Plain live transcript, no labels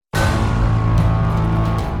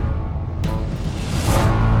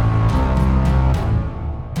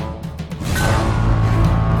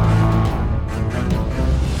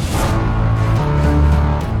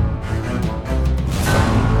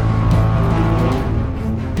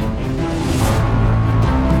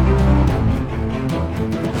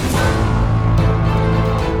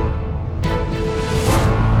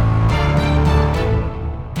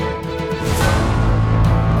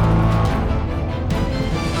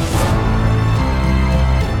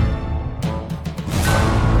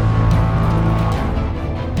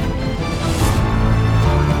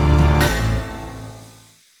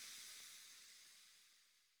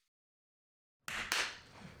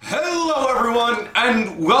everyone,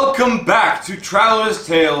 and welcome back to Traveler's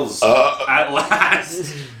Tales at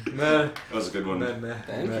last. That was a good one.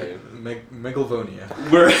 Thank you.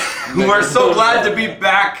 Megalovonia. We're so glad to be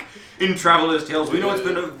back in Traveler's Tales. We know it's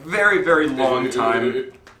been a very, very long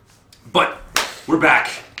time, but we're back.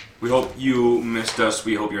 We hope you missed us.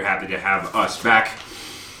 We hope you're happy to have us back.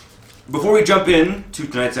 Before we jump in to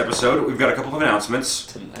tonight's episode, we've got a couple of announcements.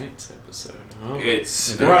 Tonight's episode. Oh.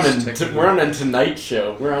 We're on a Tonight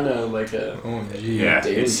Show. We're on a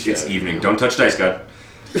it's evening. Don't touch Dice God.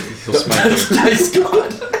 Dice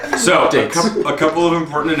God. So a couple of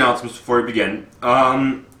important announcements before we begin.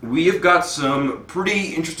 We have got some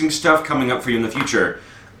pretty interesting stuff coming up for you in the future.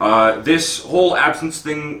 This whole absence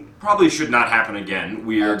thing probably should not happen again.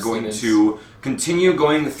 We are going to continue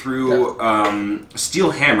going through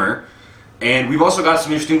Steel Hammer, and we've also got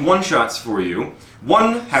some interesting one-shots for you.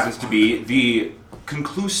 One happens to be the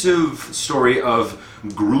conclusive story of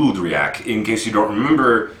Gruldriak. In case you don't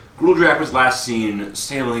remember, Gruldriak was last seen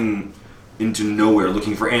sailing into nowhere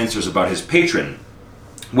looking for answers about his patron.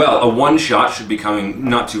 Well, a one-shot should be coming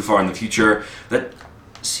not too far in the future that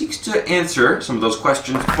seeks to answer some of those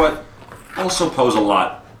questions, but also pose a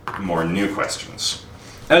lot more new questions.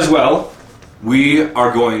 As well, we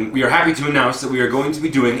are happy to announce that we are going to be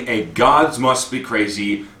doing a Gods Must Be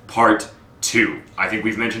Crazy Part 2. I think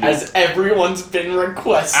we've mentioned as everyone's been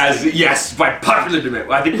requesting. Yes, by popular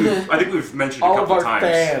demand. I think we've mentioned all a couple of our times.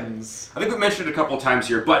 Fans. I think we've mentioned it a couple of times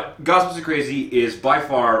here, but Gods Must Be Crazy is by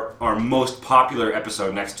far our most popular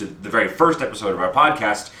episode next to the very first episode of our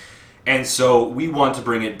podcast, and so we want to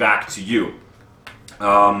bring it back to you.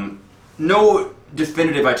 No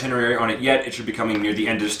definitive itinerary on it yet. It should be coming near the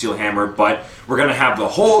end of Steel Hammer, but we're going to have the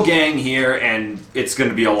whole gang here, and it's going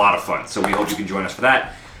to be a lot of fun, so we hope you can join us for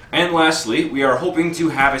that. And lastly, we are hoping to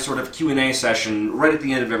have a sort of Q&A session right at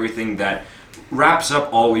the end of everything that wraps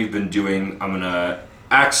up all we've been doing. I'm going to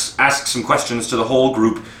ask some questions to the whole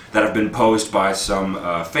group that have been posed by some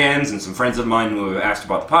fans and some friends of mine who have asked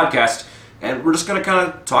about the podcast, and we're just going to kind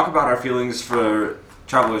of talk about our feelings for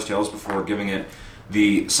Traveler's Tales before giving it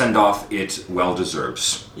the send-off it well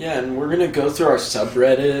deserves. Yeah, and we're gonna go through our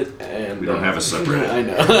subreddit, and we don't have a subreddit. I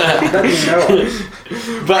know.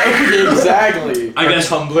 But exactly. I guess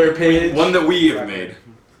Tumblr page, one that we have made.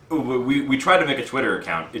 We tried to make a Twitter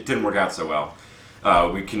account. It didn't work out so well.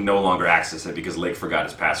 We can no longer access it because Lake forgot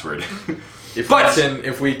his password.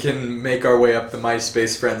 If we can make our way up the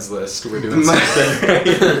MySpace friends list, we're doing something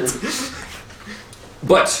right.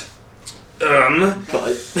 But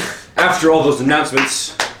after all those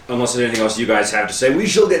announcements, unless there's anything else you guys have to say, we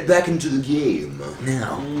shall get back into the game.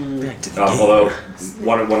 Now, back to the game. Although,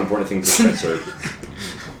 one important thing to Spencer.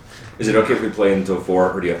 Is it okay if we play until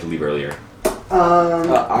 4, or do you have to leave earlier?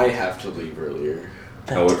 I have to leave earlier.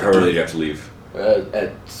 How early do you have to leave?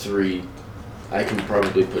 At 3. I can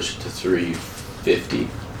probably push it to 3:50.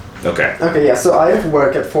 Okay. Okay, yeah, so I have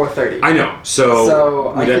work at 4:30. I know,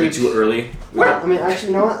 so would that be too early? Well, I mean,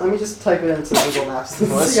 actually, you know what? Let me just type it into Google Maps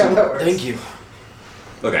and see how that works. Thank you.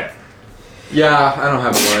 Okay. Yeah, I don't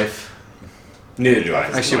have a life. Neither do I.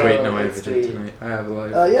 Actually, wait, no, I have a drink tonight. I have a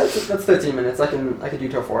life. Yeah, that's 13 minutes. I can do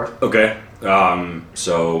till 4. Okay.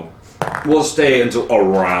 So we'll stay until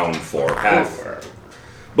around 4.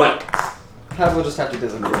 But Pav will just have to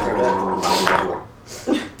disappear for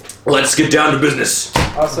a bit. Let's get down to business.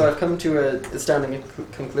 Also, I've come to an astounding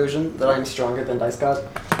conclusion that I'm stronger than Dice God.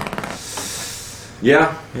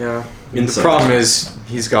 Yeah. The problem is,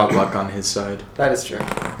 he's got luck on his side. That is true.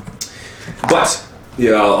 But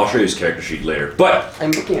yeah, I'll show you his character sheet later. But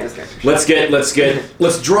I'm looking at his character sheet.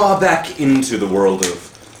 let's draw back into the world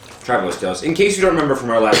of Traveler's Tales. In case you don't remember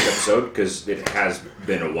from our last episode, because it has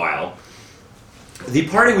been a while, the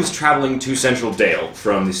party was traveling to Central Dale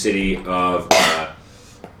from the city of,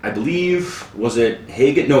 I believe, was it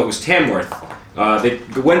Hagen? No, it was Tamworth. They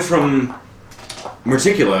went from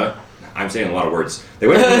Merticula. I'm saying a lot of words. They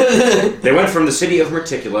went from the city of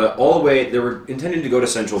Merticula all the way. They were intending to go to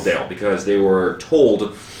Central Dale because they were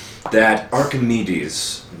told that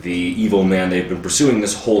Archimedes, the evil man they've been pursuing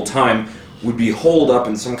this whole time, would be holed up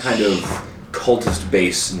in some kind of cultist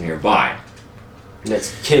base nearby.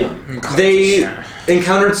 Let's kill him. They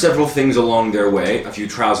encountered several things along their way, a few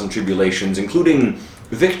trials and tribulations, including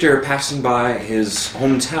Victor passing by his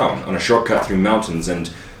hometown on a shortcut through mountains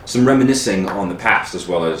and some reminiscing on the past, as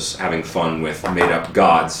well as having fun with made-up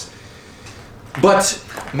gods. But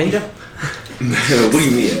Made up? what do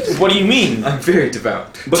you mean? What do you mean? I'm very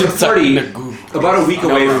devout. But the party, about a week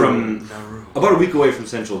away from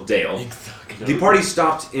Central Dale, the party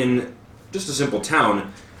stopped in just a simple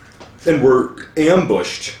town and were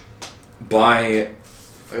ambushed by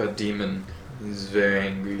A demon. He's very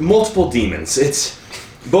angry. multiple demons. It's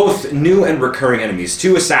both new and recurring enemies.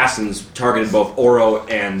 2 assassins targeted both Oro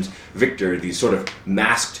and Victor, these sort of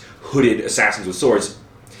masked, hooded assassins with swords.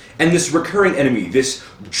 And this recurring enemy, this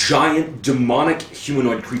giant, demonic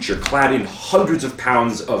humanoid creature clad in hundreds of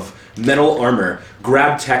pounds of metal armor,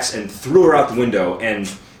 grabbed Tex and threw her out the window,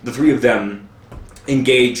 and the 3 of them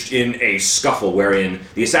engaged in a scuffle wherein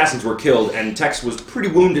the assassins were killed, and Tex was pretty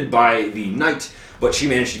wounded by the knight, but she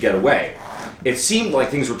managed to get away. It seemed like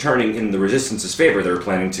things were turning in the Resistance's favor. They were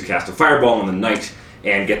planning to cast a fireball on the knight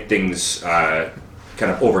and get things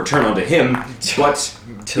kind of overturned onto him, but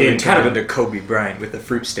in kind of into Kobe Bryant with a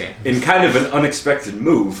fruit stand. in kind of an unexpected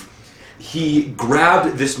move, he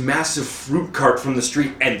grabbed this massive fruit cart from the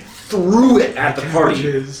street and threw it at the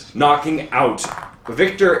party, knocking out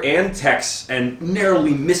Victor and Tex and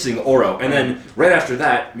narrowly missing Oro. And then right after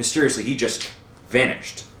that, mysteriously, he just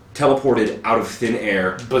vanished, teleported out of thin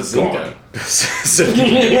air. Bazinga.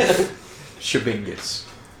 Shabingus.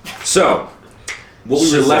 So, what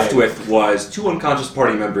we were left with was 2 unconscious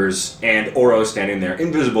party members and Oro standing there,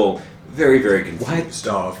 invisible, very, very confused.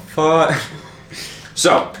 What the fuck?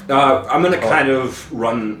 So, I'm going to kind of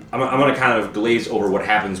I'm going to kind of glaze over what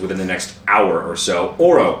happens within the next hour or so.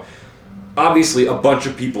 Oro, obviously a bunch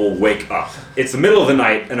of people wake up. It's the middle of the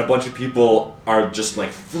night and a bunch of people are just like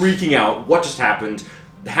freaking out. What just happened?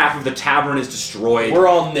 Half of the tavern is destroyed. We're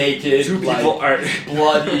all naked. 2 people are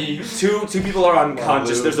bloody. two people are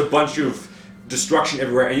unconscious. There's a bunch of destruction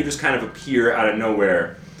everywhere, and you just kind of appear out of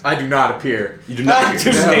nowhere. I do not appear. You do not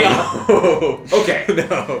appear. No. Okay.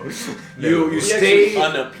 No. You He stay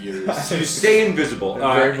unappears. you stay invisible.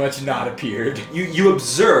 Very much not appeared. You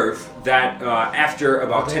observe that after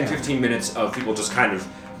about 10-15 minutes of people just kind of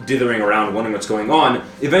dithering around, wondering what's going on,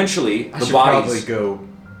 eventually I the should bodies. probably go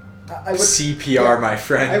I would, CPR my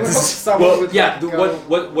friends. I would hope someone Well, would yeah. go.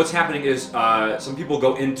 What's happening is some people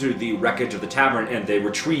go into the wreckage of the tavern and they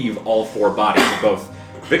retrieve all 4 bodies of both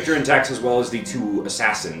Victor and Tex, as well as the 2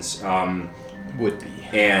 assassins. Would be.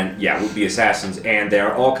 And yeah, would be assassins, and they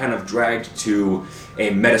are all kind of dragged to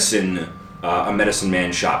a medicine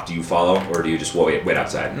man shop. Do you follow, or do you just wait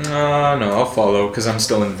outside? No, I'll follow because I'm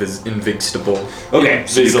still invincible. Okay,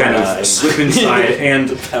 so you kind of Invisalign. slip inside,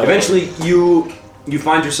 and eventually you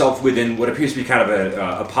find yourself within what appears to be kind of an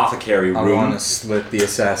apothecary I room. want to slit the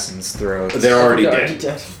assassin's throats. They're already Already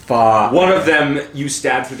dead. Fuck. One of them you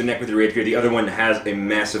stab through the neck with your rapier. The other one has a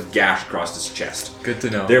massive gash across his chest. Good to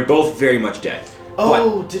know. They're both very much dead.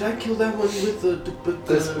 Oh, did I kill that one with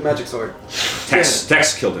This the magic sword.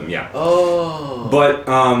 Tex killed him, yeah. Oh. But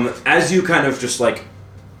as you kind of just like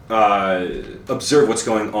observe what's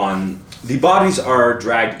going on, the bodies are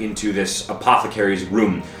dragged into this apothecary's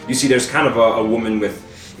room. You see there's kind of a woman with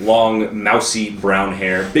long, mousy brown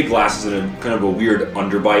hair, big glasses, and a kind of a weird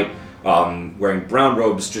underbite, wearing brown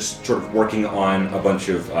robes, just sort of working on a bunch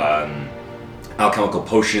of alchemical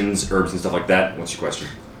potions, herbs, and stuff like that. What's your question?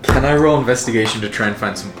 Can I roll investigation to try and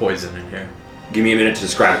find some poison in here? Give me a minute to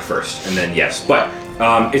describe it first, and then yes. But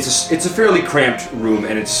it's a fairly cramped room,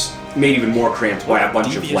 and it's made even more cramped by a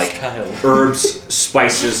bunch of Devious like Kyle. herbs,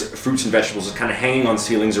 spices, fruits, and vegetables just kind of hanging on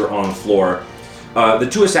ceilings or on the floor. The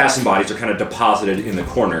 2 assassin bodies are kind of deposited in the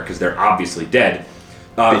corner because they're obviously dead.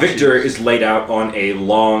 Victor is laid out on a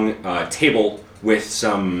long table with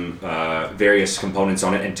some various components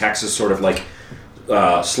on it, and Tex is sort of like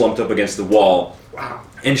slumped up against the wall. Wow.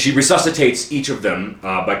 And she resuscitates each of them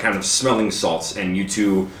by kind of smelling salts, and you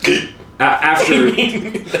 2, after...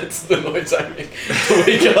 That's the noise I make to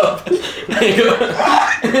wake up.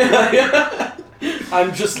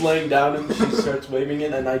 I'm just laying down and she starts waving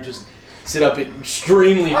it, and I just sit up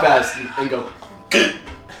extremely fast and go.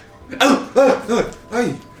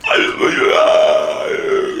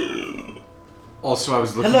 Also, I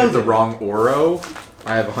was looking Hello at the there. wrong Oro.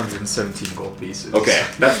 I have 117 gold pieces. Okay,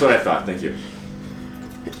 that's what I thought. Thank you.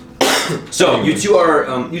 So you 2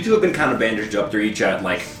 are you 2 have been kind of bandaged up. They're each at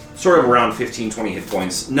like sort of around 15-20 hit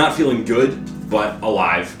points. Not feeling good, but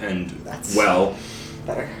alive and That's- well.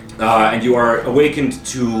 Better. And you are awakened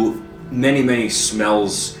to many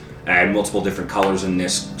smells and multiple different colors in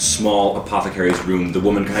this small apothecary's room. The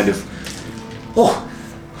woman kind of, oh,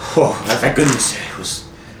 thank goodness. I was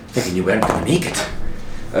thinking you weren't gonna make it.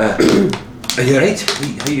 Are you alright?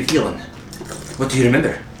 How are you feeling? What do you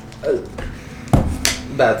remember?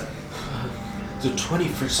 Bad. The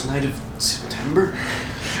 21st night of September?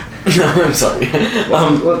 No, I'm sorry. Well,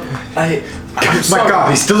 I'm My sorry. God,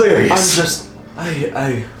 he's delirious. I'm just.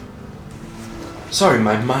 Sorry,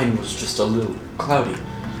 my mind was just a little cloudy.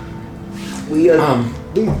 we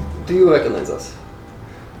do you recognize us?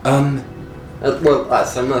 Well,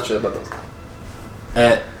 us. I'm not sure about those.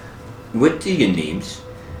 What are your names?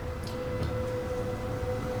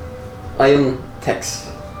 I am Tex.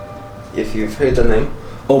 If you've heard the name.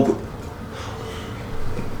 Oh, but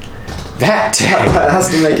That That has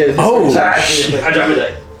to make it.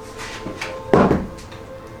 Andromeda.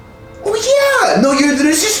 Oh yeah! No, you're the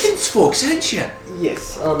Resistance folks, aren't you?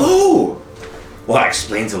 Yes. Oh! Well, that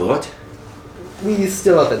explains a lot. We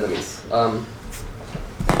still have enemies.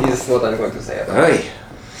 Is what I'm going to say about it. Aye.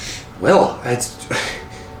 Well,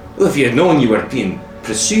 well, if you had known you were being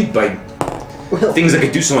pursued by Well, things that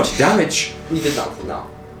could do so much damage. we did not. No.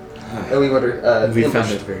 We were. we found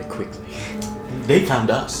ambushed. it very quickly. They found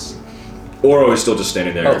us. Oro is still just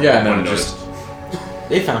standing there. Oh, yeah, no, unnoticed. just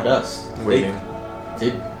They found us. waiting.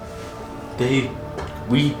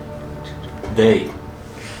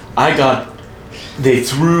 They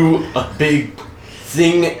threw a big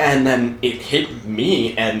thing and then it hit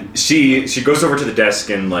me and She goes over to the desk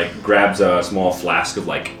and like grabs a small flask of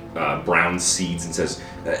like brown seeds and says,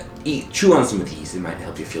 chew on some of these. It might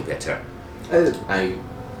help you feel better. I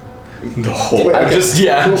The whole. Wait, I'm okay. just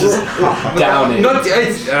down it. Not Would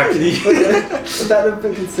that have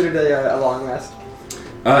been considered a long rest?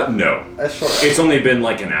 no. A short rest? It's only been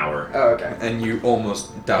like an hour. Oh, okay. And you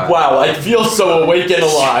almost died. Wow, I feel so awake and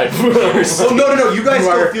alive. Oh no! You guys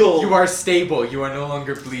still feel. You are stable. You are no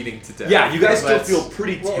longer bleeding to death. Yeah, you guys still That's- feel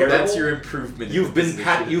pretty well, terrible. That's your improvement. in You've the been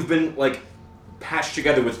position. you've been like patched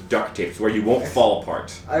together with duct tape where you won't fall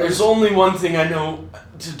apart. There's only one thing I know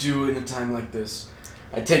to do in a time like this.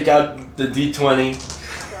 I take out the D20.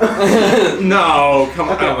 No, come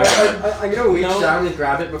on. Okay, Oh my god. I'm gonna reach No. down and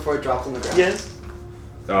grab it before it drops on the ground. Yes.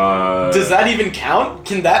 Does Does that even count?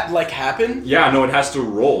 Can that like happen? Yeah, no, it has to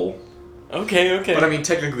roll, Okay. But I mean,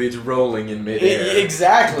 technically, it's rolling in midair.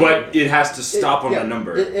 Exactly. but it has to stop on yeah, a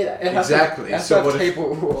number. It has Exactly, To, it has so to have what if-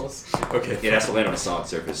 table rules. Okay. It has to land on a solid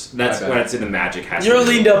surface. That's My bad. when it's in the magic. Has You're to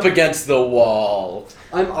be. leaned up against the wall.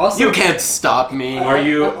 I'm also. You can't stop me. Are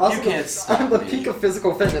you- I'm also You can't stop I'm the me. peak of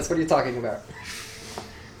physical fitness. What are you talking about?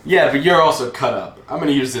 Yeah, but you're also cut up. I'm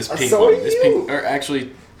gonna use this pink So one. are This you. pink, or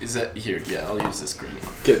actually, is that here? Yeah, I'll use this green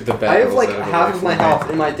one. Get the I bad have like rolls out the half way of my for me. health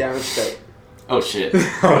in my damage state. Oh shit.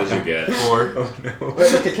 What did you get? 4. Oh no.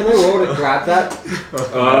 Wait, okay, can I roll to grab that?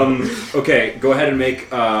 Okay, go ahead and make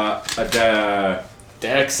a.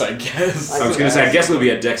 Dex, I guess. I was gonna say, I guess it'll be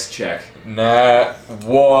a dex check. Nat one.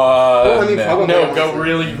 Well, I mean, probably- No, go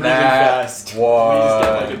really Nat fast. one. Please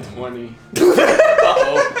get like a 20.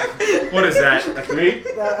 Uh-oh. What is that? A 3?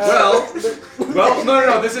 Well,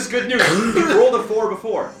 no. This is good news. You rolled a 4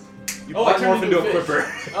 before. You Oh, I turned polymorph into a into a flipper.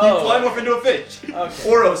 fish. You Oh. polymorph into a fish. Okay.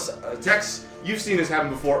 Oro's Tex, you've seen this happen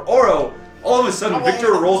before. Oro, all of a sudden,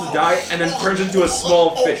 Victor rolls a die and then turns into a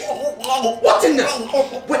small fish. What in the?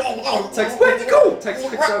 Tex, Where'd you go? Tex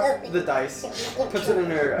picks up the dice, puts it in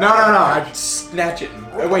her. No. I snatch it.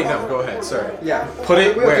 Wait, no. Go ahead. Sorry. Yeah. Put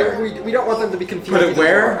it we, where? We don't want them to be confused. Put it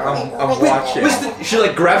where? anymore. I'm watching. She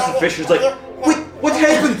like grabs the fish. She's like, wait, what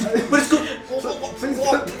happened? What is going? Please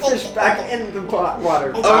put the fish back in the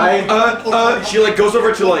water. She like goes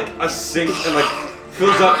over to like a sink and like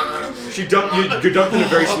fills up. You're dumped in a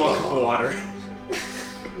very small cup of water.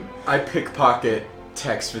 I pickpocket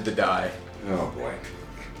text for the die. Oh boy.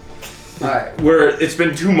 Alright. It's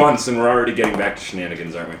been 2 months and we're already getting back to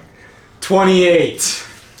shenanigans, aren't we? 28.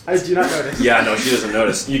 I do not notice. Yeah, no, she doesn't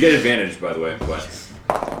notice. You get advantage, by the way, but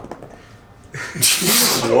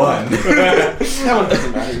 1.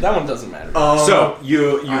 That one doesn't matter. so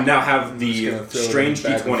you now have the just gonna throw it strange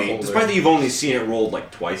in the bag of D20, folder. despite that you've only seen it rolled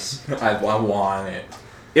like twice. I want it.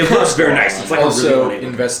 It looks very nice. It's like Also, a really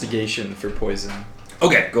investigation for poison.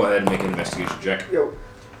 Okay, go ahead and make an investigation check. Yo.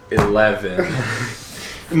 11.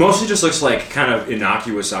 It mostly just looks like kind of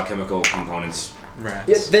innocuous alchemical components. Rats.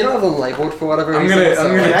 Yeah, they don't have them labeled for whatever I'm reason. gonna- so-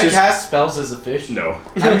 I'm gonna Can I just- cast spells as a fish? No.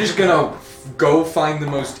 I'm just gonna go find the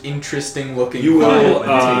most interesting looking. You will. vial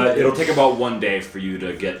and take It'll it. take about 1 day for you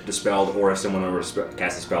to get dispelled, or if someone were to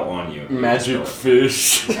cast a spell on you. Magic dispel it.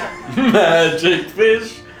 fish. Magic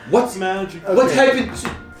fish. What's Magic. Okay. what happened?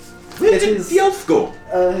 Where It did is- the elf go?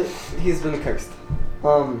 He's been cursed.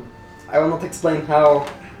 I will not explain how,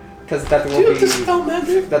 because that will You be dispel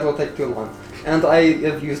magic. that will take too long. And I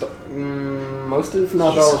have used most, if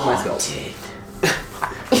not all, of my spells.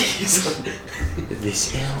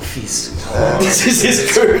 This elf is. This is his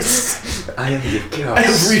curse. I am the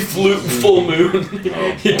Every full moon,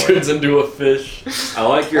 he boy. turns into a fish. I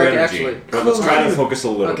like your Okay, energy, actually- but let's try to focus a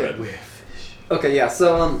little Okay. bit. Okay, yeah.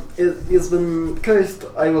 So he's been cursed.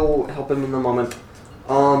 I will help him in a moment.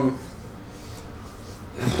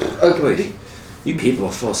 Okay. You people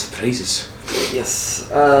are full of surprises. Yes,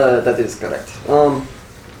 that is correct.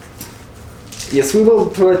 Yes, we will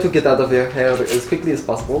try to get out of here as quickly as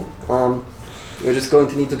possible. We're just going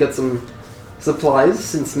to need to get some supplies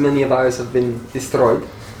since many of ours have been destroyed.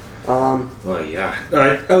 Oh yeah.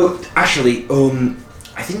 Actually,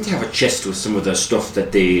 I think they have a chest with some of the stuff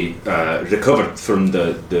that they recovered from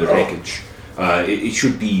the wreckage. It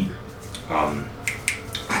should be.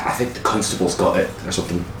 I think the constable's got it or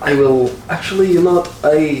something. I will actually,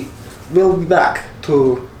 I will be back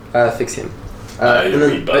to fix him.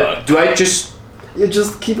 Do I just? You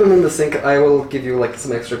just keep him in the sink. I will give you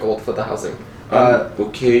some extra gold for the housing.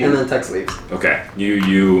 Okay. And then Tex leaves. Okay.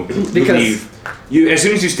 You Because- leave. You as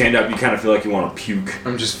soon as you stand up, you kind of feel like you want to puke.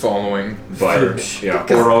 I'm just following. But yeah,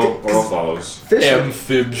 Because- Oro follows.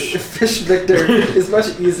 Amphib. Fish Victor is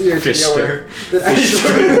much easier to deal Fishster. with than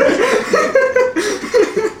actually.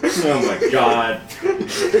 Oh my god.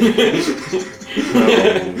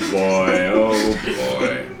 Oh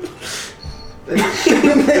boy.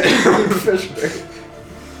 Fish Victor.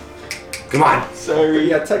 Come on. Sorry.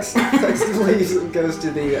 Yeah, Tex leaves and goes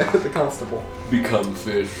to the constable. Become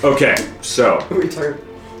fish. Okay, so Return.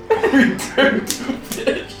 Return to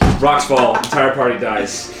fish. rocks fall, entire party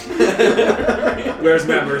dies. Where's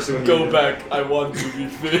Matt Mercer when you Go back. I want to be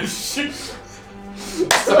fish.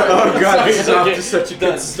 Oh god, Sorry, this is off okay. to such a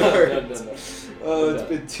good start. Done. Oh, it's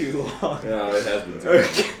been too long. Yeah, it has been.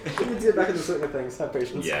 We need to get back into swing of things. Have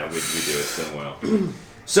patience. Yeah, we do. It's been a while.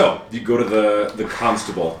 So you go to the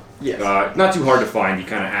constable. Yes. Not too hard to find. You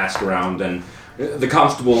kind of ask around, and the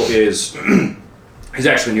constable is he's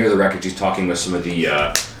actually near the wreckage. He's talking with some of the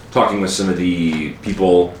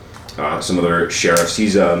people, some other sheriffs.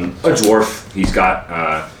 He's a dwarf. He's got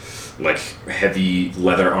heavy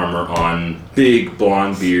leather armor on, big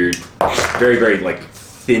blonde beard, very very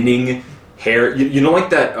thinning hair. You know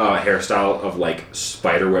that hairstyle of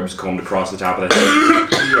spider webs combed across the top of the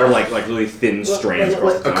head, or really thin strands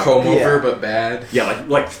across the A top. comb over, Yeah. but bad. Yeah,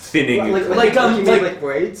 like thinning. You mean, like-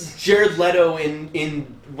 braids. Jared Leto in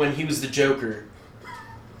when he was the Joker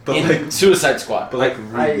But in Suicide Squad.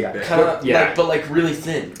 really bad. Kind of Yeah. but really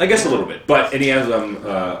thin. I guess a little bit, and he has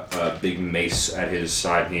a big mace at his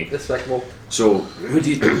side. And he, Respectable. so what do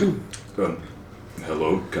you?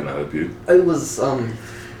 Hello, can I help you? I was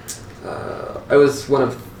one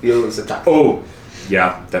of those attacked. Oh,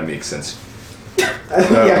 yeah, that makes sense.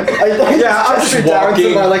 I'm Just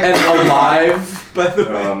walking and alive. But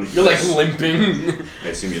You're limping. I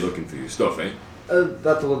assume you're looking for your stuff, eh?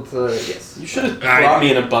 That would yes. You should have brought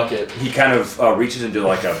me in a bucket. He kind of reaches into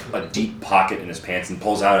a deep pocket in his pants and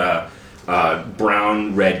pulls out a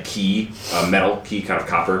brown red key, a metal key, kind of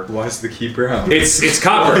copper. why is the key brown? It's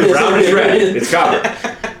copper. Brown is red. It's copper.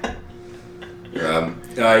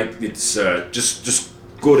 It's just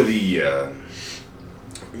go to the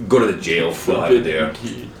jail. We'll have it there.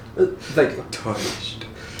 Thank you. Touched.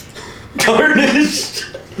 Garnished.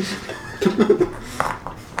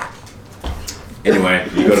 Anyway,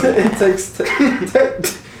 you go to the, It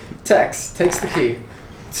takes takes the key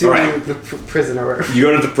to Alright. the prison or whatever. you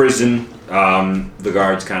go to the prison. The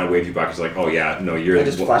guards kind of wave you back. He's like, "Oh yeah, no, you're I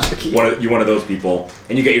just flash the key. you're one of those people,"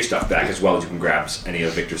 and you get your stuff back as well as you can grab any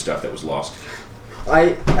of Victor's stuff that was lost.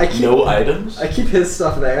 I keep No items. I keep his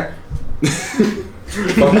stuff there.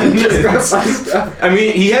 Just grab my stuff. I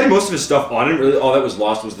mean, he had most of his stuff on him. Really, all that was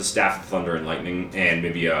lost was the staff of thunder and lightning, and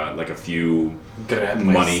maybe a few Grab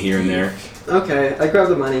my money here and there. Okay, I grab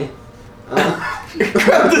the money.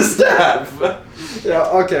 Grab the staff. Yeah,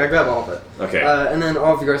 okay, I grab all of it. Okay. And then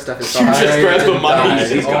all of your stuff is You just grab the money.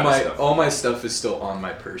 He's got all his my stuff. all my stuff is still on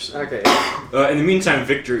my person. Okay. In the meantime,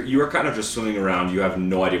 Victor, you are kind of just swimming around. You have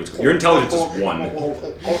no idea what's going on. Your intelligence is 1.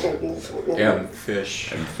 And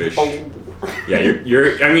fish. And fish. Yeah,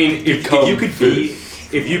 you're. I mean, if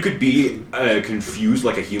you could be confused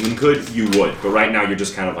like a human could, you would. But right now, you're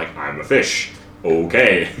just kind of like, I'm a fish.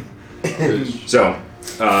 Okay. So.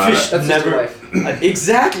 Fish That's just never. life.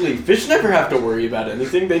 Exactly. Fish never have to worry about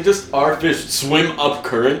anything. They just are fish. Swim up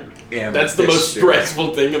current. And That's the fish most stick.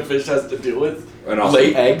 stressful thing a fish has to deal with. And also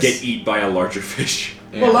Lay eggs. get eaten by a larger fish.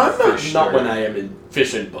 And Well, I'm fish not stick. when I am in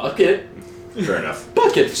fish and bucket. Fair enough.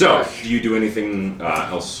 Bucket. So, fish. do you do anything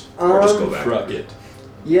else, or just go back? Bucket.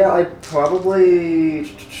 Yeah, I probably.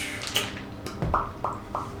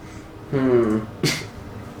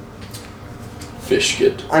 Fish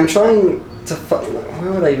get. I'm trying to find.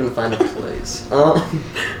 Where would I even find a place?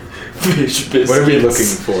 Fish biscuits. What are we looking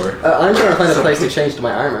for? I'm trying to find a place to change to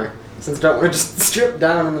my armor, since I don't want to just strip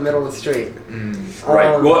down in the middle of the street. Right.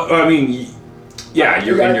 Um, Well, I mean, yeah,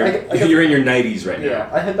 you're Yeah, in your I guess- you're in your 90s right now. Yeah,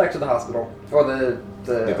 I head back to the hospital or the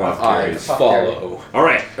The apothecary. I follow. All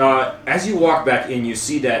right. As you walk back in, you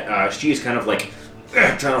see that she is kind of like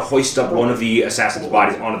trying to hoist up one of the assassin's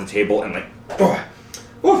bodies onto the table and like,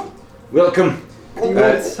 welcome. Do you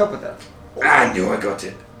want help with that? I knew I got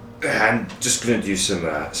it. I'm just gonna do some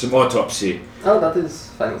autopsy. Oh, that is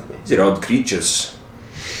fine with me. These are odd creatures.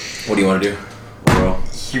 What do you want to do? Well,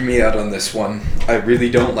 Hear me out on this one. I really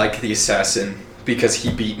don't like the assassin because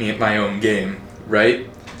he beat me at my own game, right?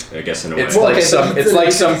 I guess in a way. It's Well, like okay, some but it's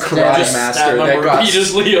like some karate just master stab him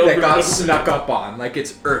repeatedly over that and got over. snuck up on. Like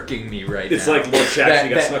it's irking me right It's now. like Lord Shaxi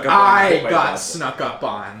got that snuck up on. I got snuck up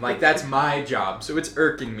on. Like that's my job, so it's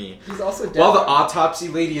irking me. He's also dead. While the autopsy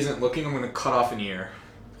lady isn't looking, I'm gonna cut off an ear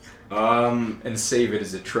And and save it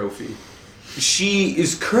as a trophy. she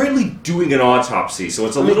is currently doing an autopsy, so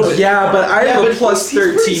it's a little bit. Yeah, but I Yeah, have but a plus he's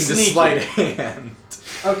pretty 13 to sneaky. sleight of hand.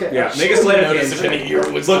 Okay. Yeah, She make a wouldn't sleight of notice hand. if any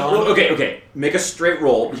ear was Look, gone. okay. Make a straight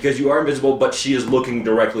roll because you are invisible, but she is looking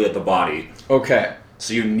directly at the body. Okay.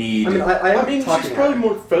 So you need. I mean, I am she's talking. probably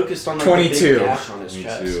more focused on like, 22. the big gash on his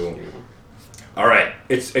chest. 22. All right,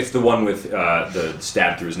 it's the one with the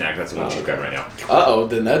stab through his neck. That's the one she's got right now. Uh-oh,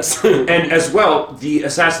 then that's... And as well, the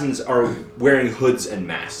assassins are wearing hoods and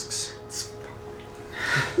masks.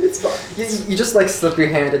 It's fine. You just like slip your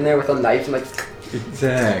hand in there with a knife and like.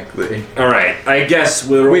 Exactly. All right, I guess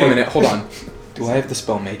we're. Wait a minute, hold on. Do I have the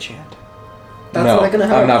spell Mage Hand? That's no, what I'm gonna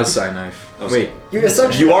have. I'm not a Psi Knife. Oh, Wait, You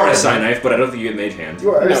essentially. You are a Psi Knife, but I don't think you get Mage Hand.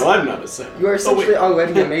 You are. no, I'm not a saint. You are Oh, wait. essentially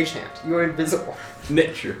already a mage hand. You are invisible.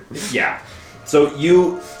 sure. Yeah. So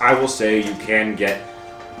I will say you can get.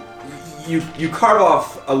 You carve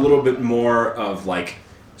off a little bit more of like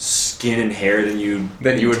skin and hair than you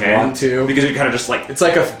would intend, want to. because you're kind of just like It's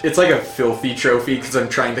like a filthy trophy because I'm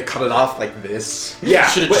trying to cut it off like this. yeah.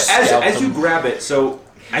 Should've But just as scalped you him. grab it, so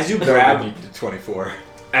as you That grab would be 24.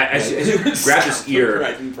 as you grab this ear,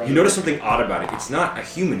 Right in front you of notice something odd about it. It's not a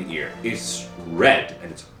human ear. It's red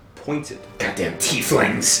and it's pointed. Goddamn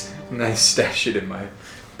tieflings! And I stash it in my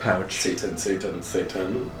pouch. Satan.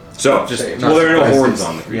 So Just well, there are no surprised horns it's-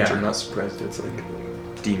 on the creature. Yeah, I'm not surprised it's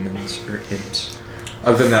like demons or imps.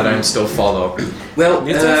 Other than that, I'm still follow. Well,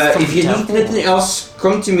 It's from if you the need temple. anything else,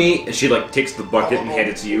 come to me. And she like takes the bucket and hands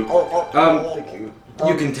it to you.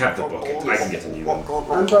 You can tap the bucket. I can get the new one.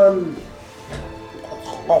 And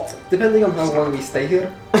depending on how long we stay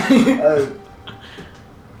here,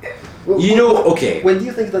 You know, okay. when do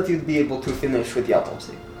you think that you'd be able to finish with the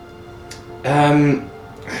autopsy?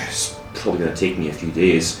 It's probably gonna take me a few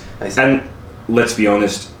days. I see. And let's be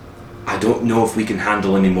honest, I don't know if we can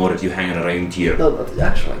handle any more of you hanging around here. No, but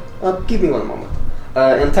actually, give me one moment.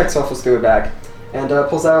 And takes off his steward bag and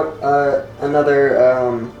pulls out another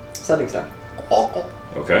setting stone.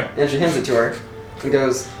 Okay. And she hands it to her and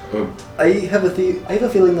goes, Oh. I have a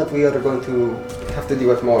feeling that we are going to have to deal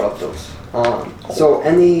with more of those. So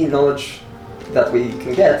any knowledge that we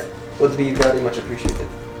can get would be very much appreciated.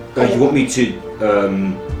 You want me to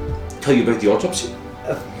tell you about the autopsy?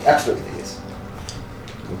 Absolutely, yes.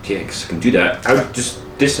 Okay, I guess I can do that. How does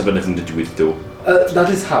this have anything to do with it, though? That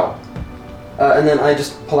is how. And then I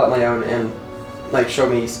just pull out my own and like show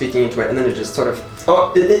me speaking into it, and then it just sort of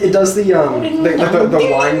Oh, it does the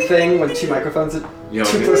line thing when two microphones are you know,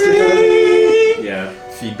 too close to each other. yeah.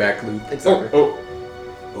 Feedback loop. Exactly.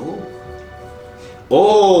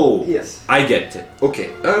 Oh! Yes. I get it.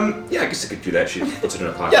 Okay. Yeah, I guess I could do that. She puts it in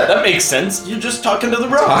a pocket. Yeah, that makes sense. You're just talking to the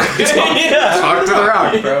rock. yeah. Talk to the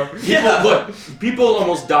rock, bro. Yeah. Look, people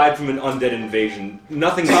almost died from an undead invasion.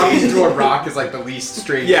 Nothing. Talking to a rock is like the least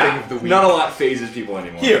strange thing Yeah, of the week. not a lot phases people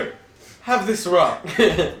anymore. Here, have this rock.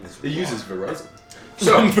 It uses Verizon.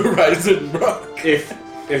 So, Verizon rock. if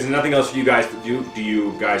there's nothing else for you guys to do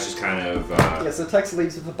you guys just kind of? Yeah. So Tex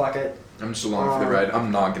leaves with the bucket. I'm just along for the ride.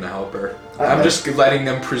 I'm not gonna help her. Okay. I'm just letting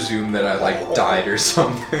them presume that I like died or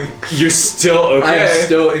something. You're still okay. I am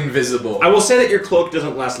still invisible. I will say that your cloak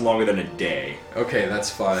doesn't last longer than a day. Okay,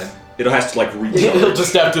 that's fine. It has to like He'll recharge.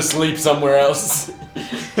 just have to sleep somewhere else.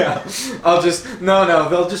 Yeah, I'll just no.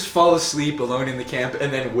 They'll just fall asleep alone in the camp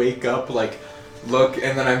and then wake up, like look,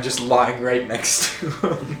 and then I'm just lying right next to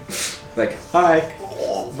them. Like hi.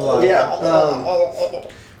 Yeah.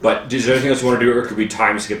 But is there anything else you want to do, or could we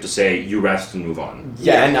time skip to say you rest and move on?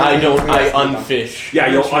 Yeah, and I unfish. Yeah,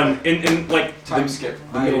 you'll in like Time the, skip.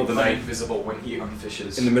 the middle of the I'm night. invisible when he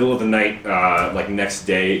unfishes. In the middle of the night, like next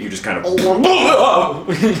day, you just kind of. Also,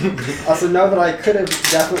 now that I could have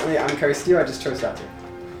definitely uncursed you, I just chose not to.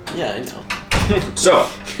 Yeah, I know. So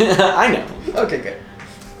I know. Okay, good.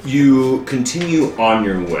 you continue on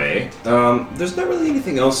your way. There's not really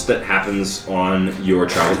anything else that happens on your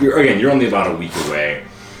travel. You're only about a week away.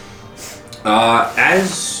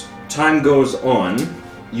 As time goes on,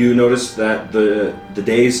 you notice that the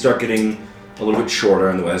days start getting a little bit shorter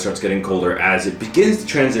and the weather starts getting colder as it begins to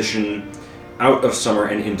transition out of summer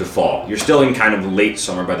and into fall. You're still in kind of late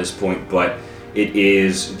summer by this point, but it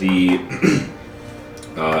is the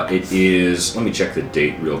it is. Let me check the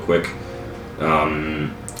date real quick.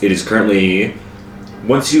 It is currently,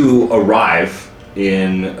 once you arrive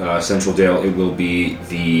in Central Dale, it will be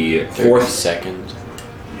the 4th. Second.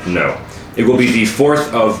 No, it will be the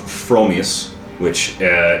 4th of Phromius, which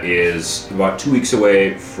is about 2 weeks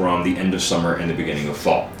away from the end of summer and the beginning of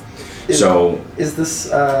fall. Is this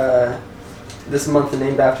this month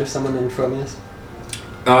named after someone in Phromius?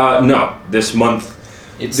 No, this month.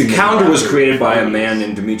 It's The named calendar was after created by a Phromius. man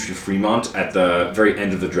named Dimitri Fremont at the very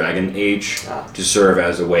end of the Dragon Age Ah. to serve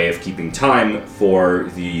as a way of keeping time for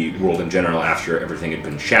the world in general after everything had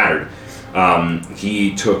been shattered.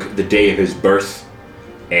 He took the day of his birth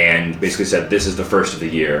and basically said, "This is the first of the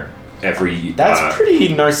year." That's pretty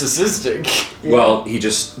narcissistic. Well, he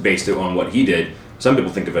just based it on what he did. Some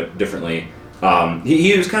people think of it differently.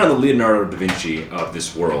 He was kind of the Leonardo da Vinci of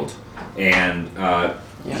this world, and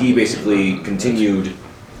he basically continued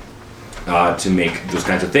to make those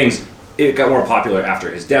kinds of things. It got more popular after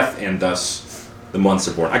his death, and thus the months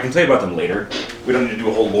are born. I can tell you about them later. We don't need to do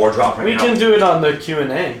a whole lore drop right We now. can do it on the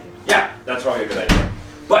Q&A. Yeah, that's probably a good idea.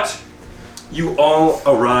 But you all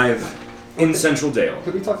arrive in Central Dale.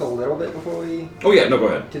 Could we talk a little bit before we Oh yeah, no, go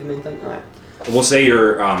ahead. do the main thing? Alright. We'll say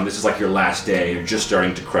you're this is like your last day. You're just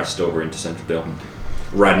starting to crest over into Central Dale,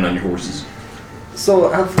 riding on your horses. So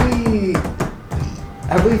have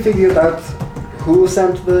we figured out who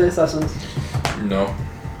sent the assassins? No.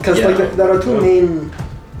 Because Yeah. like there are two main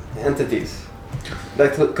entities that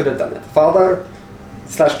could have done it: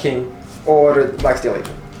 father/king, or Blacksteel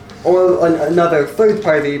Agent, or another third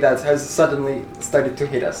party that has suddenly started to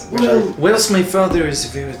hit us. Which Whilst my father is a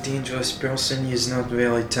very dangerous person, he is not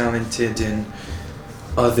very talented in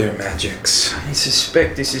other magics. I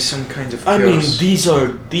suspect this is some kind of I mean, curse. these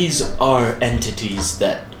are entities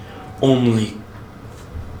that only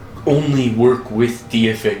work with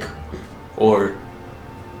deific or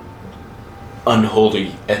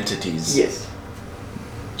unholy entities. yes.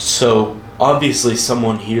 So obviously,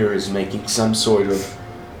 someone here is making some sort of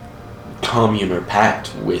commune or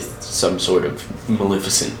pact with some sort of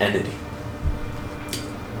maleficent entity.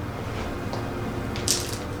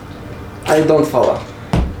 I don't follow.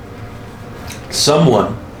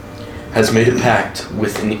 Someone has made a pact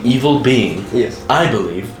with an evil being, Yes. I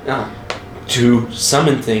believe, Ah, to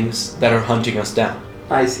summon things that are hunting us down.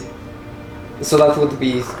 I see. So that would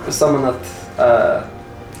be someone that.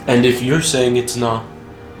 And if you're saying it's not,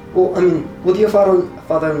 Well, I mean, would your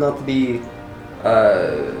father not be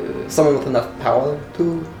someone with enough power to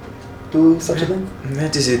do such a thing?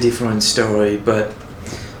 That is a different story, but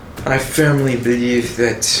I firmly believe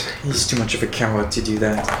that he's too much of a coward to do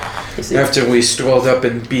that. I see. After we strolled up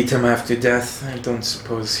and beat him after death, I don't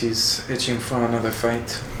suppose he's itching for another fight.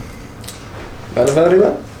 Very, very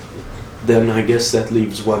well. then I guess that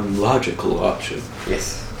leaves one logical option. Yes.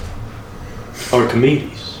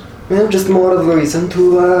 Archimedes. Well, just more of a reason to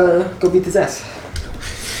go beat his ass.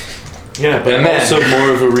 Yeah, but Yeah, man. also more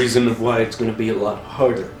of a reason of why it's going to be a lot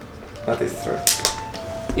harder. That is true.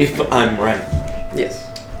 If I'm right. Yes.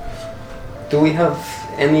 Do we have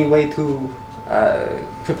any way to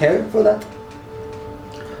prepare for that?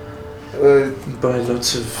 Buy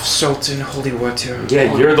lots of salt and holy water.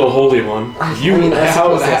 Yeah, you're the holy one. You. I mean, I how,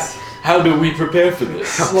 suppose yes. how do we prepare for this?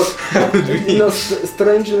 Look, you know,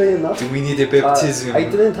 strangely enough, Do we need a baptism? I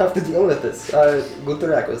didn't have to deal with this.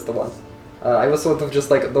 Guterak was the one. I was sort of just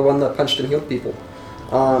like the one that punched and healed people.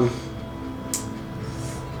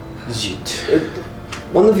 Zit.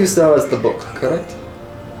 One of you still has the book, correct?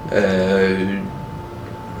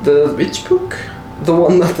 The Which book? the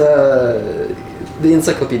one that the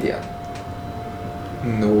encyclopedia.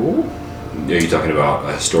 No. Are you talking about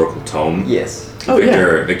a historical tome? Yes. Oh,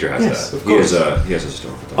 yeah. Victor has Yes, that. of He has course. a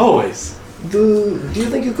historical tome. Always. Do you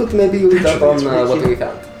think you could maybe read up Actually, on it's right what here. we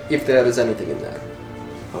found, if there is anything in there?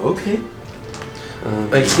 Okay.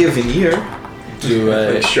 I have an ear. Do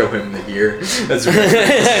I I? show him the ear. That's for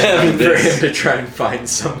him This. to try and find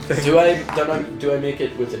something. Do I make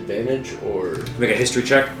it with advantage or? Make a history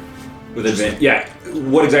check with advantage. Yeah.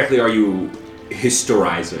 What exactly are you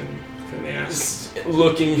historizing? If I may ask.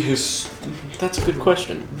 Looking That's a good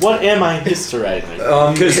question. What am I historizing?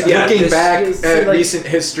 Because, yeah, looking this- back see, at like- recent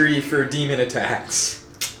history for demon attacks.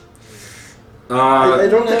 I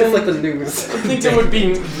don't think it's like the news. I think it would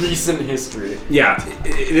be recent history. Yeah,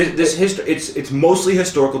 this it's mostly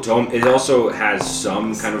historical tome. It also has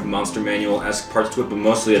some kind of monster manual-esque parts to it, but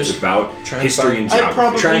mostly it's Just about try and history find- and I'd geography.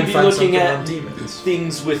 probably Try and be find looking something at on demons.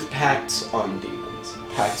 things with pacts on demons.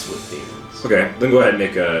 Pacts with demons. Okay, then go ahead and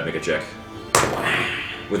make a check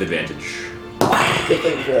with advantage. Good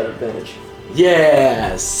thing for that advantage.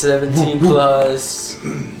 Yeah, 17 plus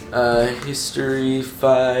history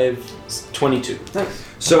 5, 22. Nice.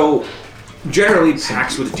 So, generally,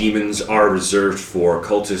 pacts with demons are reserved for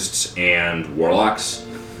cultists and warlocks.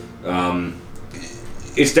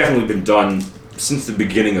 It's definitely been done since the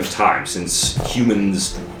beginning of time, since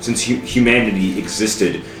humanity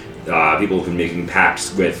existed. People have been making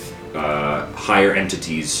pacts with higher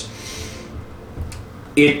entities.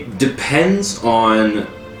 It depends on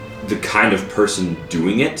the kind of person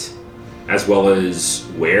doing it, as well as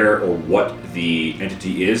where or what the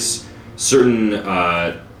entity is. Certain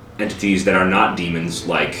entities that are not demons,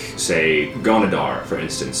 like, say, Gonadar, for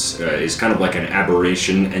instance, is kind of like an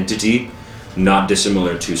aberration entity, not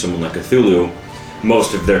dissimilar to someone like Cthulhu.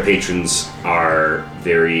 Most of their patrons are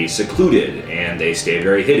very secluded, and they stay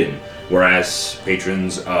very hidden, whereas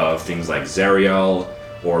patrons of things like Zariel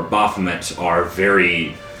or Baphomet are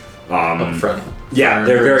very... Upfront. Yeah,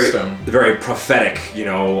 they're Brimstone. very prophetic,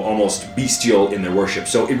 almost bestial in their worship.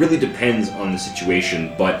 So it really depends on the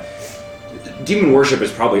situation, but demon worship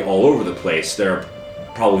is probably all over the place. There are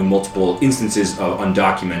probably multiple instances of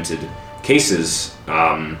undocumented cases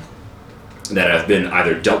that have been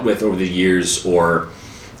either dealt with over the years or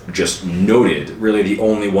just noted. Really, the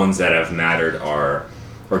only ones that have mattered or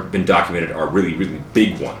been documented are really, really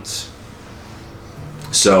big ones.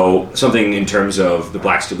 So, something in terms of the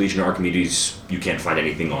Blacksteel Legion or Archimedes, you can't find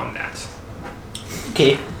anything on that.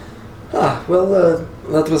 Okay. Well,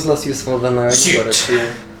 that was less useful than I thought it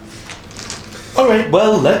would be. Alright,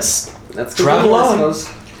 well, let's continue, travel I on. suppose.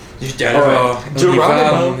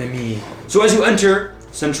 Geronimo. So as you enter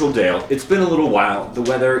Central Dale, it's been a little while. The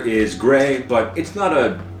weather is gray, but it's not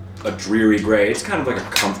a dreary gray. It's kind of like a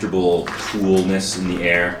comfortable coolness in the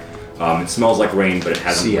air. It smells like rain, but it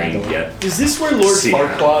hasn't rained yet. Is this where Lord Seattle.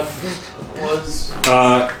 Farquaad was?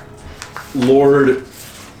 Lord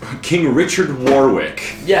King Richard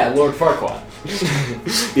Warwick. Yeah, Lord Farquaad.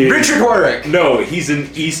 Richard Warwick! No, he's in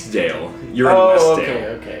Eastdale. You're in Oh,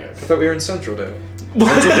 Westdale. okay. I thought we were in Central Dale.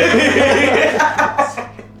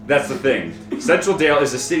 That's the thing. Central Dale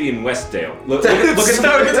is a city in Westdale. Look at so the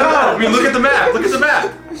map. I mean, look at the map. Look at the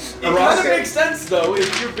map. It kind of makes sense though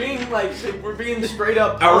if you're being if we're being straight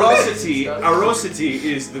up. Arosity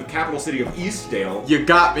is the capital city of Eastdale. You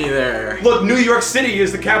got me there. Look, New York City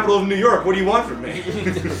is the capital of New York. What do you want from me?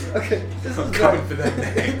 Okay, this is Coming for that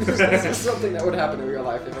name. this is something that would happen in real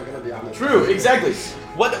life, if I'm gonna be honest. True, exactly.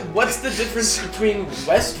 What's the difference between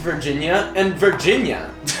West Virginia and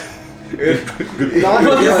Virginia? It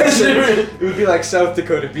would be like South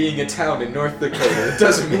Dakota being a town in North Dakota. It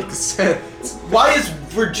doesn't make sense. Why is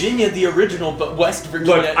Virginia the original, but West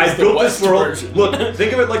Virginia Look, is I the built West this world. version? Look,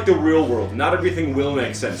 think of it like the real world. Not everything will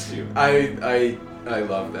make sense to you. I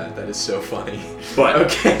love that. That is so funny. But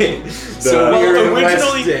Okay. So Well, we're in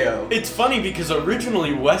originally, Westdale. it's funny because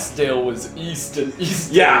originally Westdale was east and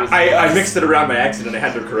Eastdale yeah, was I west. mixed it around by accident. I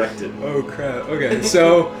had to correct it. Oh crap. Okay.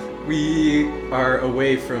 So we are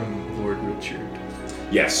away from Lord Richard.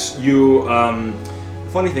 Yes, you.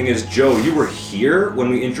 Funny thing is, Joe, you were here when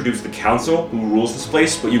we introduced the council who rules this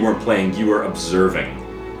place, but you weren't playing. You were observing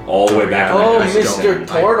all the way back. yeah. Oh, I Mr.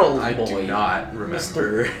 Turtle I Boy. do not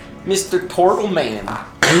remember. Mr. Turtle Man.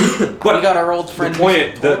 But we got our old friend. The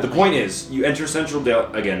point, Mr. the Turtle point is, you enter Central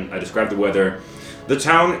Dale again. I described the weather. The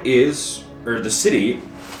town is, or the city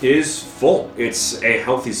is full. It's a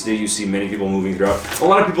healthy city. You see many people moving throughout. A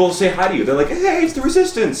lot of people say hi to you. They're like, "Hey, it's the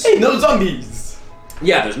Resistance." Hey, no zombies.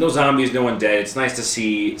 Yeah, there's no zombies, no one dead. It's nice to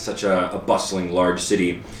see such a bustling, large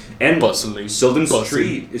city. And Bustling. Sylvan's Bustling.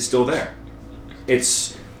 tree is still there.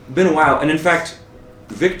 It's been a while, and in fact,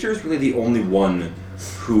 Victor's really the only one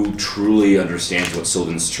who truly understands what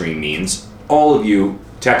Sylvan's tree means. All of you,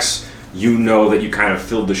 Tex, you know that you kind of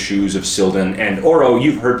filled the shoes of Sylvan, and Oro,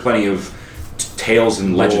 you've heard plenty of tales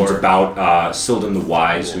and legends Lore. about Sylvan the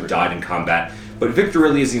Wise, who died in combat. But Victor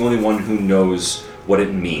really is the only one who knows what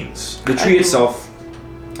it means. The tree itself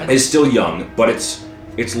is still young, but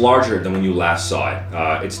it's larger than when you last saw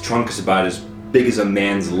it. Its trunk is about as big as a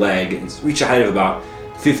man's leg. It's reached a height of about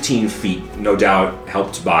 15 feet, no doubt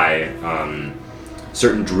helped by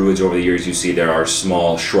certain druids over the years. You see there are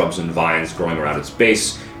small shrubs and vines growing around its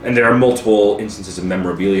base, and there are multiple instances of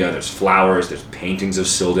memorabilia. There's flowers, there's paintings of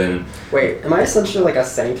Sylvan. Wait, am I essentially like a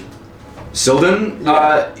saint? Sylvan,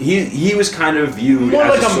 he was kind of viewed More as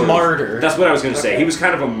like a sort of- martyr. That's what I was going to say. Okay. He was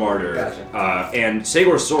kind of a martyr. Gotcha. And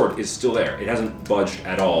Sagor's sword is still there. It hasn't budged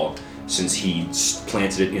at all since he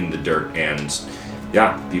planted it in the dirt. And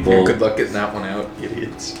yeah, people. Good luck getting that one out,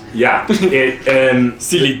 idiots. Yeah,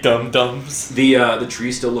 Silly dum-dums. the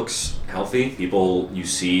tree still looks healthy. People you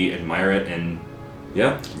see admire it, and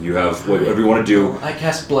Yeah, you have whatever you want to do. I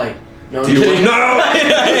cast Blight. No, I'm Do you kidding. no!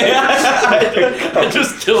 I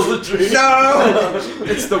just killed the tree. No!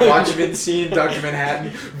 It's the Watchmen scene, Dr.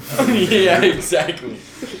 Manhattan. Yeah, exactly.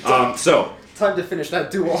 So Time to finish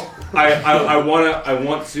that duel. I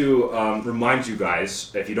want to remind you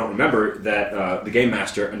guys, if you don't remember, that the game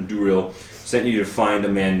master Anduril sent you to find a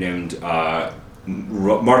man named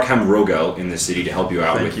Markham Rogel in the city to help you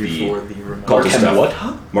out with the remote. cultist stuff. What?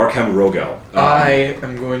 Huh? Markham Rogel. I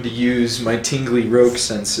am going to use my tingly rogue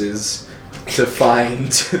senses to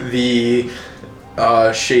find the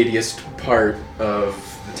shadiest part of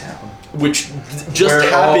the town. Which just We're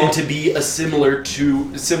happened all- to be a similar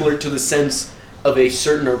to the sense of a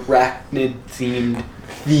certain arachnid themed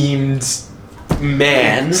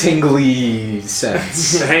man. Tingly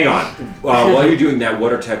sense. Hang on. While you're doing that,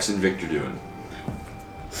 what are Tex and Victor doing?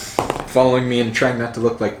 Following me and trying not to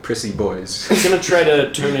look like prissy boys. I'm gonna try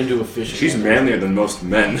to turn into a fish. She's again. manlier than most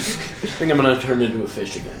men. I think I'm gonna turn into a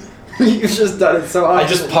fish again. You've just done it so I often.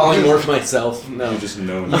 just polymorph myself. No, You just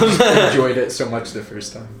know. Enjoyed it so much the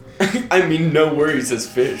first time. I mean no worries as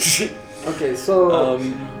fish. Okay, so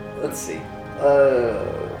Um, let's see.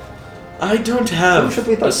 I don't Who have should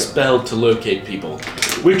we talk a to? spell to locate people,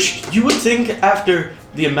 which you would think after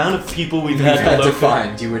the amount of people we've You've had had to locate,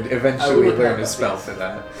 find. You would eventually would learn have a that. spell for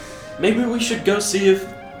that. maybe we should go see if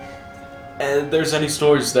there's any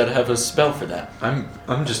stores that have a spell for that. I'm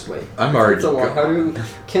just Wait. I'm already. So long. go-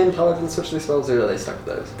 Can paladins switch their spells, or are they stuck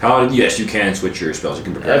with those? Paladin, yes, you can switch your spells. You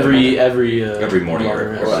can prepare Every morning long or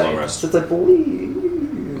rest. every long rest. Since I believe.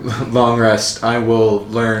 Long rest. I will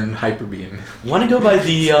learn Hyperbeam. Want to go by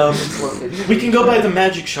the Okay. we can go by the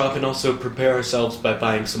magic shop and also prepare ourselves by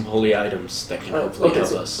buying some holy items that can hopefully Okay, help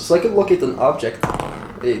so, us. so I could locate an object,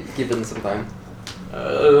 given some time.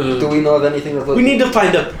 Do Uh, we know of anything of? we need to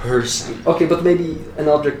find a person. Okay, but maybe an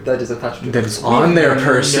object that is attached to. That is on their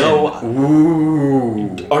person. No.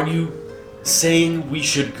 Ooh. Are you saying we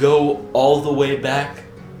should go all the way back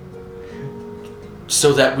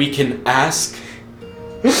so that we can ask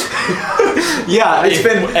Yeah, it's if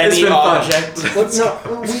been any fun. object? What? No,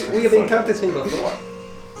 we have encountered him before.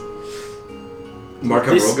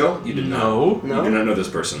 Markham This- Rogel? You did not. No. No. You do not know this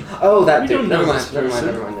person. Oh, that We dude. don't Never know mind. this Never mind.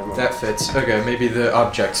 person. Never mind. Never mind. That fits. Okay, maybe the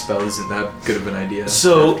object spell isn't that good of an idea.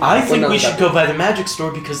 So I think not we that should go by the magic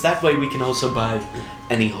store because that way we can also buy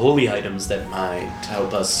any holy items that might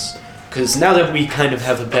help us. Because now that we kind of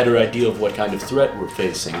have a better idea of what kind of threat we're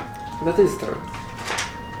facing. That is true.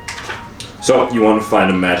 So you want to find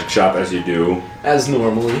a magic shop as you do. As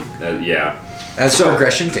normally. Yeah. As So-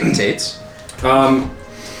 progression dictates.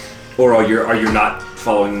 Or are you not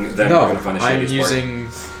following them? You're No, gonna find the I'm shadiest part? using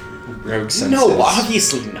rogue senses. No,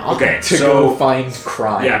 obviously not. Okay, To so go find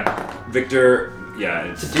crime. yeah, Victor. Yeah,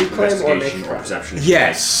 it's To do crime or make investigation or crime? perception.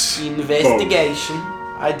 Yes. Investigation.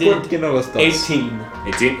 I did 18.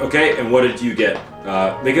 18. Okay, and what did you get?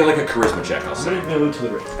 Make it like a charisma check. I'll I'm say. gonna go to the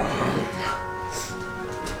right.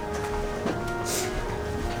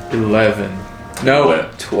 11. No,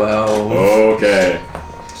 11. 12. Okay.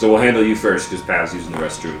 So we'll handle you first because Pat's using the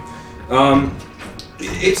restroom.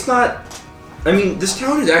 It's not. I mean, this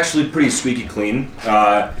town is actually pretty squeaky clean.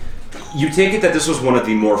 You take it that this was one of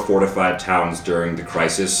the more fortified towns during the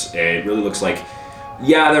crisis. It really looks like,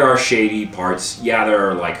 yeah, there are shady parts. Yeah, there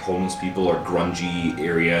are like homeless people or grungy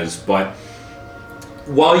areas. But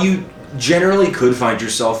while you generally could find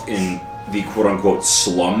yourself in the quote-unquote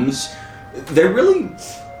slums, they're really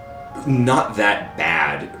not that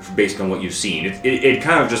bad based on what you've seen. It'd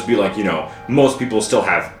kind of just be like, you know, most people still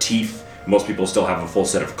have teeth, most people still have a full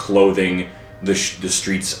set of clothing, the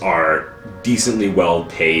streets are decently well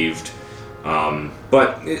paved,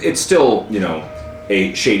 but it's still, you know,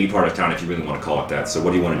 a shady part of town if you really want to call it that. So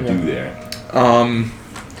what do you want to do there?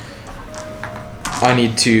 I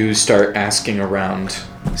need to start asking around,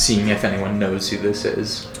 seeing if anyone knows who this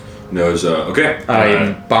is. Knows, okay. I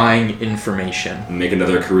am buying information. Make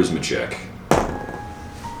another charisma check.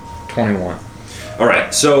 21.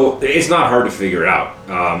 Alright, so it's not hard to figure it out.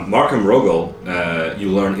 Markham Rogel, you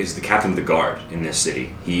learn, is the captain of the guard in this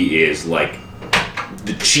city. He is like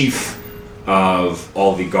the chief of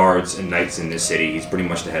all the guards and knights in this city. He's pretty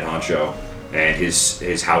much the head honcho, and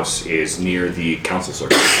his house is near the council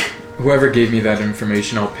circle. Whoever gave me that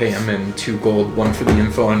information, I'll pay him in 2 gold, 1 for the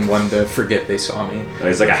info and 1 to forget they saw me.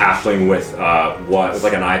 He's like a halfling with with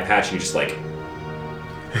like an eye patch, and he just like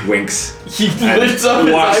winks. He And lifts up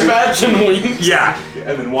his walks- eye patch and winks. Yeah,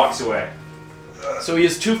 and then walks away. So he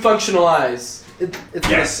has 2 functional eyes.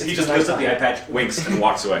 Yes, he just lifts up the eye patch, winks, and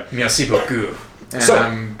walks away. Merci beaucoup. And So-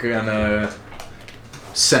 I'm gonna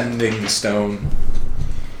sending stone.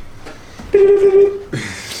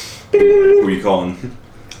 Who are you calling?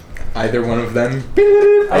 Either one of them.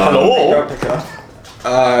 Hello? Pick up.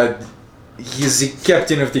 He's the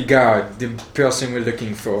captain of the guard, the person we're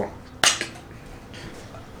looking for.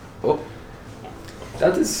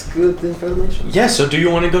 That is good information. Yeah, so do you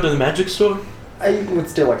want to go to the magic store? I would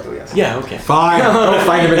still like to, yes. Yeah, okay. Fine, go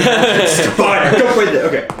find him in the magic store. Fine, go find it.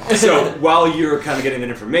 Okay. So while you're kind of getting that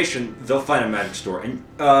information, they'll find a magic store, and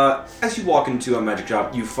as you walk into a magic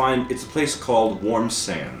shop, you find it's a place called Warm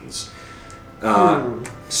Sands.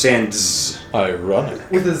 Sands. Ironic.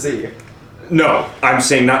 With a Z. No, I'm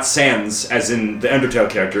saying not sands, as in the Undertale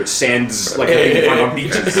character. Sands, like you can find on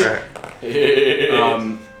beaches.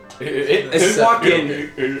 As you walk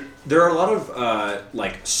in, there are a lot of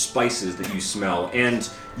like spices that you smell, and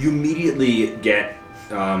you immediately get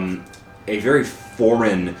a very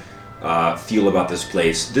foreign feel about this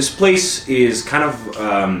place. This place is kind of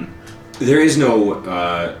there is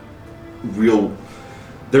no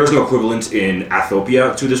equivalent in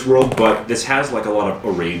Athopia to this world, but this has like a lot of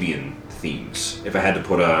Arabian themes. If I had to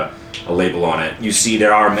put a label on it, you see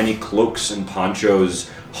there are many cloaks and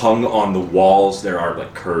ponchos hung on the walls. There are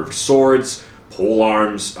like curved swords, pole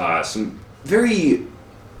arms, some very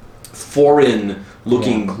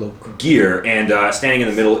foreign-looking gear, and standing in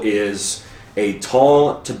the middle is a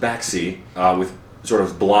tall tabaxi with sort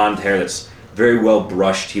of blonde hair that's very well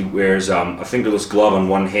brushed. He wears a fingerless glove on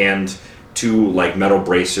one hand, two like metal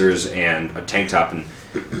bracers, and a tank top. And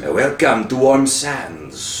welcome to Warm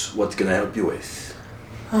Sands. What can I help you with?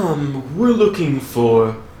 We're looking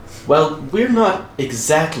for... Well, we're not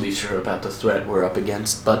exactly sure about the threat we're up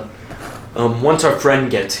against, but once our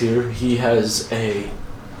friend gets here, he has a...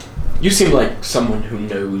 You seem like someone who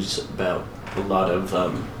knows about a lot of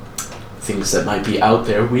things that might be out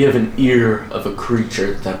there. We have an ear of a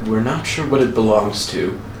creature that we're not sure what it belongs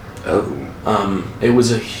to. Oh. It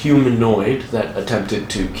was a humanoid that attempted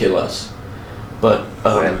to kill us, but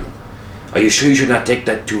Well, are you sure you should not take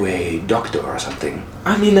that to a doctor or something?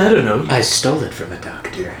 I mean, I don't know. I stole it from a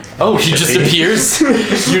doctor. Oh, he just appears.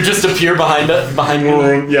 You just appear behind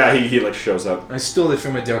Yeah, he like shows up. I stole it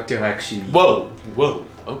from a doctor, actually. Whoa,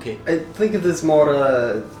 okay. I think of this more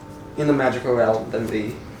in the magical realm than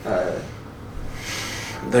the...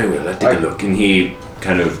 Very well, I'll take a look. And he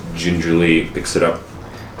kind of gingerly picks it up.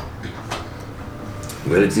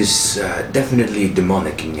 Well, it is definitely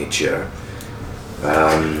demonic in nature.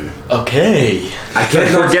 Okay.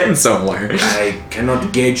 We're getting somewhere. I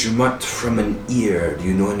cannot gauge much from an ear. Do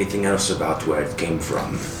you know anything else about where it came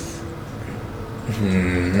from?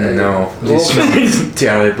 No. This is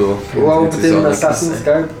terrible. Well, This is within all I can Assassin's say.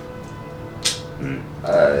 Guard.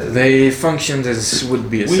 They functioned as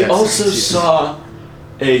would-be assassins. We also saw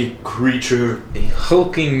a creature. a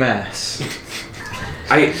hulking mass.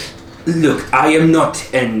 Look, I am not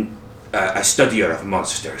a studier of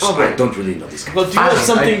monsters. Oh, I don't really know these guys. Well, do you have Fine,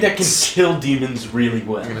 something I- that can kill demons really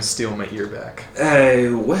well? I'm gonna steal my ear back. I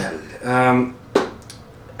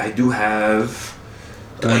do have...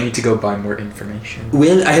 Do I need to go buy more information?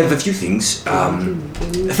 Well, I have a few things.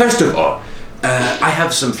 First of all, I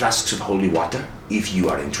have some flasks of holy water, if you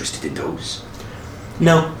are interested in those.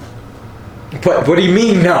 No. What do you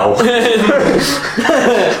mean, no?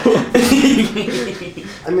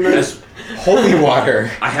 I mean, Yes, Holy water.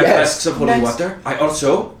 I have Yes. flasks of holy Nice. water. I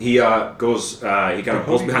also, he goes, he kind of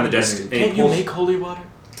pulls behind the desk, and Can't he you pulls, make holy water?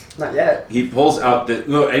 not yet. he pulls out the,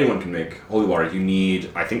 no, anyone can make holy water. You need,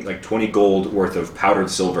 I think, like 20 gold worth of powdered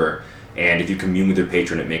silver, and if you commune with your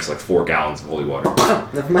patron, it makes like 4 gallons of holy water. Oh,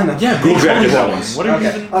 never mind that. Yeah, Cool make draft holy did that water. once. What are you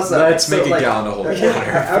Okay. even? Also, Let's so, make a like, gallon of holy okay,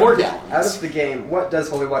 water. Out, 4 of, gallons. out of the game, what does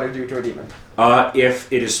holy water do to a demon?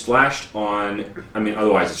 If it is splashed on, I mean,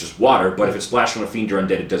 otherwise it's just water, but if it's splashed on a fiend or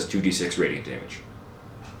undead, it does 2d6 radiant damage.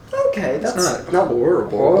 Okay, that's It's not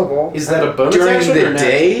horrible. Is that a bonus During action or the not?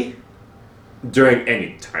 day? During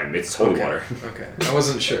any time, it's holy Okay. water. Okay, I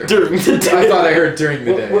wasn't sure. During the day. I thought I heard during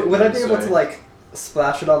the day. Would I be able Sorry. to like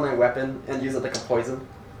splash it on my weapon and use it like a poison?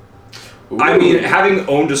 I mean, having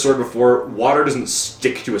owned a sword before, water doesn't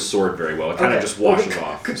stick to a sword very well. It kind of Okay. just washes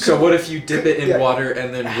off. So what if you dip it in Yeah. water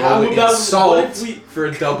and then How roll it in about- what salt if we- for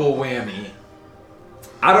a double whammy?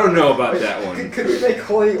 I don't know about Wait, that one. Could we make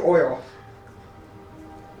holy oil?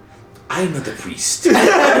 I'm not a priest.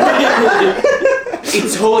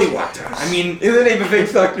 It's holy water. I mean, In the name of Big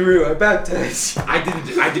Factoru, I baptize you.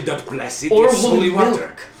 I did not bless it. Or it's holy holy water.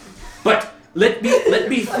 milk. But let me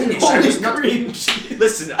finish. I was not.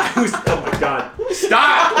 Listen, I was. Oh my god!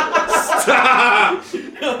 Stop! Stop!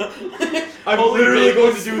 I'm Holy literally milk going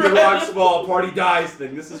to was do the rock small party dies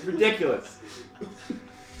thing. This is ridiculous.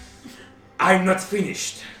 I'm not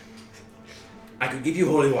finished. I could give you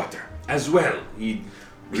holy water as well. He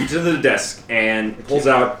reaches into the desk and pulls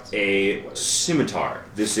out a scimitar.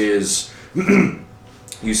 This is,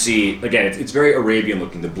 you see, again, it's very Arabian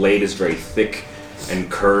looking. The blade is very thick and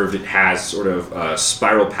curved. It has sort of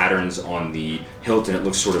spiral patterns on the hilt, and it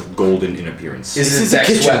looks sort of golden in appearance. Is it a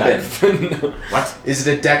dex weapon? No. What? Is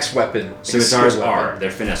it a dex weapon? Scimitars Skill are. weapon?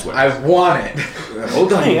 They're finesse I weapons. want it.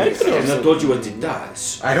 Hold on. Hey, I I could have also- not told you what it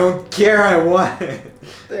does. I don't care. I want it.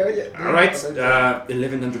 All right,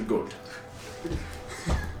 1,100 gold.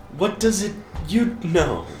 What does it? You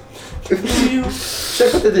know. You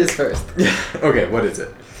Check what it is first. Okay, what is it?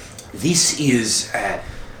 This is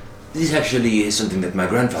actually is something that my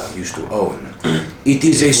grandfather used to own. It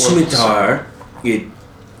is a scimitar. It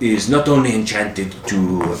is not only enchanted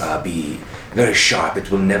to be very sharp, it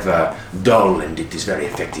will never dull, and it is very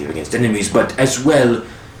effective against enemies, but as well,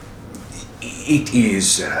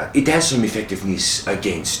 it has some effectiveness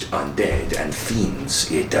against undead and fiends.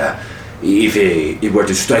 If it were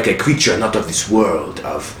to strike a creature not of this world,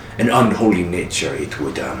 of an unholy nature, it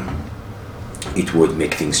would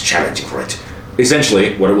make things challenging for it.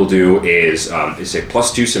 Essentially, what it will do is it's a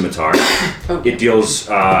 +2 scimitar. It deals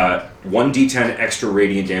 1d10 extra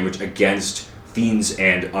radiant damage against fiends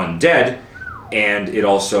and undead, and it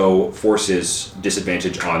also forces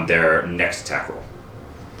disadvantage on their next attack roll,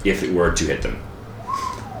 if it were to hit them.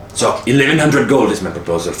 So, 1,100 gold is my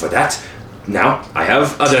proposal for that. Now, I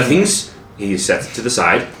have other things. He sets it to the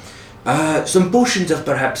side. Some potions of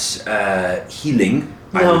perhaps healing.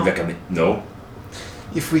 I No. would recommend. No.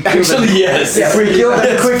 If we kill Actually, them, yes. if we kill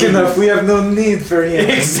them quick enough, we have no need for him.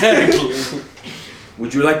 Exactly.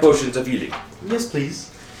 Would you like potions of healing? Yes, please.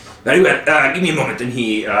 Very well. Give me a moment. And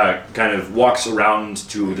he kind of walks around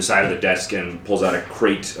to the side of the desk and pulls out a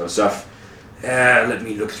crate of stuff. Let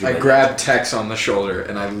me look through. I my- grab Tex on the shoulder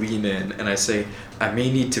and I lean in and I say, I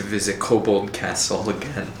may need to visit Kobold Castle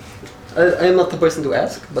again. I am not the person to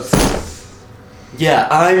ask, but Yeah,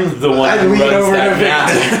 I'm the one I who lean runs over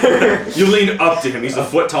that to map. You lean up to him. He's a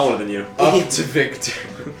foot taller than you. Up to Victor.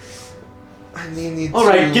 I may need All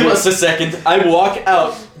right, give us a second. I walk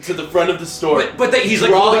out to the front of the store. But he's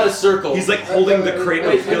like draw holding, a circle. he's like holding the crate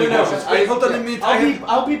Wait, of no, healing no, no. potions. I- Hold on a minute.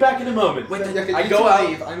 I'll be back in a moment. Wait, I go out.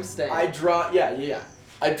 Leave. I'm staying. I draw. Yeah.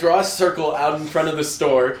 I draw a circle out in front of the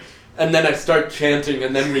store, and then I start chanting,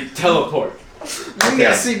 and then we teleport.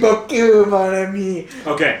 Merci beaucoup, mon ami.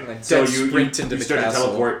 Okay, And I so dead you sprint into the start to castle.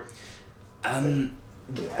 teleport.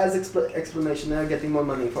 As explanation, I'm getting more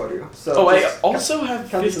money for you. So Oh, I just also have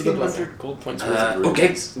cancel the blessing. 1,500 gold points worth of Okay,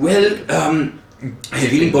 rupees. well, I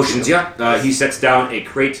have healing potions, yeah. He sets down a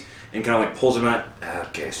crate and kind of like pulls them out.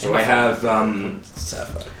 Okay, so I have,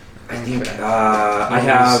 Sapphire. I think, Okay. I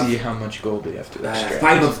have see how much gold we have to extract.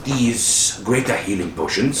 5 of these greater healing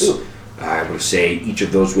potions. Ooh. I will say each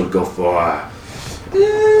of those will go for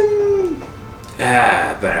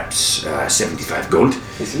perhaps 75 gold.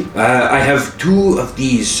 I see. I have 2 of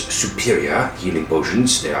these superior healing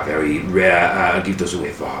potions. They are very rare. I'll give those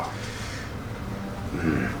away for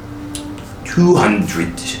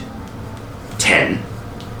 210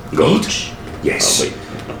 gold. Each? Yes. Oh,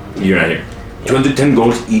 wait. You're not here. 210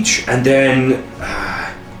 gold each, and then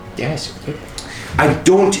Yes. I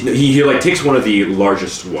don't. He like takes one of the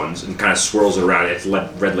largest ones and kind of swirls it around. It's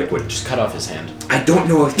red liquid. Just cut off his hand. I don't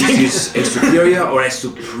know if this is a superior or a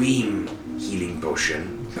supreme healing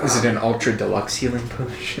potion. Is it an ultra deluxe healing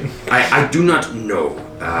potion? I do not know.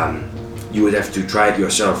 You would have to try it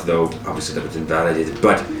yourself, though. Obviously, that would invalidate it.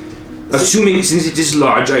 But assuming, since it is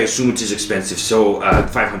large, I assume it is expensive. So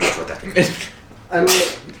 500 for that. I'm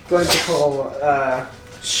going to call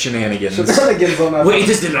Shenanigans. shenanigans on that. Well, it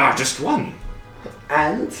is the largest one.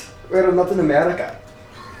 And we're not in America.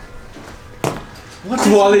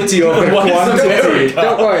 Quality over What is Don't worry, quantity.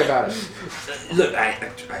 don't worry about it. Look, I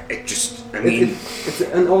mean, It's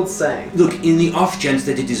an old saying. look. In the off chance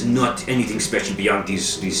that it is not anything special beyond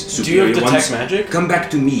these Do you superior have detect ones, magic? come back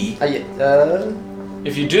to me.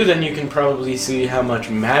 If you do, then you can probably see how much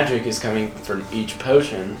magic is coming from each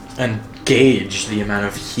potion, And gauge the amount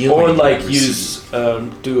of healing. or you like receive. use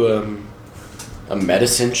do a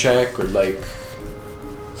medicine check, or like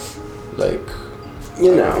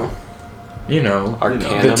You know. You know,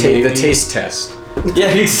 Arcana, the maybe? taste test. yeah,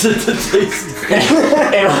 it's the taste.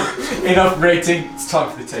 Enough rating. Let's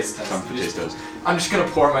talk for the taste test. I'm just gonna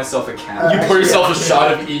pour myself a can. You pour yourself a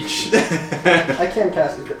shot of each. I can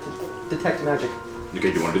cast detect magic.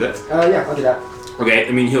 Okay, do you want to do that? Yeah, I'll do that. Okay,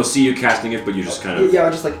 I mean he'll see you casting it, but you just kind of. Yeah,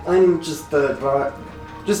 I'm just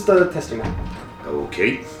the testing that.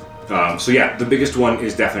 Okay. So yeah, the biggest one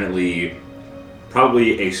is definitely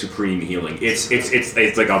probably a supreme healing. It's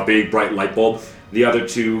like a big bright light bulb. The other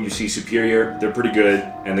two you see superior, they're pretty good,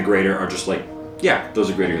 and the greater are just like Yeah, those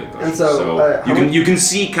are greater healing potions. And so, how much- you can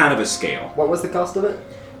see kind of a scale. What was the cost of it?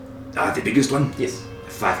 The biggest one, Yes.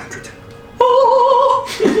 500.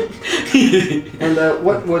 And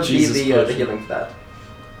what would Jesus be the Christ. healing for that?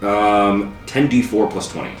 10d4 plus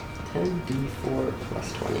 20. 10d4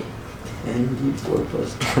 plus 20. 10d4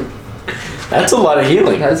 plus 20. That's a lot of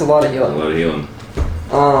healing. That is a lot of A healing. lot of healing.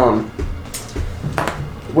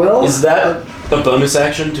 Well, Is that a bonus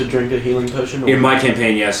action to drink a healing potion? In my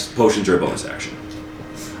campaign, yes, potions are a bonus action.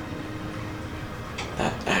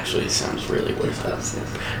 That actually sounds really worth it. yes.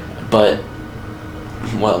 But,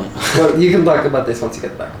 well, Well, you can talk about this once you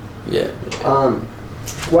get back. yeah.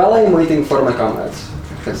 While I am waiting for my comrades,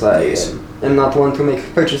 because I Yes. am not one to make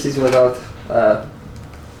purchases without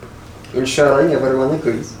ensuring everyone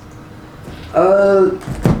agrees.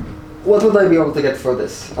 What would I be able to get for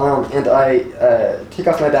this? And I take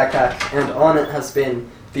off my backpack, and on it has been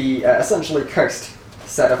the essentially cursed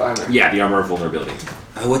set of armor. Yeah, the armor of vulnerability.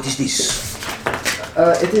 What is this?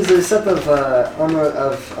 It is a set of armor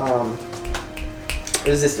of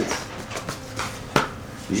resistance.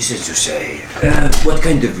 Resistance to say. What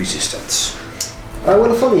kind of resistance?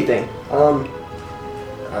 Well, a funny thing.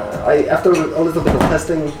 After a little bit of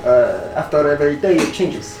testing, after every day it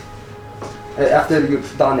changes. After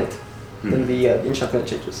you've done it, then the enchantment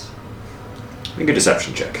changes. Make a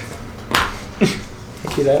deception check.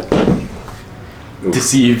 See that? Ooh.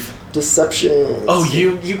 Deceive. Deception. Oh,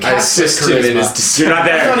 you I cast with assist him in his charisma. You're not I'm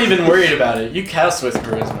there. not even worried about it. You cast with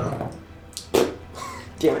charisma.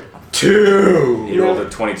 Damn it. 2! He rolled a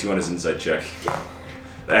 22 on his inside check.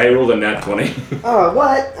 I rolled a nat 20. Oh,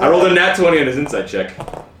 what? I rolled a nat 20 on his inside check.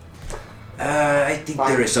 I think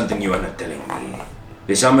Fine. there is something you are not telling me.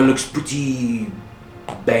 This armor looks pretty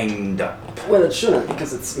banged up. Well, it shouldn't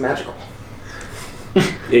because it's magical.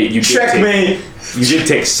 You Checkmate! You did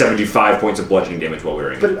take 75 points of bludgeoning damage while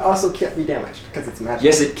wearing it. But it also can't be damaged because it's magical.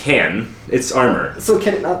 Yes, it can. It's armor. So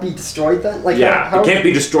can it not be destroyed then? Like Yeah, how it can't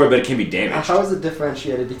be destroyed, but it can be damaged. How is it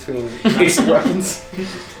differentiated between weapons?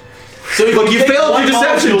 So if Look, you take failed one your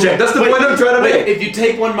deception molecule- check. That's the point I'm trying to wait, make. If you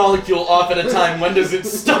take one molecule off at a time, when does it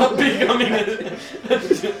stop becoming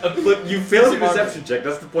a Look, you failed your deception check.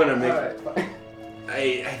 That's the point I'm making. Alright, fine.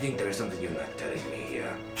 I think there is something you're not telling me.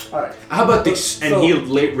 Alright. How about this? And So- he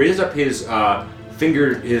raised up his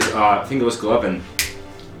fingerless glove and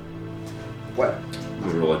What?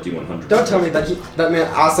 we roll a d100. Don't tell me that that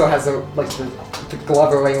man also has the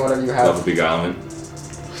glove or ring, whatever you Glove have. of beguilement.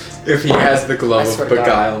 If he has the I glove swear of to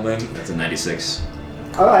God. beguilement. That's a 96.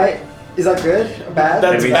 Alright. Is that good or bad?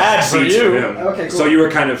 That's That means bad for seats you. him. Okay, cool. So you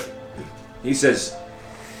were kind of. He says.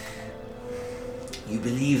 You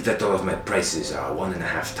believe that all of my prices are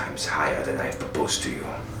 1.5 times higher than I have proposed to you.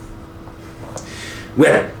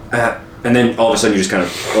 Well, and then all of a sudden you just kind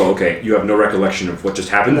of, oh, okay, you have no recollection of what just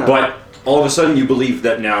happened, No. but all of a sudden you believe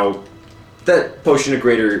that now that potion of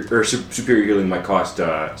greater or superior healing might cost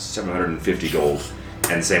 750 gold,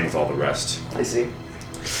 and same with all the rest. I see.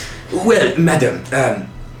 Well, madam,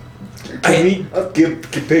 Can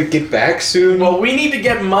we get back soon? Well, we need to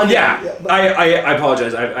get money. yeah, Yeah, but- I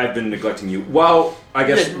apologize. I've been neglecting you. While I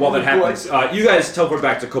guess Yeah, while that what? happens, you guys teleport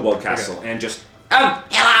back to Kobold Castle and just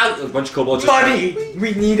hello, a bunch of kobolds. Just Money!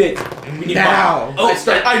 We need it We need now! money.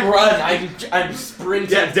 Oh, I run. I'm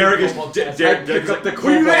sprinting. Yeah, Derek is. through Derek pick picks up up the the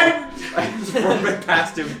kobold. kobold. I just run right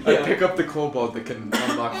past him. I pick up the kobold that can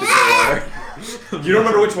unlock the door. You don't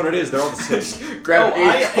remember which one it is. They're all the same. Grab Oh,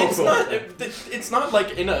 a kobold. it's not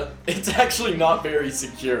like in a. It's actually not very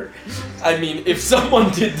secure. I mean, if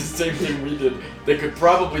someone did the same thing we did, they could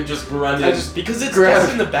probably just run in. I just because it's grab-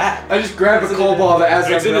 just in the back. I just grab the kobold as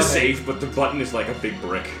I'm It's in a running. safe, but the button is like a big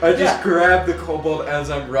brick. I just Yeah. grab the kobold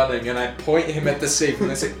as I'm running and I point him at the safe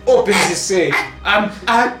and I say, "Open the safe."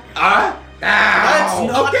 That's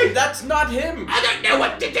not. Okay. That's not him. I don't know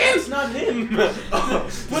what to do. That's not him.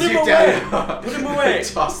 Put him You away. did. Put him away. I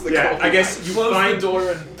toss the Yeah, kobold. I guess you Close find the door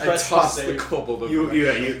and I press toss the the safe. kobold. over you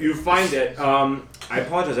my you find it. I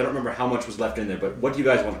apologize. I don't remember how much was left in there, but what do you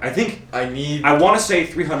guys want? I think I need. I want to say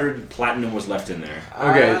 300 platinum was left in there.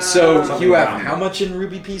 Okay, so Something you have around- how much in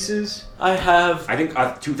ruby pieces? I have. I think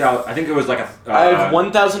 2,000. I think it was like a. I have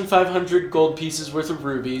 1,500 gold pieces worth of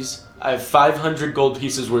rubies. I have 500 gold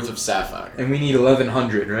pieces worth of sapphire. And we need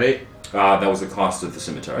 1,100, right? That was the cost of the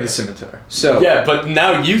scimitar. The scimitar. So Yeah, but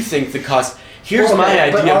now you think the cost. Here's Well, my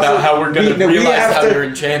okay, but idea also about how we're gonna we realize have how to- they're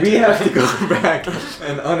enchanted. we have to go back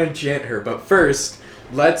and unenchant her. But first,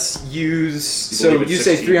 let's use. So believe it's you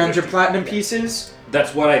say 16, 300 50. platinum pieces.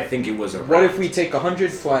 That's what I think it was. What if we take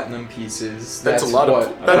 100 platinum pieces? That's a lot what?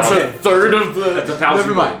 of. That's Okay. a third of the. That's 1,000.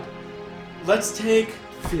 Never mind. Let's take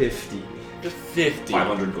 50. 550.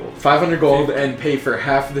 500 gold. 500 gold and pay for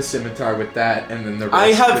half of the scimitar with that, and then the rest. I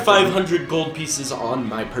have with 500 gold pieces on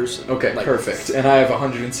my person. Okay, Like, perfect. And I have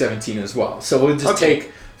 117 as well. So we'll just Okay.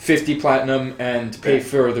 take 50 platinum and pay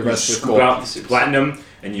for the rest You with scoop gold out pieces. platinum,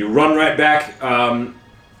 and you run right back.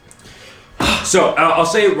 So I'll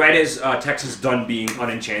say right as Tex is done being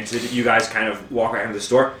unenchanted, you guys kind of walk right into the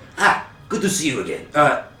store. Ah, good to see you again.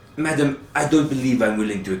 Madam, I don't believe I'm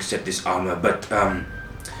willing to accept this armor, but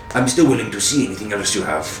I'm still willing to see anything else you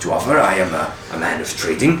have to offer. I am a man of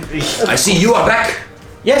trading. I see you are back.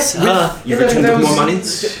 Yes, You've returned with more money?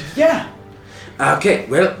 yeah. Okay,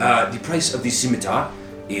 well, the price of the scimitar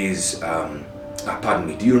is, pardon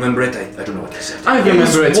me, do you remember it? I don't know what I said. I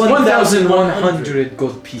remember it. 1,100 1,100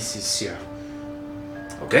 gold pieces, sir.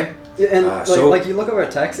 Okay. Yeah, and so- like you look over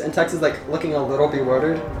at Tex, and Tex is like looking a little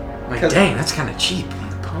bewildered. Like, 'Cause- dang, that's kind of cheap.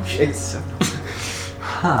 The potion. It's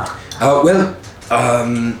Well,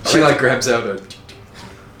 She like grabs out a.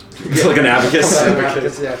 it's like an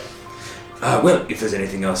abacus. yeah. Well, if there's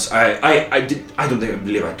anything else, I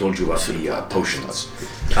believe I told you about the potions.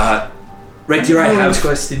 Right here I have.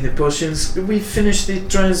 question the potions. We finished the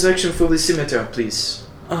transaction for the scimitar, please.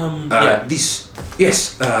 Yeah. This.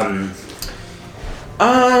 Yes.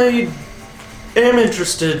 I am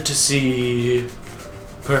interested to see,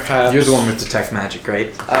 perhaps. You're the one with detect magic,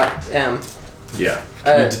 right? Yeah.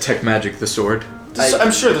 Detect magic, the sword.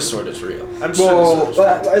 I'm sure the sword is real. I'm sure the Well, sword is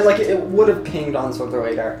real. but like it would have pinged on sort of the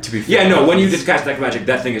radar. To be fair. Yeah. No. When you just cast that magic,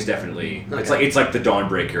 that thing is definitely. Okay. It's like the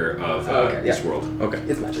Dawnbreaker of Okay, this yeah. world. Okay.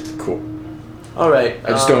 It's magic. Cool. All right. I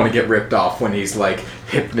just don't want to get ripped off when he's like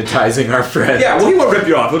hypnotizing our friend. Yeah. Well, he won't rip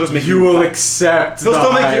you off. He'll just make You will accept. He'll the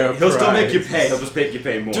still make higher you. He'll still make you price. pay. He'll just make you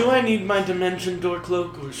pay more. Do I need my dimension door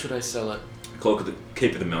cloak, or should I sell it? Cloak of the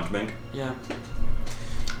Cape of the Mountebank. Yeah.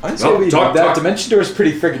 I'd say Well, we- talk- that talk- dimension door is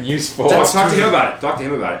pretty friggin' useful. Talk to him about it. Talk to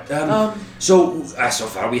him about it. Um, So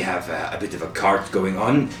far we have a bit of a cart going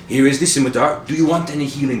on. Here is the scimitar. Do you want any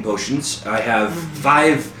healing potions? I have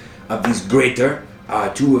 5 of these greater,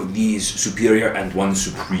 2 of these superior, and 1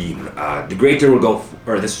 supreme. The greater will go,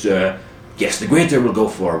 the greater will go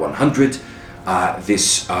for 100.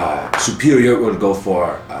 This superior will go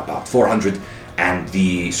for about 400, and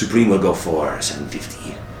the supreme will go for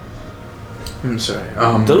 750. I'm sorry.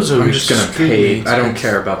 Those are I'm just gonna pay. extremely I don't expensive.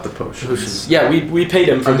 care about the potions. Yeah, we paid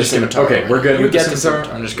him for I'm the just gonna. scimitar. Okay, we're good You with get the the scimitar.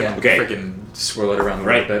 scimitar. I'm just gonna Okay. freaking swirl it around a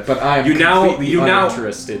Right. little bit. But I'm You now- completely you now-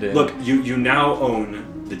 uninterested in. Look, you now own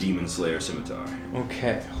the Demon Slayer scimitar.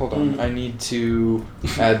 Okay, hold on. I need to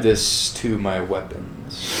add this to my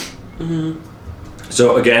weapons.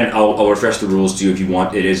 So again, I'll refresh the rules to you if you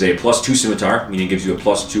want. It is a +2 scimitar, meaning it gives you a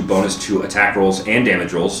 +2 bonus to attack rolls and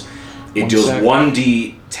damage rolls. It One deals sec.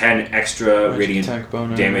 1d10 extra Magic radiant attack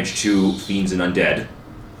bonus. damage to fiends and undead.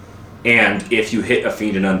 And if you hit a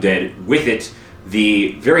fiend and undead with it,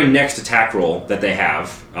 the very next attack roll that they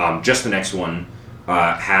have, just the next one,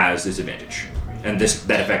 has disadvantage. And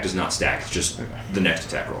that effect does not stack, it's just the next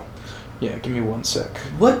attack roll. Yeah, give me 1 sec.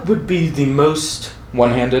 What would be the most?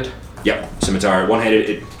 One-handed. Yep, scimitar, one-handed,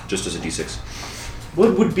 it just does a d6.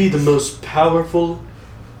 What would be the most powerful?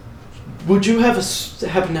 Would you happen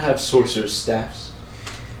to have sorcerer's staffs?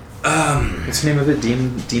 What's the name of it?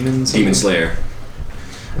 Demons. Demon Slayer.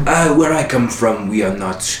 Where I come from, we are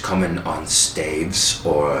not common on staves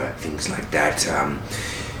or things like that.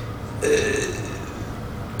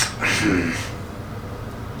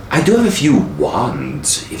 I do have a few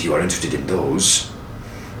wands, if you are interested in those.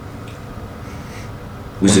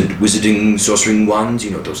 Wizarding, sorcering wands,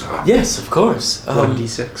 you know what those are. Yes, of course.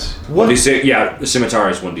 1d6. 1d6, yeah, the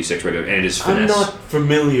scimitar is 1d6 regular, and it is I'm finesse. not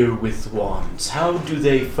familiar with wands. How do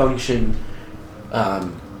they function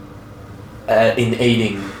in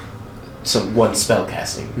aiding one spell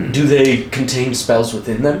casting? Do they contain spells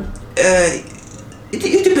within them?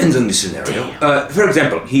 It depends on the scenario. For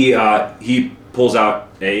example, he pulls out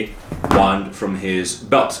a wand from his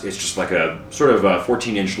belt. It's just like a sort of a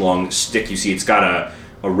 14-inch long stick. You see, it's got a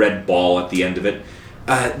red ball at the end of it.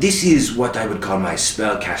 This is what I would call my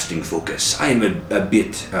spell casting focus. I am a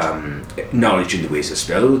bit knowledge in the ways of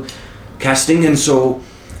spell casting, and so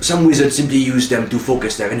some wizards simply use them to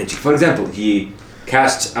focus their energy. For example, he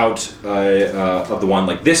casts out of the wand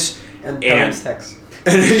like this, And and Tex.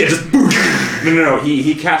 yeah, just no.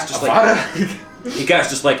 He casts just like he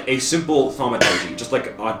casts just like a simple thaumaturgy, just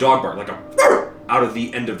like a dog bark, like a out of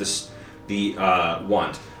the end of the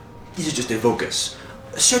wand. This is just a focus.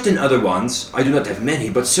 Certain other wands, I do not have many,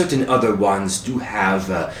 but certain other wands do have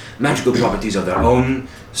magical properties of their own.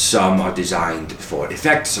 Some are designed for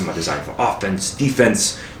effect, some are designed for offense,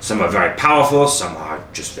 defense, some are very powerful, some are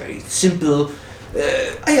just very simple.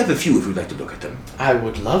 I have a few if you'd like to look at them. I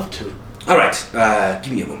would love to. All right,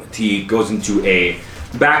 give me a moment. He goes into a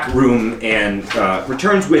back room and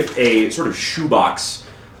returns with a sort of shoebox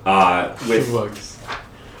with Shoebox.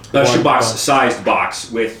 a shoebox box. sized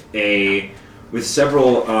box with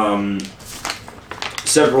several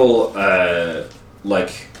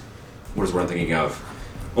like what is what I'm thinking of?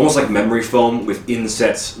 Almost like memory foam with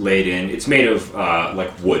insets laid in. It's made of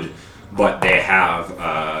like wood, but they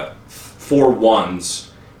have 4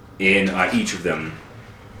 wands in each of them.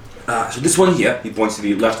 So this one here, he points to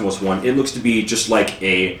the leftmost one. It looks to be just like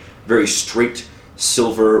a very straight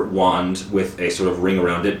silver wand with a sort of ring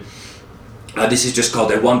around it. This is just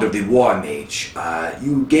called a Wand of the War Mage.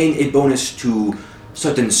 You gain a bonus to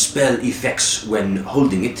certain spell effects when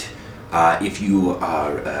holding it, if you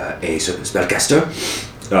are a certain spellcaster.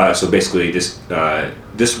 So basically,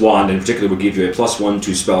 this wand in particular will give you a +1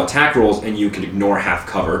 to spell attack rolls, and you can ignore half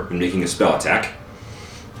cover when making a spell attack.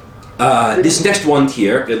 This next wand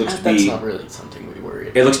here, it looks to That's be not really something we worry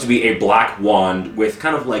about. it looks to be a black wand with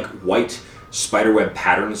kind of like white spiderweb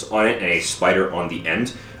patterns on it and a spider on the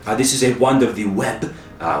end. This is a Wand of the Web.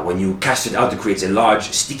 When you cast it out, it creates a large,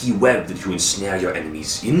 sticky web that you ensnare your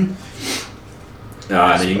enemies in.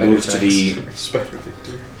 And then he moves to the. Spider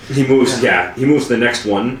Victor. He moves to the next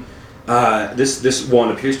one. This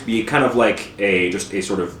wand appears to be kind of like just a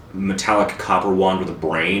sort of metallic copper wand with a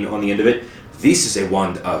brain on the end of it. This is a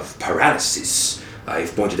Wand of Paralysis.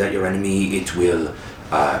 If pointed at your enemy, it will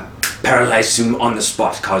paralyze him on the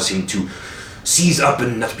spot, cause him to seize up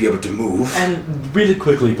and not be able to move. And really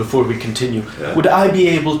quickly before we continue, would I be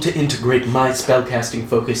able to integrate my spellcasting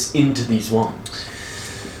focus into these wands?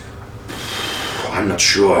 I'm not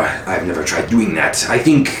sure. I've never tried doing that. I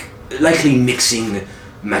think likely mixing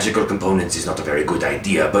magical components is not a very good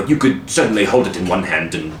idea, but you could certainly hold it in one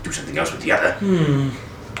hand and do something else with the other.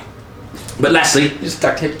 But lastly, You just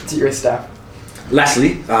duct tape it to your staff.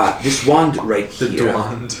 This wand right The here.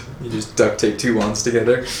 wand. You just duct tape 2 wands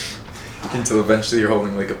together until eventually you're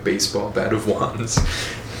holding like a baseball bat of wands.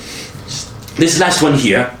 This last one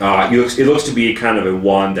here, it looks to be kind of a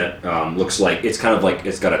wand that looks like it's kind of like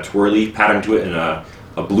it's got a twirly pattern to it and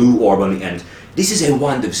a blue orb on the end. This is a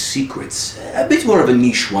Wand of Secrets, a bit more of a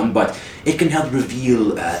niche one, but it can help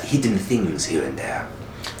reveal hidden things here and there.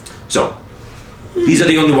 So, these are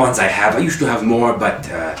the only ones I have. I used to have more, but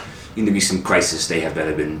in the recent crisis, they have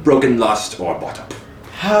either been broken, lost, or bought up.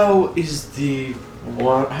 How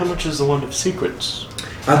much is the Wand of Secrets?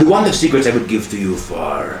 The Wand of Secrets I would give to you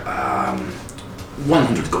for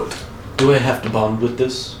 100 gold. Do I have to bond with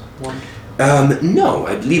this one? No,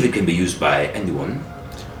 I believe it can be used by anyone.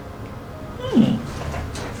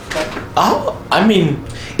 Oh, I mean,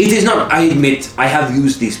 It is not, I admit, I have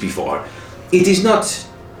used this before. It is not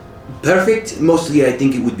perfect. Mostly I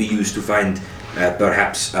think it would be used to find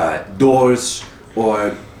perhaps doors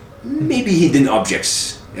or maybe hidden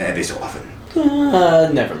objects every so often.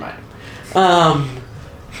 never mind.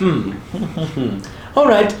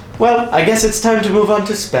 Alright, well, I guess it's time to move on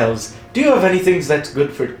to spells. Do you have anything that's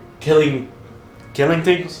good for killing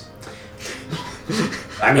things?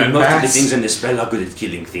 I mean, And most of the bats. things in the spell are good at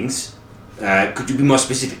killing things. Could you be more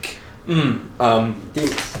specific? Demons.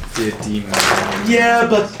 The demon. Yeah,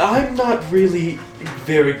 but I'm not really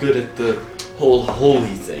very good at the whole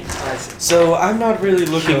holy thing. I see. So I'm not really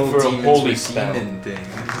looking Kill for a demons holy with spell. demon things.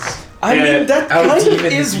 I Yeah, mean, that out kind of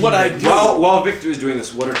demon is what I do. demons. While Victor is doing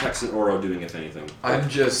this, what are Tex and Oro doing, if anything? I'm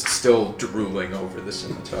just still drooling over the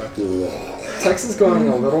scimitar. Tex is going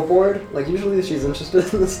a little bored. Like, usually she's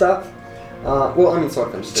interested in this stuff. Well, I mean, sort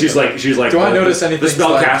of interested. She's like. Do I notice anything The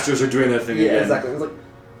spellcasters are doing that thing Yeah, again. exactly. It's like,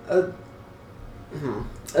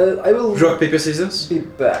 I will Rock, paper, scissors? be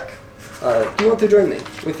back. Do you want to join me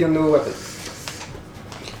with your new weapon?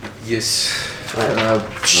 Yes.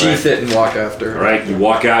 Sheath it and walk after. All right, you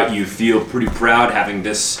walk out. You feel pretty proud having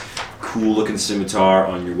this cool-looking scimitar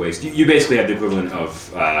on your waist. You basically have the equivalent of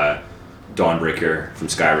Dawnbreaker from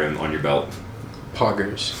Skyrim on your belt.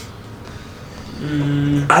 Poggers.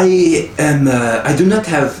 I do not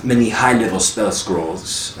have many high-level spell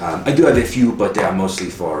scrolls. I do have a few, but they are mostly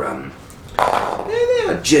for they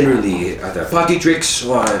are generally either party tricks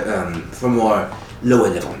or for more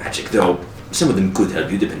lower-level magic. Though some of them could help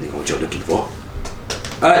you depending on what you're looking for.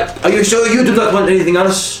 Are you sure you do not want anything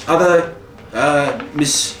else, other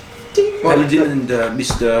Miss Paladin and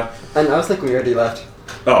Mr. And I was like, we already left.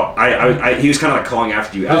 Oh, he was kind of like calling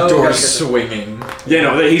after you. The Oh, door's gotcha. swinging. Yeah,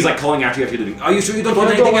 no, he's like calling after you after you're leaving. Are you sure you don't want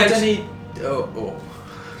I anything don't want else? any. Oh.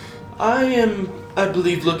 I am, I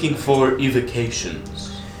believe, looking for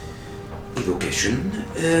evocations. Evocation.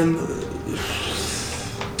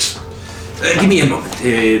 Give me a moment.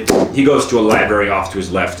 He goes to a library off to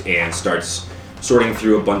his left and starts sorting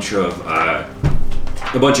through a bunch of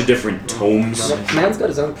different tomes. Man's got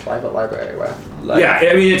his own private library. Wow. Yeah,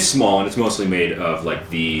 I mean it's small and it's mostly made of like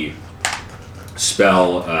the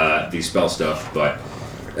spell stuff. But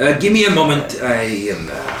give me a moment. I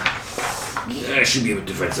should be able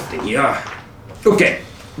to find something here. Okay,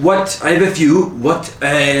 I have a few. What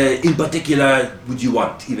in particular would you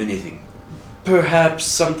want, if anything? Perhaps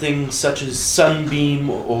something such as Sunbeam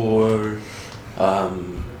or,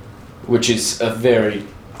 which is a very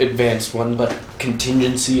advanced one, but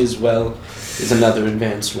Contingency as well is another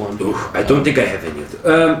advanced one. Oh, I don't think I have any of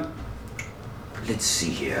them. Let's see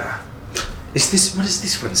here. What does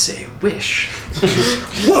this one say? Wish.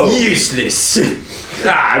 Whoa! Useless.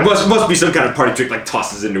 It must be some kind of party trick, like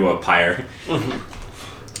tosses into a pyre.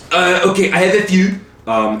 Okay, I have a few.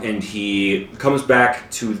 And he comes back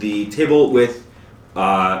to the table with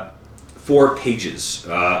 4 pages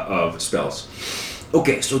of spells.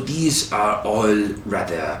 Okay, so these are all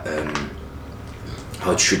rather,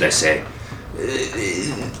 how should I say?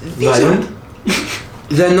 Violent?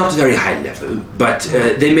 They're not very high level, but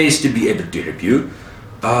they may still be able to help you.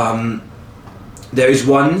 There is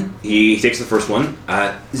one, he takes the first one.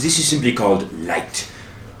 This is simply called Light.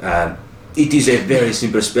 It is a very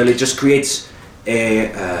simple spell. It just creates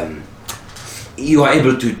you are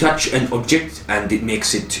able to touch an object and it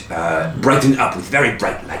makes it brighten up with very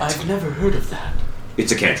bright light. I've never heard of that.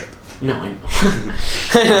 It's a cantrip. No, I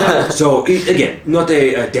know. So, again, not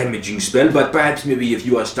a damaging spell, but perhaps maybe if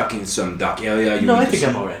you are stuck in some dark area, you No, need I to think see-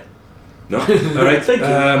 I'm alright. No? Alright. Thank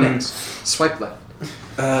you. Next. Swipe left.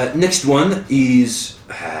 Next one is...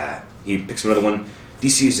 he picks another one.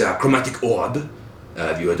 This is a chromatic orb.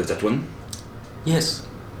 Have you heard of that one? Yes.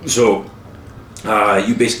 So,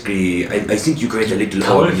 you basically... I think you create a little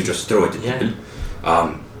orb and you just throw it at people.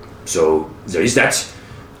 So, there is that.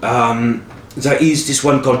 There is this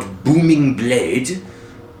one called Booming Blade.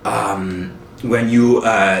 When you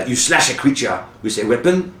slash a creature with a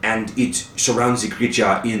weapon and it surrounds the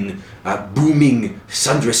creature in booming,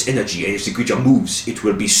 thunderous energy, and if the creature moves, it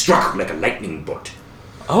will be struck like a lightning bolt.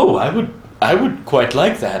 Oh, I would quite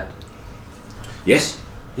like that. Yes?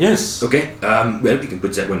 Yes. Okay, well, we can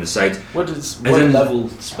put that one aside. What then- level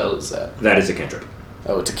spell is that? That is a cantrip.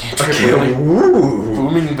 Oh, it's a cantrip. Really?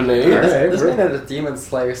 Booming blade. This man had a demon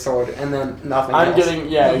slayer sword and then nothing I'm else.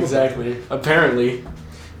 getting exactly. Apparently.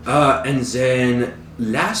 And then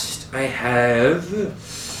last I have...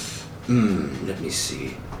 let me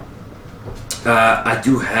see. I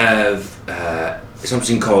do have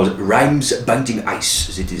something called Rhymes Binding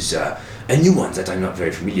Ice. It is a new one that I'm not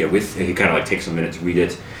very familiar with. It kind of like takes a minute to read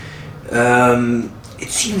it. It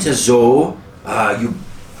seems as though you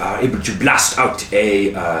are able to blast out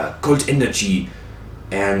a cold energy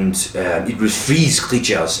and it will freeze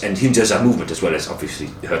creatures and hinder their movement as well as obviously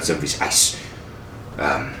hurt them with ice.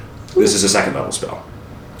 This is a 2nd level spell.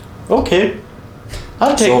 Okay.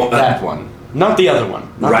 I'll take So, that one. Not the other one.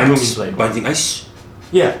 Not the Rhymes booming blade. Binding Ice.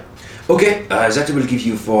 Yeah. Okay, that will give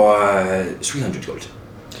you for 300 gold.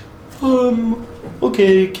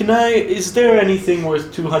 Okay, is there anything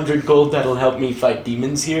worth 200 gold that'll help me fight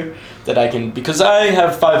demons here? That I can, because I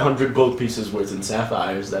have 500 gold pieces worth in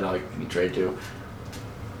sapphires that I can trade to.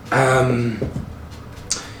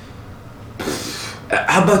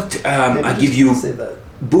 How about Maybe I just give you say that.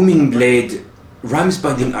 Booming Blade, Rhymes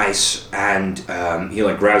Binding Ice, and he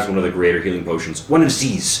like grabs one of the greater healing potions. One of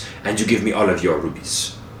these, and you give me all of your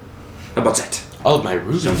rubies. How about that? All of my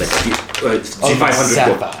rubies. Sounds like All the of my 500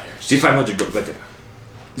 gold. sapphires. The 500 gold, whatever.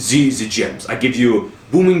 The gems. I give you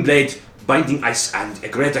Booming Blade, Binding Ice, and a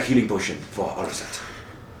greater healing potion for all of that.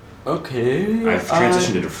 Okay. I've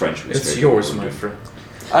transitioned into French. and It's very yours, difficult my to do. friend.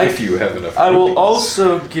 I If you have enough. I will rupees.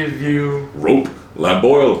 also give you. Rope, lamp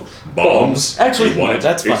oil, bombs. Actually, You want no, it?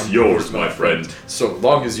 that's It's fine. yours, my friend. So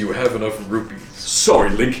long as you have enough rupees. Sorry,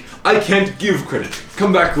 Link. I can't give credit.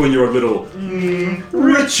 Come back when you're a little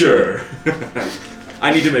richer.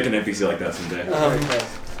 I need to make an NPC like that someday.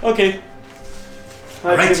 Okay.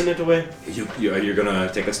 I've Alright. given it away. You're gonna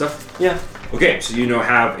take that stuff? Yeah. Okay, so you now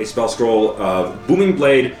have a spell scroll of Booming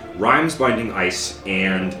Blade, Rhymes Binding Ice,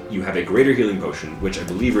 and you have a Greater Healing Potion, which I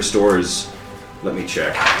believe restores. Let me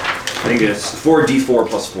check. I think it's 4d4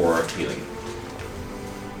 plus 4 healing.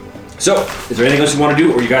 So, is there anything else you want to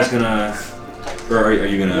do, or are you guys gonna. Or are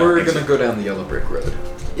you gonna. We're gonna go down the yellow brick road.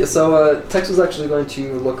 Yeah, so Tex was actually going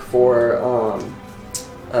to look for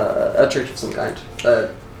a church of some kind.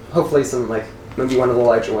 Hopefully some, like, maybe one of the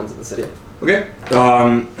larger ones in the city. Okay.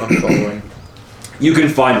 I'm following. You can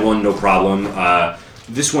find one, no problem.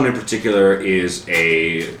 This one in particular is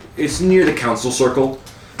it's near the council circle.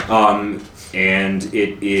 and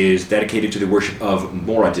it is dedicated to the worship of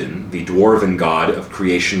Moradin, the dwarven god of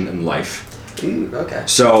creation and life. Ooh, okay.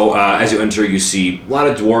 So, as you enter, you see a lot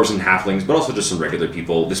of dwarves and halflings, but also just some regular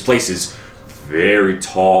people. This place is very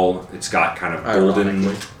tall. It's got kind of golden...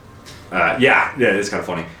 Ironically. Yeah, it's kind of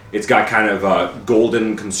funny. It's got kind of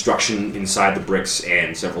golden construction inside the bricks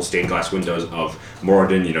and several stained glass windows of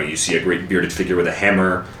Moradin. You know, you see a great bearded figure with a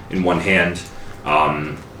hammer in one hand.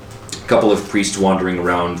 A couple of priests wandering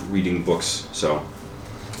around reading books. So,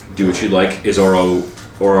 do what you like. Is Oro...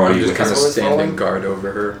 Or are I'm you just kind of Always standing following? guard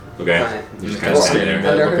over her. Okay. Fine. You're just kind of standing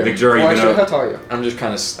there. Under her. Victor, are you Actually, how gonna... tall are you? I'm just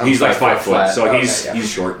kind of. He's like 5 foot, so Okay, he's yeah. he's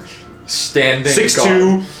short. standing 6'2",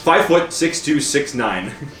 guard. 5 foot, 6'2",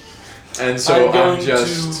 6'9". And so I'm going I'm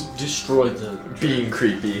just to destroy the. being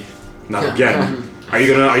creepy. Now again, are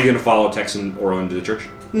you gonna follow Tex and Oro into the church?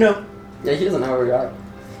 No. Yeah, he doesn't know where we are.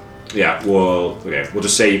 Yeah. Well, okay. We'll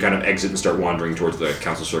just say you kind of exit and start wandering towards the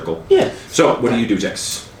council circle. Yeah. So, what do you do,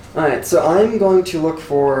 Tex? Alright, so I'm going to look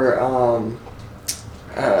for,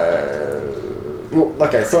 well,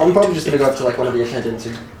 okay, so I'm probably just gonna go up to, like, one of the attendants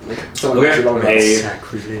or, like, someone Okay. who's lower Hey. up.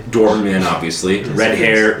 Sacrilege. Dwarven man, obviously. Red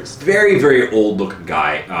hair. Very, very old-looking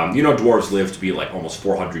guy. You know dwarves live to be, like, almost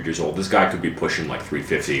 400 years old. This guy could be pushing, like,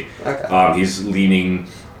 350. Okay. He's leaning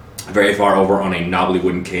very far over on a knobbly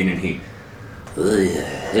wooden cane, and he...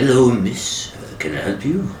 Hello, miss. Can I help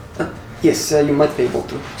you? Yes, you might be able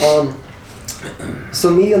to.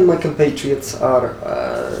 So me and my compatriots are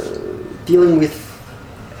dealing with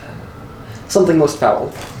something most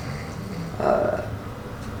foul.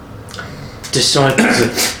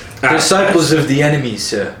 Disciples of the enemy,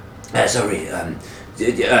 sir. Sorry.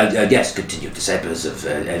 Yes, continue. Disciples of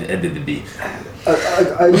BBB.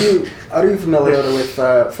 Are you familiar with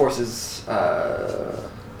forces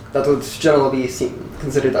that would generally be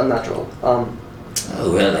considered unnatural?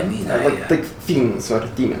 Oh, well, I mean, like fiends or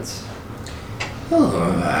demons.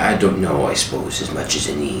 I don't know, I suppose, as much as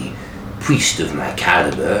any priest of my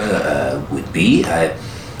caliber would be.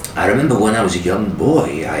 I remember when I was a young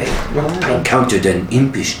boy, I encountered an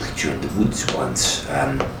impish creature in the woods once,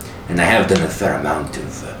 and I have done a fair amount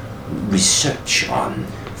of research on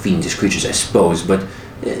fiendish creatures, I suppose, but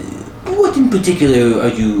what in particular are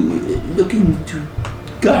you looking to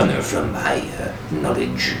garner from my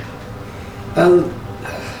knowledge?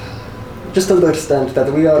 Just understand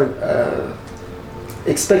that we are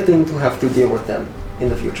expecting to have to deal with them in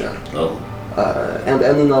the future. Oh, And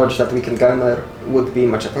any knowledge that we can garner would be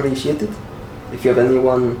much appreciated. If you have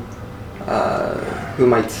anyone who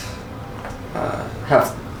might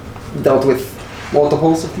have dealt with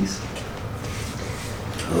multiples of these.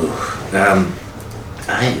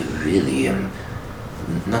 I really am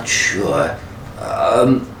not sure.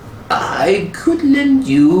 I could lend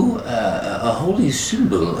you a holy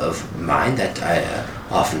symbol of mine that I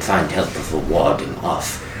often find helpful for warding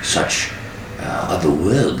off such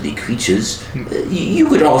otherworldly creatures. You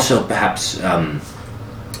could also perhaps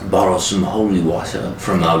borrow some holy water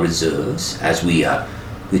from our reserves, as we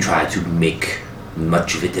try to make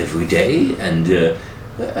much of it every day, and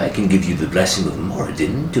I can give you the blessing of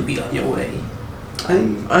Moradin to be on your way.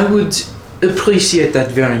 I would appreciate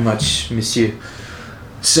that very much, monsieur.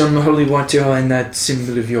 Some holy water and that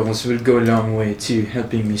symbol of yours will go a long way to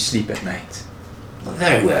helping me sleep at night.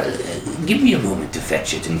 Very well. Give me a moment to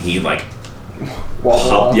fetch it. And he, like...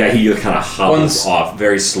 Wobble. he kind of hobbles Once- off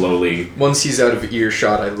very slowly. Once he's out of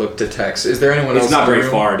earshot, I look to Tex. Is there anyone else It's not in the very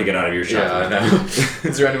room? far to get out of your shot. Yeah, I know.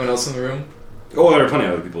 Is there anyone else in the room? Oh, there are plenty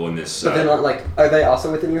of other people in this. But they're not like, are they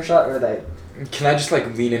also within your shot or are they? Can I just like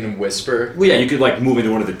lean in and whisper? Well, yeah, you could like move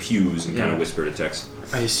into one of the pews and kind Yeah. of whisper to Tex.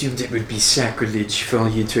 I assumed it would be sacrilege for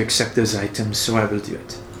you to accept those items, so I will do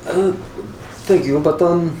it. Thank you, but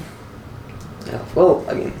yeah, well,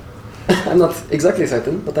 I mean, I'm not exactly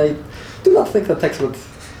certain, but I do not think that Tex would,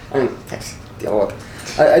 Tex, dear lord,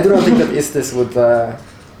 I do not think that Istis would,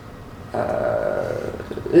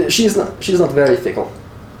 she's not very fickle.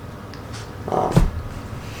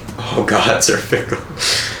 Oh, gods are fickle.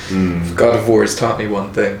 God of War has taught me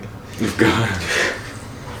one thing. God.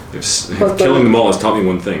 But, Killing them all has taught me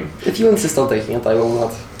one thing. If you insist on taking it, I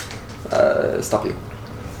will not stop you.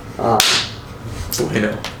 I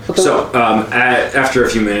know. But So, after a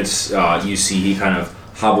few minutes, you see he kind of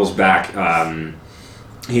hobbles back.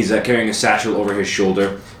 He's carrying a satchel over his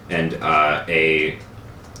shoulder and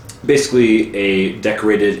basically a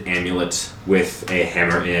decorated amulet with a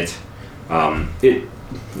hammer in it.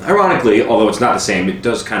 Ironically, although it's not the same, it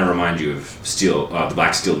does kind of remind you of Steel, the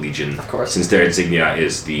Black Steel Legion. Of course. Since their insignia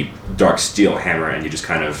is the dark steel hammer, and you just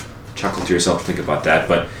kind of chuckle to yourself to think about that.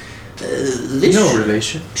 But This No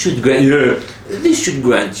relation. should grant this should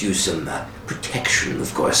grant you some protection,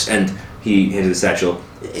 of course, and He handed the satchel.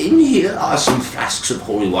 In here are some flasks of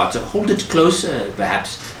holy water. Hold it closer,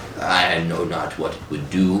 perhaps. I know not what it would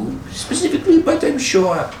do specifically, but I'm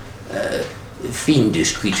sure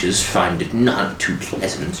fiendish creatures find it not too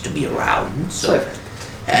pleasant to be around. So,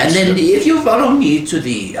 and then if you follow me to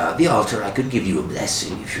the altar, I could give you a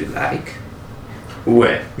blessing if you like.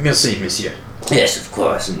 Ouais. Merci, monsieur. Yes, of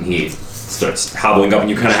course. And he starts hobbling up, and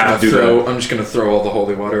you kind of have to do I'm just gonna throw all the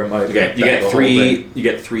holy water in my. Okay, you get three. You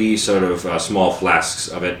get three sort of small flasks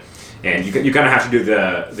of it, and you kind of have to do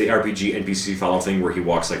the RPG NPC follow thing where he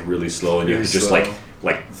walks like really slow, and you have to just like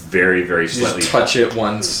very very You slightly just touch it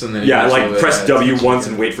once and then. Yeah, you like press W once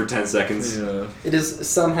and wait for 10 seconds. Yeah. It is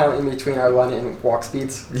somehow in between our run and walk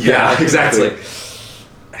speeds. Yeah, exactly. It's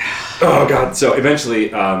Oh god! So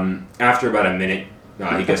eventually, after about a minute,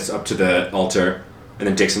 he gets up to the altar, and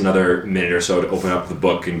then takes another minute or so to open up the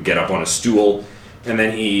book and get up on a stool, and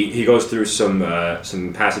then he goes through some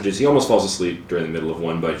passages. He almost falls asleep during the middle of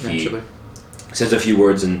one, but he says a few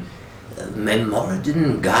words and. May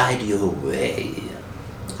Moradin guide your way.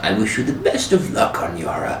 I wish you the best of luck on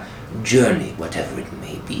your journey, whatever it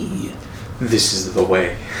may be. This is the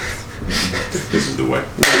way. This is the way.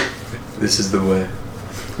 This is the way.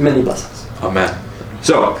 Many blessings. Amen.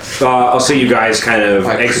 So, I'll say you guys kind of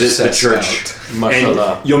I exit the church,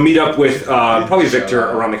 Mashallah. and you'll meet up with probably Victor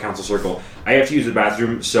around the council circle. I have to use the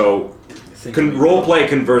bathroom, so role play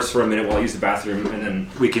converse for a minute while I use the bathroom, and then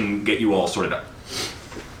we can get you all sorted out.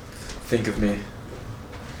 Think of me.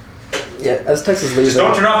 Yeah, as Tex is leaving. Just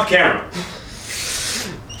don't turn off the camera.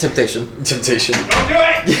 Temptation. Temptation. Don't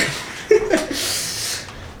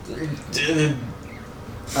do it!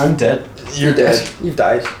 I'm dead. You're dead. You've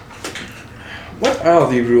died. What are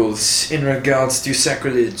the rules in regards to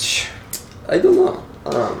sacrilege? I don't know.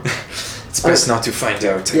 It's best not to find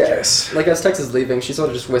out, I guess. Like as Tex is leaving, she sort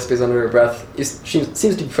of just whispers under her breath. She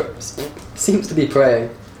seems to be praying,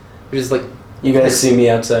 which is like. You guys see me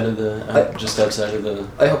outside of the, just outside of the...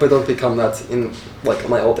 I hope I don't become that in, like,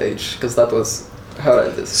 my old age, because that was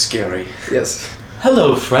horrendous. Scary. Yes.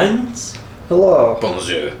 Hello, friends. Hello.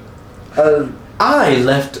 Bonjour. I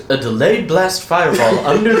left a delayed blast fireball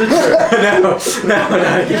under the church. No.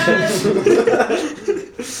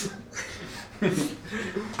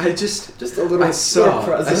 I just a little. I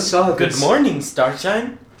saw Good this. morning,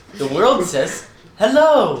 Starshine. The world says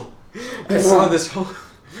hello.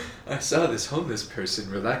 I saw this homeless person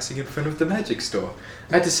relaxing in front of the magic store.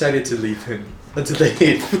 I decided to leave him a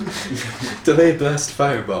delayed blast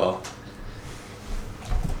fireball.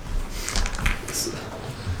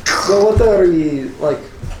 So what are we, like,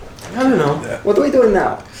 I don't know. what are we doing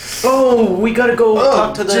now? Oh, we gotta go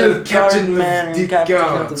talk to the captain guard man. of the Captain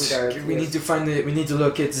guard. of the guard, We yes. need to find it. We need to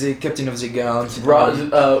locate the captain of the guard.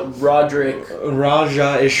 Roderick.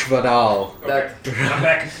 Raja Ishvaral. That I'm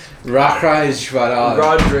back. Raja Ishvaral.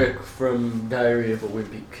 Roderick from Diary of a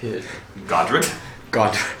Wimpy Kid. Godric?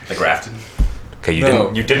 God. Like Rafton? Okay,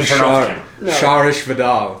 No. you didn't turn off the camera. No. Sharish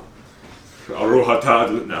Vidal.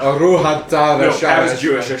 Aruhatad. No. Aruhata. No, Pat is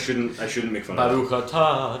Jewish. I shouldn't make fun of Baruch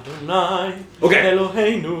atah Adonai. Okay.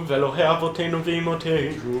 Eloheinu ve'Elohei avotenu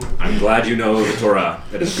v'imotenu. I'm glad you know the Torah.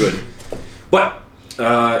 That is good. But,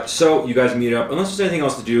 so you guys meet up. Unless there's anything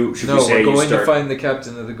else to do, should we say we're you going start? to find the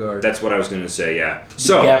captain of the guard. That's what I was going to say, yeah. The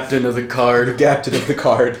So, captain of the card. captain of the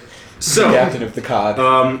card. Captain of the card.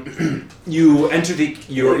 you enter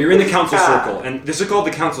you're in the council circle, and this is called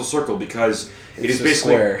the council circle because it is a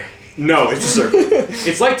basically square. No, it's a circle.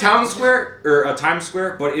 It's like Town Square or a Times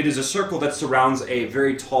Square, but it is a circle that surrounds a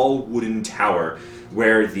very tall wooden tower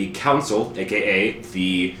where the council, aka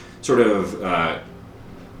the sort of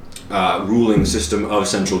ruling system of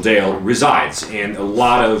Central Dale, resides, and a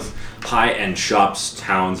lot of high-end shops,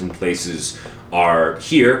 towns, and places are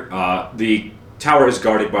here. The tower is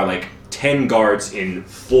guarded by like 10 guards in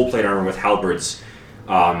full plate armor with halberds,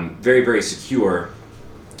 very, very secure.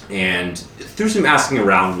 And through some asking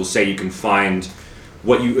around, we'll say you can find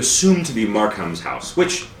what you assume to be Markham's house,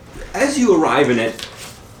 which, as you arrive in it,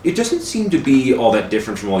 it doesn't seem to be all that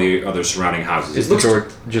different from all the other surrounding houses. Is the door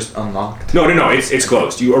just unlocked? No, it's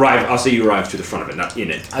closed. You arrive, I'll say you arrive to the front of it, not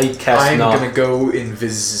in it. I cast I'm knock. gonna go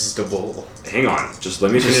invisible. Hang on, just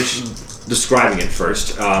let me finish describing it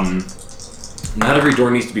first. Not every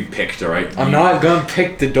door needs to be picked, alright? I'm not gonna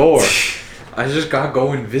pick the door. I just gotta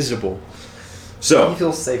go invisible. So, you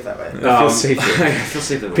feel safe that way. I feel safe. I feel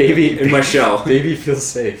safe that way. Baby in my shell. Baby feels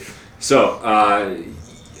safe. So,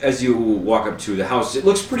 as you walk up to the house, it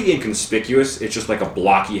looks pretty inconspicuous. It's just like a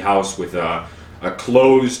blocky house with a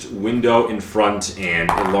closed window in front and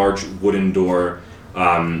a large wooden door.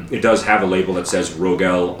 It does have a label that says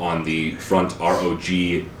Rogel on the front,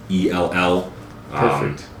 Rogell.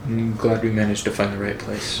 Perfect. I'm glad we managed to find the right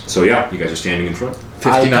place. So yeah, you guys are standing in front.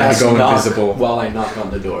 59 I to go knock invisible. while I knock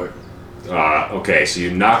on the door. Okay, so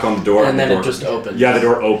you knock on the door. And then the it door, just opens. Yeah, the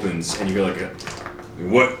door opens, and you hear like a...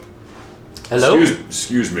 What? Hello?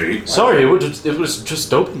 Excuse me. Sorry, it was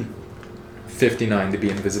just open. 59 to be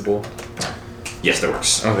invisible. Yes, that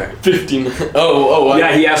works. Okay. 15. Oh,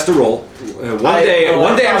 Yeah, he has to roll. One day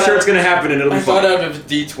I'm sure it's going to happen, and it'll I be thought fun. out of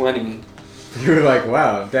D20. You were like,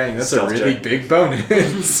 wow, dang, that's Stealth a really check. big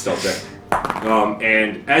bonus. Stealth check.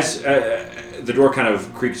 And as the door kind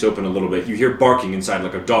of creaks open a little bit, you hear barking inside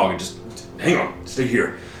like a dog, and just hang on, stay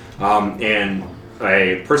here. And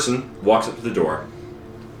a person walks up to the door.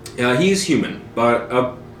 He's human, but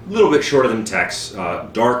a little bit shorter than Tex.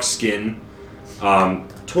 Dark skin,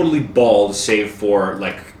 totally bald, save for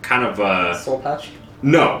like kind of a Soul patch.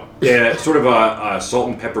 no, sort of a salt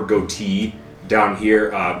and pepper goatee down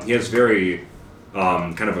here. He has very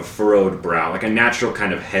kind of a furrowed brow, like a natural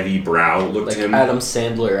kind of heavy brow look Like to him. Adam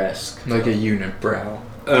Sandler-esque. Like a unibrow.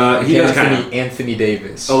 He does kind of Anthony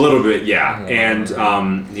Davis. a little bit, yeah. Oh.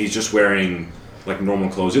 And he's just wearing like normal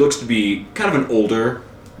clothes. He looks to be kind of an older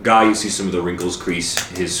guy. You see some of the wrinkles crease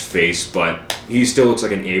his face, but he still looks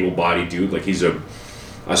like an able-bodied dude. Like he's a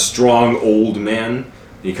strong old man.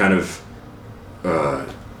 He kind of,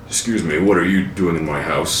 excuse me, what are you doing in my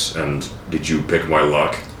house? And did you pick my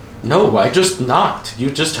lock? No, I just knocked.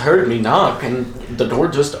 You just heard me knock, and the door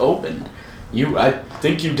just opened. I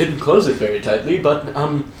think you didn't close it very tightly, but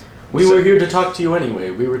we were here to talk to you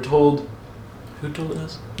anyway. We were told. Who told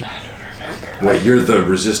us? Wait, you're the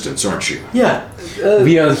resistance, aren't you? Yeah.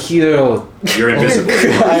 We are here. You're invisible.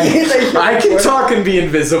 I can talk and be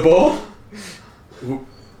invisible.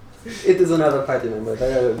 It is another party member.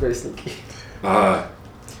 They are very sneaky.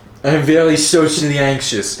 I'm very socially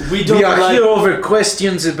anxious. We don't are like- here over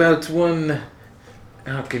questions about one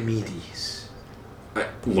Archimedes.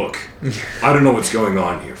 Look, I don't know what's going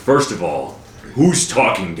on here. First of all, who's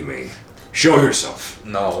talking to me? Show yourself.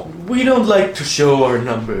 No. We don't like to show our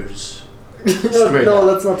numbers. Straight No, up.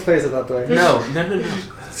 let's not phrase it that way. No.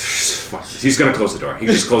 He's gonna close the door. He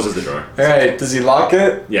just closes the door. Alright, does he lock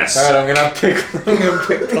it? Yes. Alright, I'm gonna pick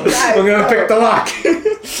the lock.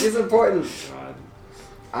 It's important.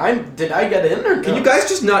 Did I get in or Can no? you guys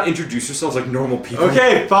just not introduce yourselves like normal people?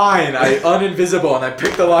 Okay, fine. I uninvisible and I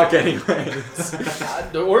pick the lock anyways.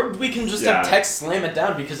 Or we can just Yeah. have Tex slam it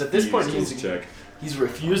down because at this point check. he's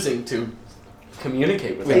refusing to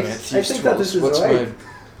communicate with Wait a us. minute, I think that this is right.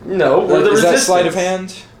 No, we're the Is that resistance. sleight of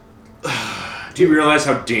hand? Do you realize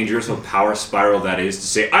how dangerous a power spiral that is to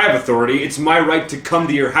say, I have authority, it's my right to come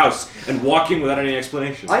to your house and walk in without any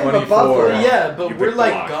explanation? I am 24. above her. Yeah, but You we're picked the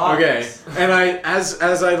like lock. gods. Okay, and I as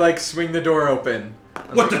I like swing the door open.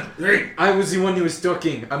 What the? Hey! I was the one who was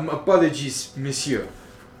talking. Apologies, monsieur.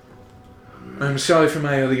 I'm sorry for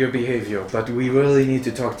my earlier behavior, but we really need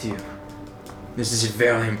to talk to you. This is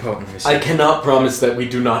very important, monsieur. I cannot promise that we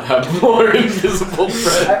do not have more invisible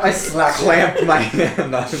friends. I slap clamp my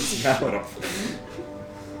hand on his mouth.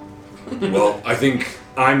 Well, I think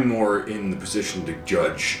I'm more in the position to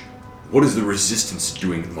judge. What is the resistance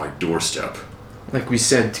doing at my doorstep? Like we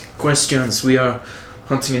said, questions. We are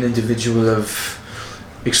hunting an individual of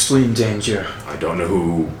extreme danger. I don't know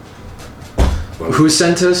who. Well, Who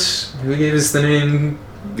sent us? Who gave us the name?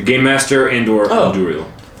 the Game Master and/or Oh. Duriel.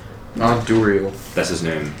 Duriel. That's his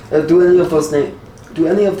name. Do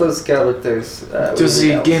any of those characters? Does the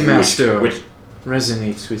ring bells? Game Master Which?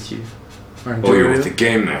 resonates with you? Oh, you're with the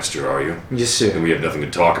Game Master, are you? Yes, Then sir. we have nothing to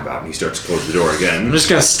talk about. And he starts to close the door I'm again. just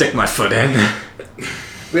gonna stick my foot in.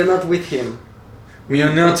 We're not with him. We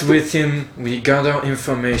are not with him. We got our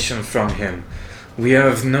information from him. We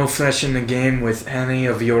have no flesh in the game with any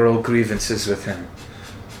of your old grievances with him.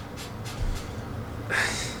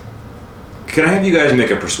 Can I have you guys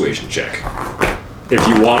make a persuasion check? If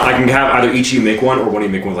you want, I can have either each of you make one or one of you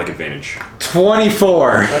make one with like advantage.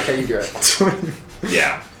 24. Okay, you do it.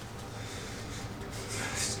 Yeah.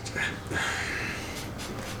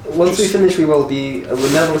 Once we finish, we'll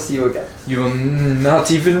never see you again. You will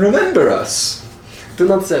not even remember us. Do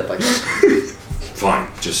not say it like that. Fine,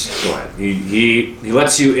 just go ahead. He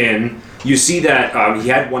lets you in. You see that he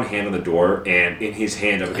had one hand on the door, and in his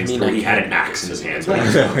hand up against the door, he had an axe in his hand.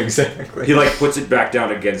 Exactly. He like puts it back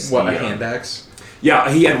down against What, the a hand axe?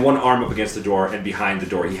 Yeah, he had one arm up against the door, and behind the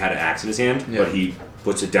door he had an axe in his hand. Yeah. But he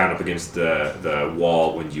puts it down up against the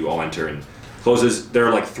wall when you all enter and closes. There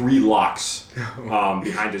are like 3 locks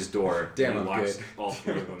behind his door. Damn, and he I'm locks good. all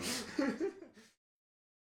 3 of them.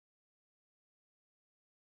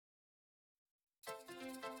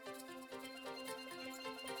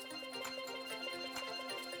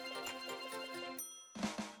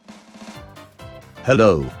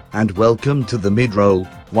 Hello, and welcome to the Midroll,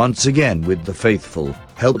 once again with the faithful,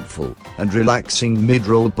 helpful, and relaxing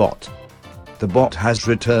Midroll bot. The bot has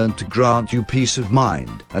returned to grant you peace of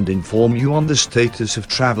mind and inform you on the status of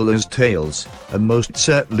Traveler's Tales, and most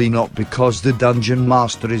certainly not because the Dungeon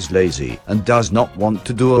Master is lazy and does not want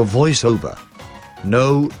to do a voiceover.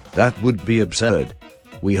 No, that would be absurd.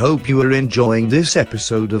 We hope you are enjoying this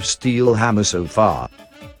episode of Steel Hammer so far.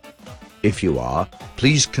 If you are,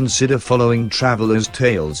 please consider following Traveler's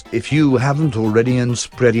Tales if you haven't already and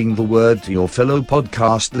spreading the word to your fellow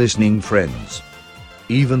podcast listening friends.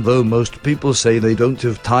 Even though most people say they don't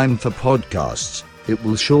have time for podcasts, it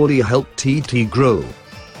will surely help TT grow.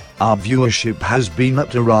 Our viewership has been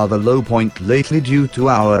at a rather low point lately due to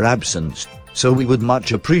our absence, so we would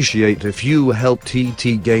much appreciate if you help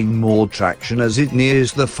TT gain more traction as it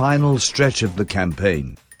nears the final stretch of the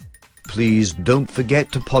campaign. Please don't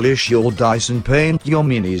forget to polish your dice and paint your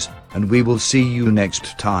minis, and we will see you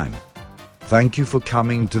next time. Thank you for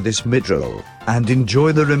coming to this midroll, and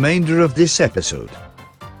enjoy the remainder of this episode.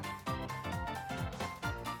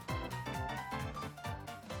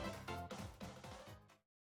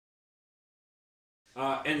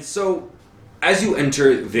 And so, as you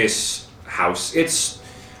enter this house, it's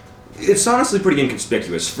honestly pretty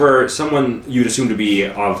inconspicuous. For someone you'd assume to be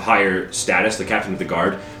of higher status, the captain of the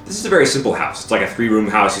guard, this is a very simple house. It's like a 3-room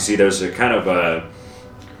house. You see there's a kind of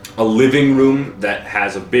a living room that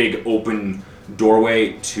has a big open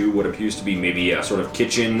doorway to what appears to be maybe a sort of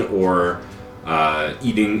kitchen or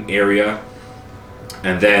eating area.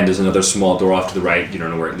 And then there's another small door off to the right. You don't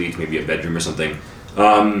know where it leads, maybe a bedroom or something.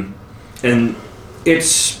 And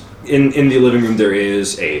it's in the living room there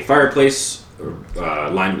is a fireplace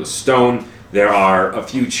lined with stone. There are a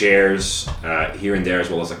few chairs here and there, as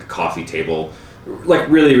well as like a coffee table, like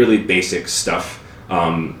really, really basic stuff.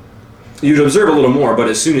 You'd observe a little more, but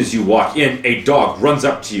as soon as you walk in, a dog runs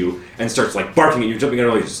up to you and starts like barking at you, jumping at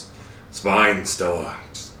you. It's fine, Stella.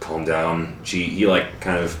 Just calm down. He like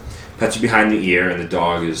kind of pets you behind the ear, and the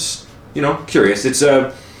dog is, curious.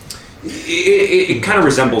 It kind of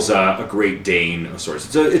resembles a Great Dane of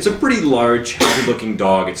sorts. It's a pretty large, healthy-looking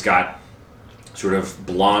dog. It's got sort of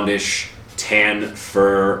blondish, tan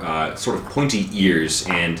fur, sort of pointy ears,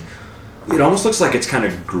 and it almost looks like it's kind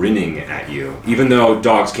of grinning at you. Even though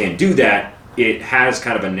dogs can't do that, it has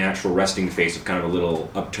kind of a natural resting face of kind of a little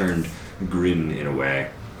upturned grin in a way.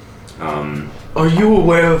 Are you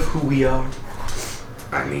aware of who we are?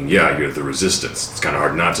 I mean, yeah, you're the Resistance. It's kind of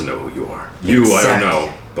hard not to know who you are. You, exactly. I don't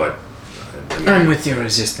know, but... I'm with your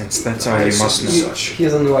Resistance, that's all you must know.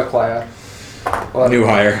 He's a new acquire. Or new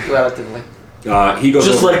hire. Relatively. He goes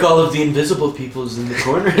just over. like all of the invisible peoples in the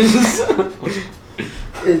corners.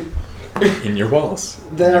 In your walls.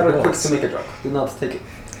 They are quick to make a joke. Do not take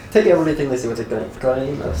everything they say with a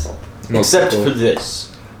grain of salt. Except for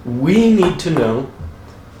this. We need to know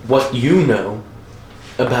what you know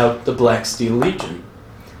about the Black Steel Legion.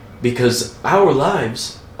 Because our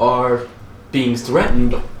lives are being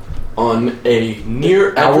threatened on a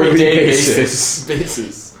near everyday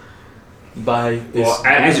basis by this. Well,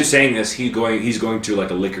 as you're saying this, he's going to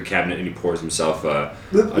like a liquor cabinet and he pours himself a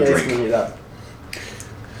drink.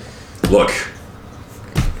 Look,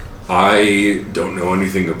 I don't know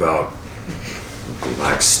anything about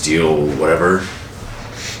Black Steel, whatever,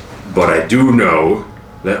 but I do know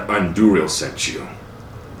that Anduril sent you,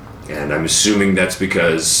 and I'm assuming that's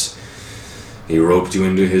because he roped you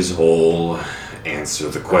into his whole answer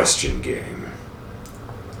the question game.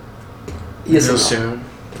 Yes, no, sir.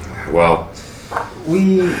 Well,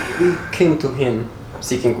 we came to him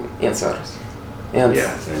seeking answers, and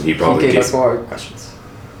he probably gave us more questions.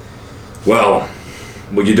 Well,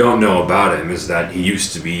 what you don't know about him is that he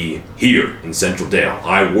used to be here in Central Dale.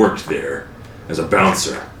 I worked there as a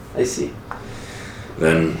bouncer. I see.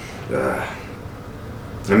 Then,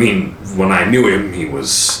 when I knew him, he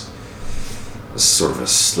was sort of a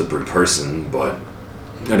slippery person, but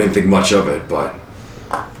I didn't think much of it. But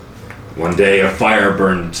one day a fire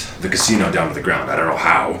burned the casino down to the ground. I don't know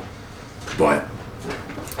how, but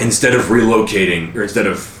instead of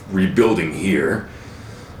rebuilding here,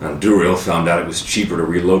 Anduril found out it was cheaper to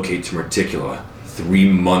relocate to Merticula, 3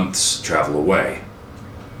 months travel away.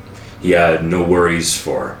 He had no worries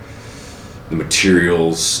for the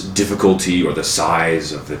materials, difficulty, or the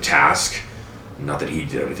size of the task. Not that he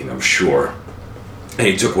did anything, I'm sure. And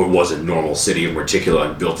he took what was a normal city of Merticula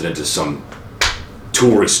and built it into some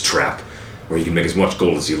tourist trap where he can make as much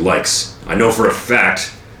gold as he likes. I know for a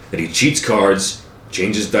fact that he cheats cards,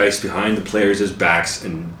 changes dice behind the players' backs,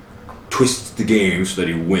 and twists the game so that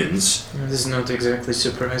he wins. This is not exactly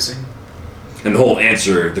surprising. And the whole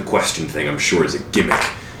answer the question thing, I'm sure, is a gimmick.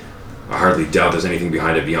 I hardly doubt there's anything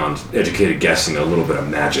behind it beyond educated guessing and a little bit of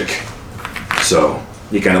magic. So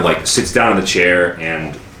he kind of like sits down in the chair,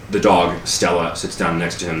 and the dog, Stella, sits down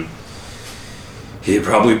next to him. He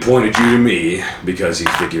probably pointed you to me because he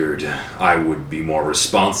figured I would be more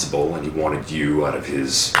responsible and he wanted you out of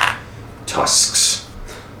his tusks.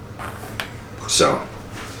 So,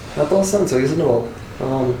 That all sounds reasonable.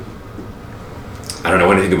 I don't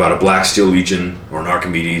know anything about a Black Steel Legion or an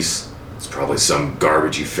Archimedes. It's probably some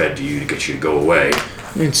garbage he fed to you to get you to go away.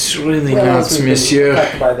 It's really well, not, as we've been monsieur.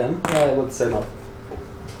 attacked by them, I would say no.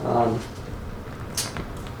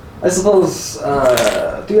 I suppose,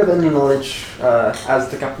 do you have any knowledge, as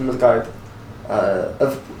the captain of the guard,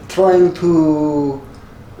 of trying to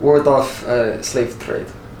ward off slave trade?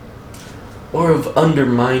 Or of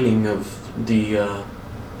undermining of the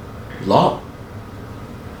law?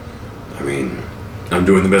 I mean, I'm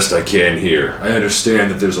doing the best I can here. I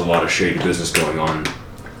understand that there's a lot of shady business going on.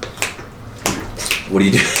 What do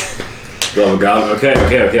you do? Oh god, okay.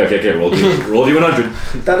 Roll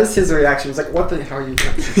D100. That is his reaction. He's like, what the hell are you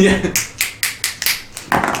doing? Yeah.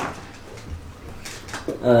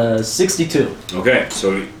 62. Okay,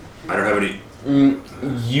 so I don't have any...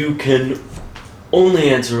 You can only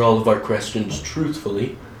answer all of our questions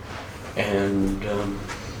truthfully. And,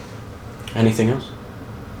 anything else?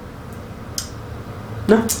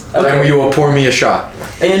 No? Then you will pour me a shot.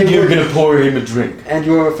 And you're gonna pour him a drink. And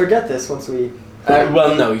you will forget this once we...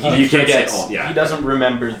 Well, no, he You can't say forgets. all, yeah. He doesn't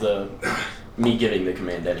remember me giving the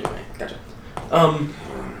command anyway. Gotcha. What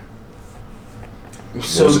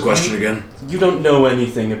was the question again? You don't know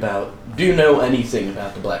anything about... Do you know anything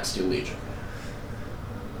about the Black Steel Legion?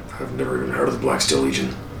 I've never even heard of the Black Steel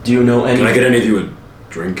Legion. Do you know any... Can I get any of you a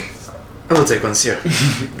drink? I will take one, sir.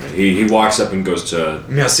 He walks up and goes to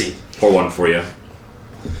Merci. pour one for you.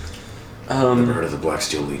 Never heard of the Black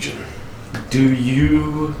Steel Legion. Do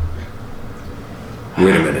you...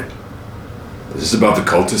 Wait a minute. Is this about the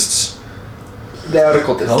cultists? They are the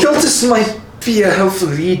cultists. Cultists might be a helpful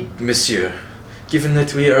lead, monsieur, given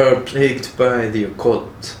that we are plagued by the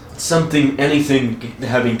occult. anything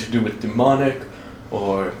having to do with demonic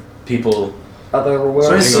or people... Other So I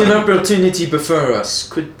worlds. see an opportunity before us.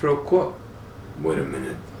 Quid pro quo. Wait a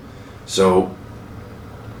minute. So...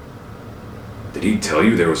 Did he tell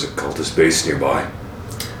you there was a cultist base nearby?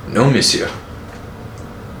 No, monsieur.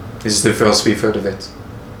 This is the first we've heard of it.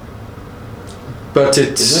 But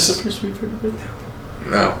it's... Is this the first we've heard of it?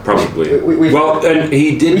 No. Probably. We- well, and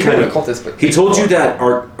he did we kind heard of... cultists, but... He told you that...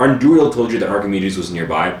 Arduriel told you that Archimedes was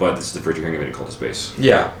nearby, but this is the first you're hearing of any cultist base.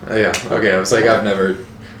 Yeah. Yeah. Okay, I was like, I've never...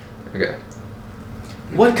 Okay.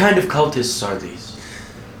 What kind of cultists are these?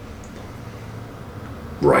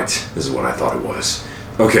 Right. This is what I thought it was.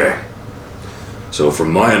 Okay. So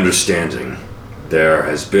from my understanding, there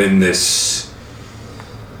has been this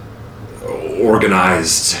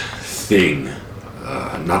organized thing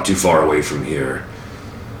not too far away from here.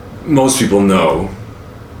 Most people know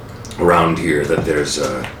around here that there's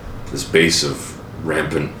this base of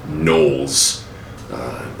rampant gnolls,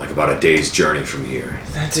 like about a day's journey from here.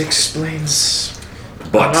 That explains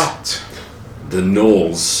But a lot. the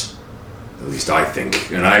gnolls, at least I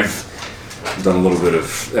think, and I've done a little bit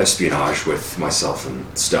of espionage with myself and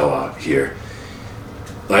Stella here.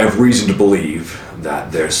 I have reason to believe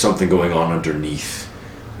that there's something going on underneath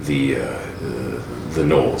the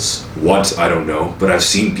gnolls. What, I don't know, but I've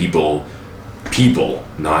seen people,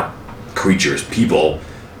 not creatures, people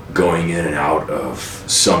going in and out of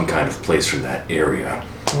some kind of place from that area.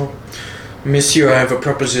 Well, monsieur, I have a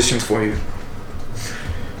proposition for you.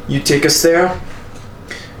 You take us there,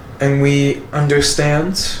 and we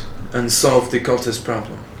understand and solve the cultist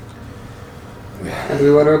problem. And we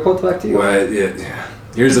will report back to you. Well,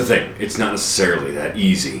 here's the thing. It's not necessarily that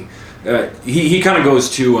easy. He kind of goes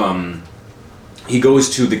to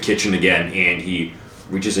the kitchen again, and he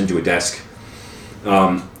reaches into a desk.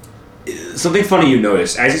 Something funny you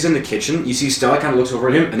notice as he's in the kitchen, you see Stella kind of looks over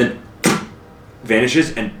at him and then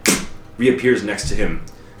vanishes and reappears next to him.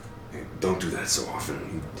 Don't do that so often.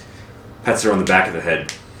 He pats her on the back of the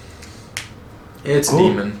head. It's a Cool.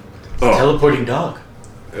 demon. Oh, Teleporting dog.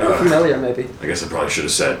 Familiar, maybe. I guess I probably should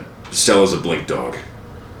have said Stella's a blink dog.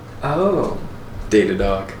 Oh. Data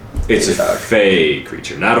dog. It's a Dog. fey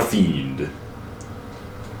creature, not a fiend.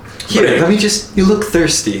 Here, But- let me just... You look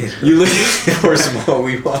thirsty. You look. Pour some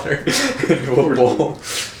holy water into a bowl.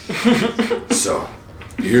 So,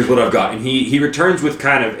 here's what I've got. And he returns with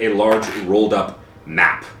kind of a large rolled up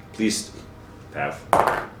map. Please, Pav,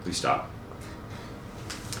 please stop.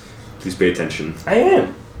 Please pay attention. I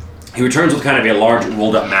am. He returns with kind of a large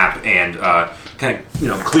rolled up map and kind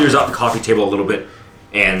of, clears out the coffee table a little bit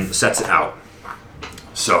and sets it out.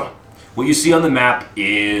 So, What you see on the map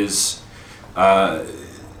is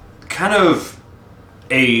kind of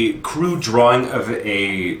a crude drawing of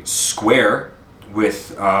a square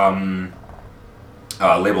with a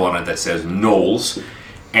label on it that says Knowles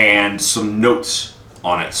and some notes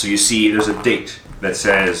on it. So you see there's a date that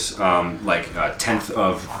says 10th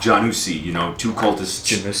of Janusi, 2 cultists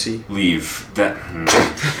Janusi? leave. That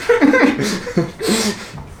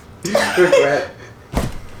Regret.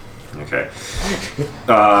 Okay.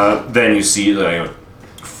 Then you see the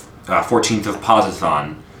 14th of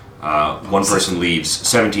Posithon. One person leaves.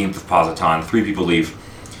 17th of Posithon. 3 people leave.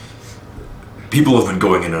 People have been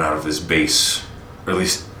going in and out of this base, or at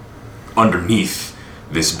least underneath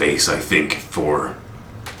this base, I think, for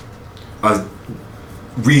a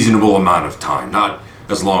reasonable amount of time. Not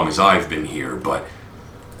as long as I've been here, but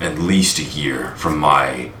at least a year from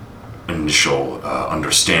my initial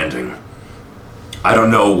understanding. I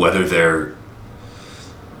don't know whether they're...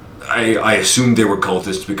 I assumed they were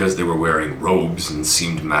cultists because they were wearing robes and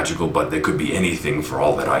seemed magical, but they could be anything for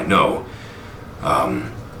all that I know.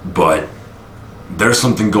 But there's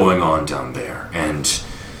something going on down there, and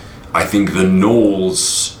I think the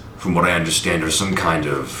Knolls, from what I understand, are some kind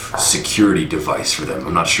of security device for them.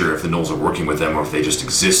 I'm not sure if the Knolls are working with them or if they just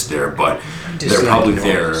exist there, but they're probably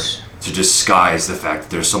there to disguise the fact that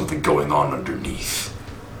there's something going on underneath.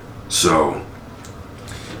 So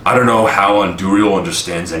I don't know how Anduriel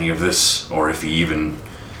understands any of this, or if he even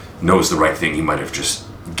knows the right thing. He might have just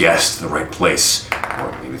guessed the right place,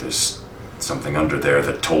 or maybe there's something under there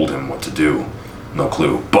that told him what to do. No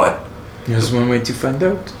clue. But There's one way to find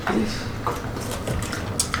out.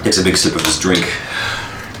 takes a big sip of his drink.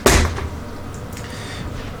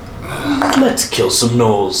 Let's kill some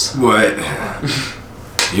gnolls. What?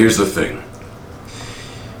 Here's the thing.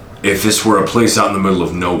 If this were a place out in the middle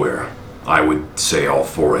of nowhere, I would say all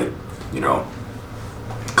for it.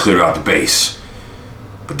 Clear out the base.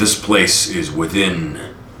 But this place is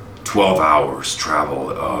within 12 hours travel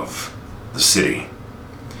of the city.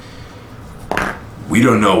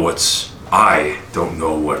 I don't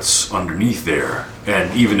know what's underneath there.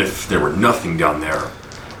 And even if there were nothing down there,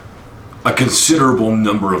 a considerable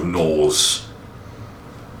number of gnolls,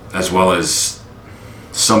 as well as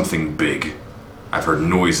something big. I've heard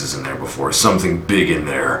noises in there before. Something big in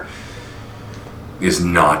there is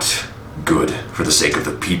not good for the sake of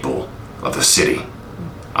the people of the city.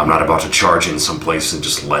 I'm not about to charge in someplace and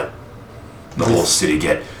just let the whole city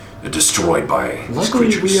get destroyed by these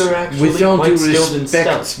Luckily, creatures. we are actually With all due quite skilled in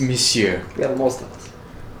respect, stealth. monsieur, We have most of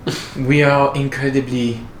us. we are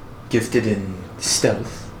incredibly gifted in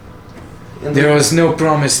stealth. And There is no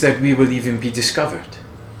promise that we will even be discovered.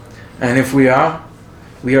 And if we are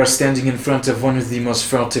standing in front of one of the most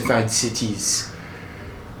fortified cities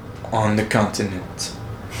on the continent.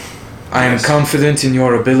 I am Yes. confident in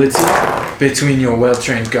your ability, between your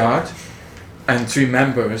well-trained guard and 3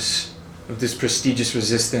 members of this prestigious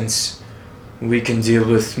resistance, we can deal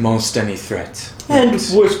with most any threat. And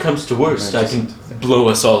if worst comes to worst, I can blow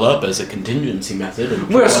us all up as a contingency method. And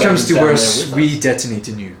Worst comes to down there worst, with we us. detonate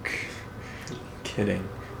a nuke. Kidding.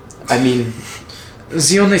 I mean,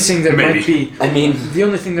 The only thing that Maybe. the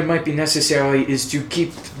only thing that might be necessary is to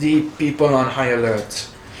keep the people on high alert.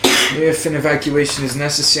 If an evacuation is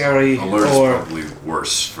necessary, Alert is or probably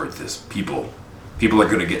worse for this people. People are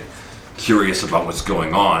going to get curious about what's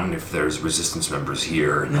going on if there's resistance members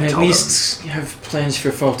here, and they'll at tell least have plans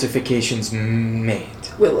for fortifications made.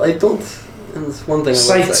 Well, I don't. And it's one thing I will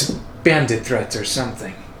Slight say. bandit threat or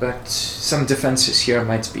something, but some defenses here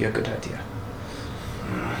might be a good idea.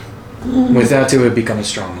 Without it would become a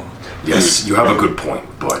stronghold. them. Yes, you have a good point,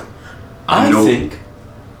 but I know- think,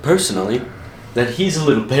 personally, that he's a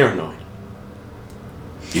little paranoid.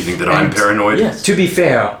 You think that I'm And- paranoid? Yes. To be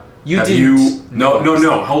fair, you Have didn't. you? No.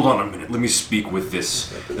 Hold on a minute. Let me speak with this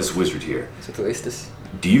wizard here. So to waste this.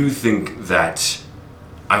 Do you think that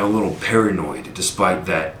I'm a little paranoid, despite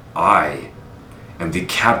that I am the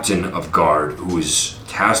captain of guard who is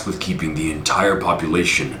tasked with keeping the entire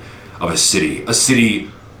population of a city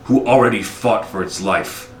who already fought for its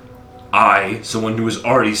life? I, someone who has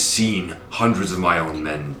already seen hundreds of my own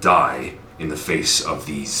men die in the face of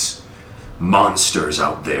these monsters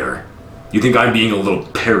out there. You think I'm being a little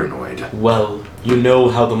paranoid? Well, you know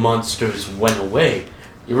how the monsters went away.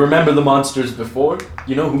 You remember the monsters before?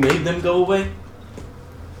 You know who made them go away?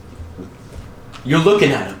 You're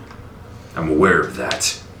looking at them. I'm aware of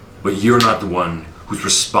that. But you're not the one who's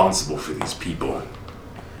responsible for these people.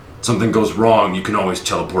 Something goes wrong, you can always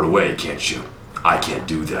teleport away, can't you? I can't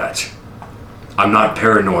do that. I'm not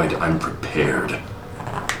paranoid, I'm prepared.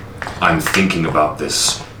 I'm thinking about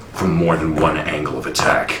this from more than one angle of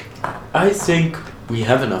attack. I think we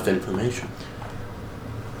have enough information.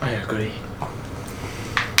 I agree.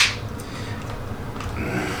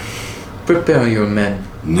 Prepare your men.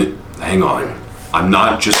 Hang on. I'm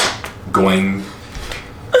not just going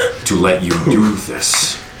to let you do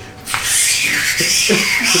this.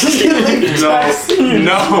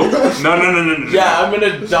 No. Yeah, I'm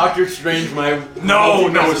gonna Doctor Strange my No,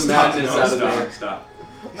 multiverse of stop. madness No, out of there. stop.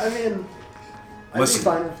 I mean, I'd Listen, be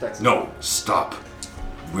fine with Dexter. No, stop.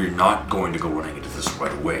 We're not going to go running into this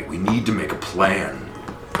right away. We need to make a plan.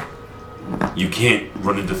 You can't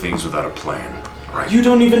run into things without a plan, right? You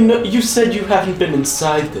don't even know. You said you haven't been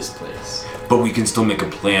inside this place. But we can still make a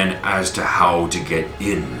plan as to how to get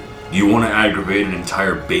in. Do you want to aggravate an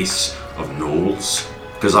entire base of gnolls?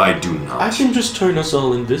 Because I do not. I can just turn us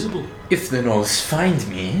all invisible. If the Gnolls find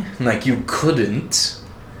me, like you couldn't,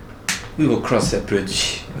 we will cross that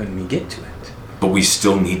bridge when we get to it. But we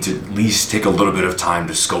still need to at least take a little bit of time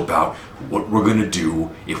to scope out what we're gonna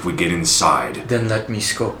do if we get inside. Then let me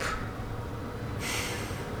scope.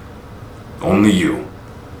 Only you.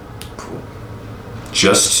 Cool.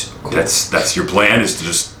 Just that's your plan, is to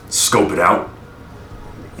just scope it out?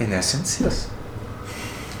 In essence, yes.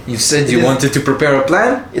 You said you wanted to prepare a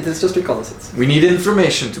plan? It is just reconnaissance. We need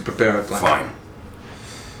information to prepare a plan. Fine.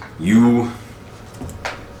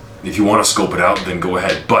 If you want to scope it out, then go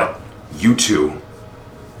ahead. But you two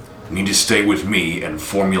need to stay with me and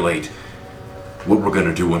formulate what we're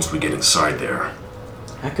gonna do once we get inside there.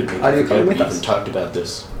 I could make Are you coming we with us? even talked about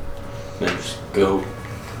this. Then just go.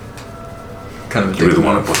 Kind of a You really big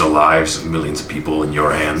want one. to put the lives of millions of people in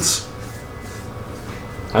your hands?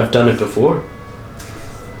 I've done it before.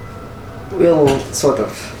 Well, sort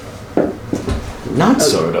of. Not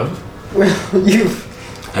sort of. Well, you've...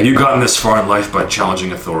 Have you gotten this far in life by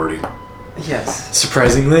challenging authority? Yes.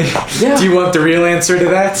 Surprisingly? Yeah. Do you want the real answer to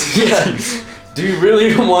that? Yeah. Do you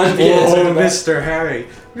really want the answer Oh, to that? Mr. Harry,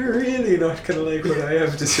 you're really not gonna like what I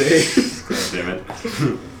have to say. Damn it.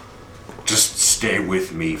 Just stay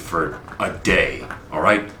with me for a day,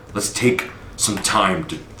 alright? Let's take some time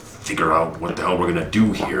to figure out what the hell we're gonna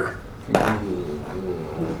do here.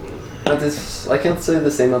 That is... I can't say the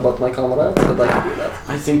same about my comrades, but I can do that.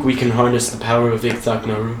 I think we can harness the power of Ikthak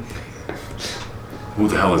Naru. Who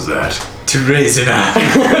the hell is that? To raise it up.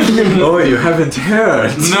 Oh, you haven't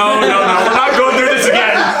heard. No, we're not going through this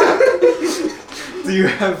again! Do you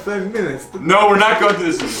have 5 minutes? No, we're not going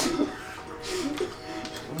through this.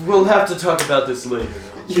 We'll have to talk about this later.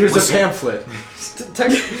 Here's a pamphlet.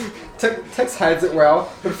 Tex hides it well,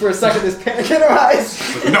 but for a second there's panic in her eyes.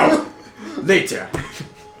 No! Later.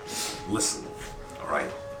 Listen, alright?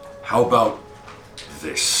 How about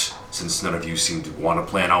this? Since none of you seem to want a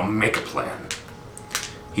plan, I'll make a plan.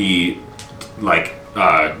 He,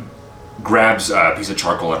 grabs a piece of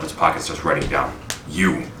charcoal out of his pocket and starts writing down.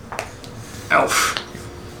 You, elf.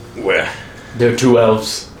 Where? They're two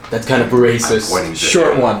elves. That's kind of racist. Pointing to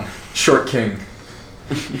Short him. one. Short king.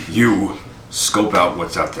 You scope out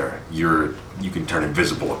what's out there. You can turn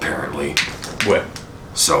invisible, apparently. What?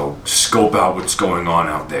 So scope out what's going on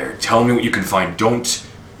out there. Tell me what you can find.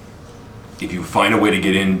 If you find a way to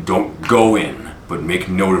get in, don't go in, but make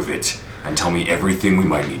note of it and tell me everything we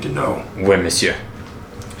might need to know. Where, monsieur?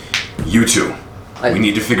 You two, we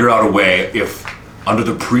need to figure out a way, if under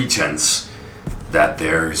the pretense that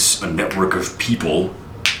there's a network of people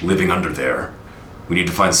living under there, we need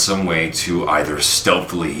to find some way to either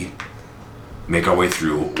stealthily make our way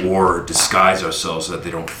through or disguise ourselves so that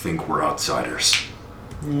they don't think we're outsiders.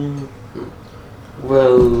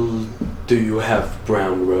 Well, do you have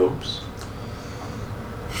brown robes?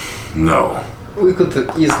 No. We could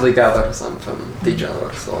easily gather some from the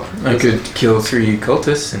generals or... I could kill 3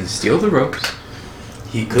 cultists and steal the ropes.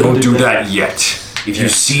 He could Don't do that yet. If you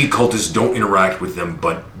see cultists, don't interact with them,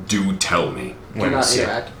 but do tell me. Do not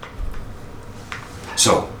interact.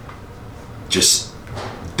 So, just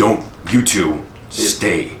don't, you two,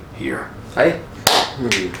 stay here. Aye.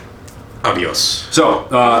 Adios. So,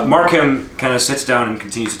 Markham kind of sits down and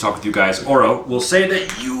continues to talk with you guys. Oro, we'll say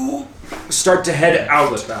that you start to head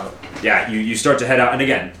out. Yeah, you start to head out. And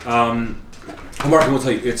again, Markham will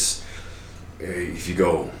tell you, it's, if you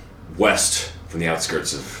go west from the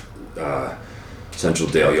outskirts of Central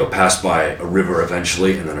Dale, you'll pass by a river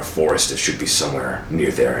eventually, and then a forest. It should be somewhere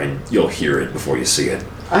near there, and you'll hear it before you see it.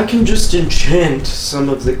 I can just enchant some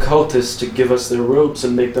of the cultists to give us their robes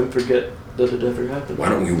and make them forget that it ever happened. Why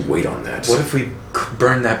don't we wait on that? What if we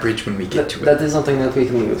burn that bridge when we get to it? That is something that we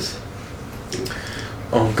can use.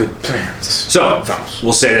 Oh, good plans. So,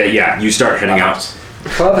 we'll say that, you start heading out.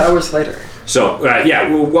 12 hours later. So,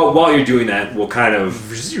 while you're doing that, we'll kind of...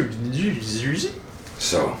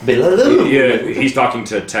 So, he's talking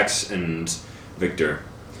to Tex and Victor.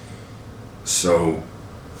 So,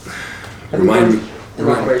 Have you remind done me. an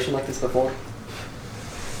operation like this before?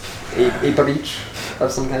 A breach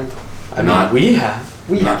of some kind? I Not- mean, we have.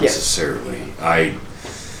 We Not yes. necessarily. I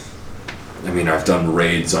mean, I've done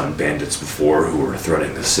raids on bandits before who were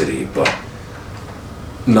threatening the city, but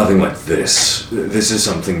nothing like this. This is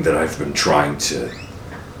something that I've been trying to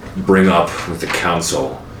bring up with the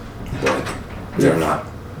council, but they're not.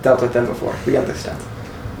 Dealt with them before. We understand.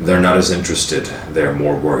 They're not as interested. They're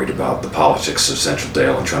more worried about the politics of Central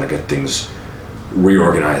Dale and trying to get things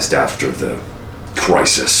reorganized after the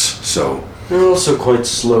crisis. So They're also quite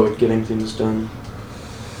slow at getting things done.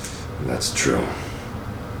 that's true.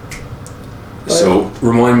 So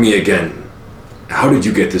remind me again, how did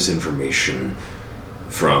you get this information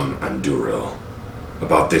from Anduril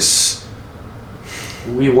about this?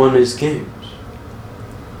 We won his games.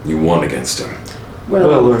 You won against him.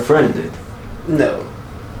 Well, our friend did. No.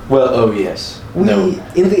 Well, oh yes. We, No.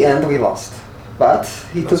 in the end, we lost. But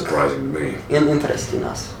he Not took surprising to me. an interest in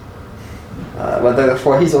us. Whether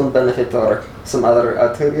for his own benefit or some other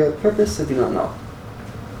ulterior purpose, I do not know.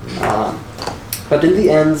 But in the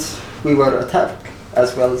end, we were attacked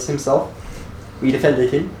as well as himself. We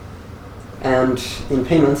defended him, and in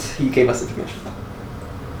payment, he gave us information.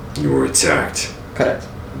 You were attacked Correct.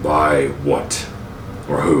 by what?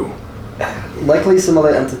 Or who? Likely similar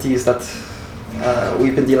entities that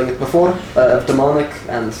we've been dealing with before, demonic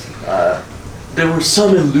and There were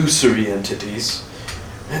some illusory entities,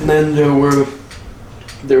 and then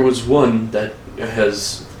there was one that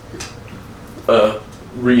has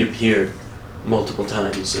reappeared multiple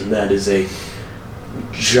times, and that is a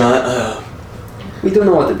giant. we don't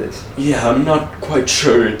know what it is. Yeah, I'm not quite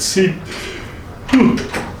sure. It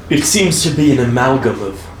seems to be an amalgam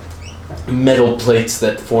of metal plates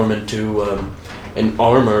that form into an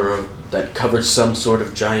armor that covers some sort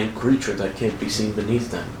of giant creature that can't be seen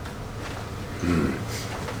beneath them.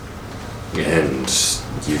 And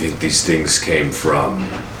you think these things came from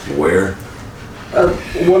where?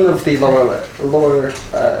 One of the lower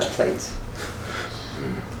planes.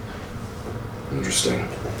 Interesting.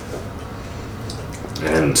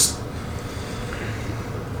 And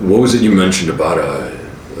what was it you mentioned about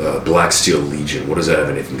a Black Steel Legion? What does that have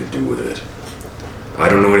anything to do with it? I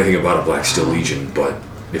don't know anything about a Black Steel Legion, but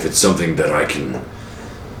if it's something that I can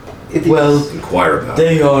It is- Well, inquire about.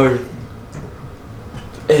 they are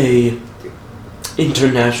a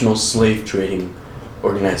international slave trading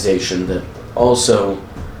organization that also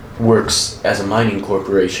works as a mining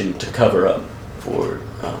corporation to cover up for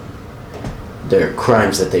their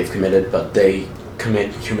crimes that they've committed, but they commit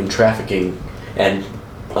human trafficking and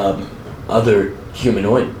other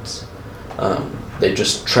humanoids. They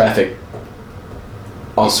just traffic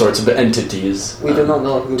all sorts of entities we do not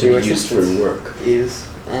know who to their be used for existence work. is,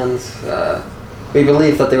 and we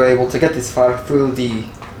believe that they were able to get this far through the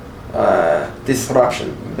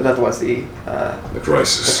disruption. But that was the The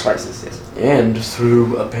crisis. crisis, yes. And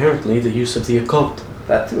through apparently the use of the occult.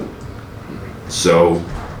 That too. So,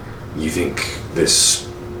 you think this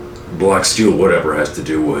Black Steel whatever has to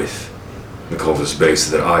do with the cultist base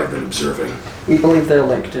that I've been observing? We believe they're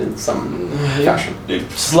linked in some fashion.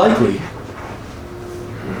 It's likely.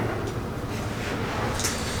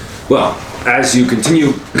 Well, as you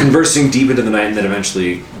continue conversing deep into the night and then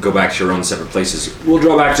eventually go back to your own separate places, we'll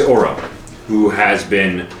draw back to Oro, who has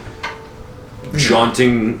been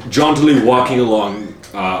jauntily walking along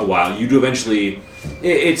a while. You do eventually.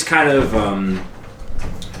 It's kind of.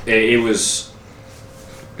 It was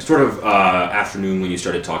sort of afternoon when you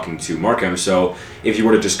started talking to Markham, so if you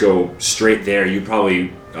were to just go straight there, you'd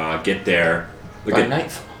probably get there. By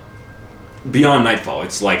nightfall. Beyond nightfall.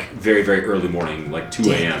 It's like very, very early morning, like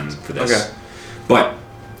 2 a.m. for this. Okay. But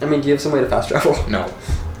I mean, do you have some way to fast travel? No.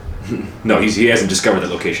 no, he hasn't discovered that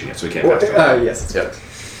location yet, so he can't fast travel. Yes.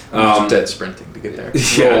 Yeah. Um, Dead sprinting to get there.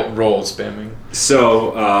 Yeah. Roll spamming.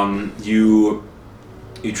 So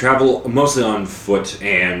you travel mostly on foot,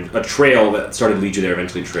 and a trail that started to lead you there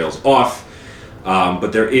eventually trails off. But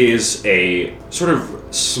there is a sort of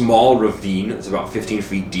small ravine that's about 15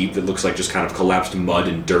 feet deep that looks like just kind of collapsed mud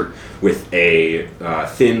and dirt with a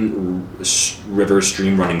thin river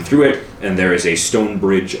stream running through it, and there is a stone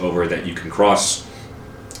bridge over that you can cross.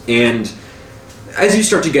 And as you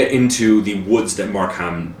start to get into the woods that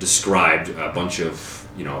Markham described, a bunch of,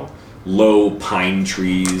 low pine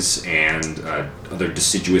trees and other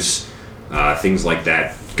deciduous things like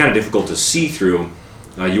that, kind of difficult to see through.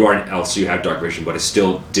 You are an elf, so you have dark vision, but it's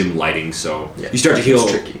still dim lighting. So Yeah, you start to it's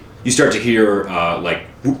hear tricky. You start to hear like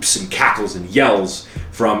whoops and cackles and yells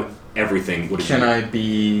from everything. What Can I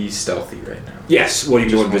be stealthy right now? Yes. What do you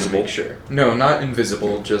do? Just wanna Invisible. make sure. No, not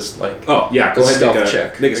invisible. Just like Oh yeah. Go a ahead. stealth Make a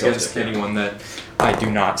check Make a stealth against check. anyone that I do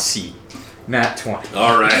not see. Nat 20.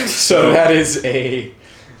 All right. So that is a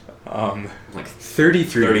like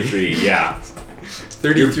 33. 33. Yeah.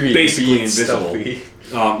 33. You're basically being invisible. stealthy.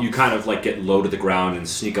 You kind of like get low to the ground and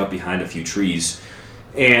sneak up behind a few trees,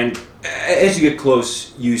 and as you get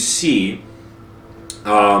close, you see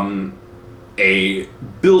a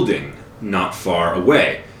building not far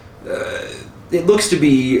away. It looks to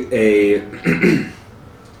be a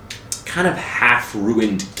kind of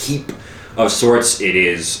half-ruined keep of sorts. It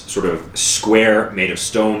is sort of square, made of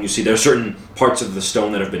stone. You see there are certain parts of the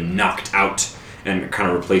stone that have been knocked out and kind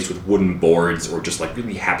of replaced with wooden boards or just like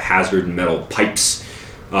really haphazard metal pipes.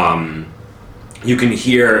 You can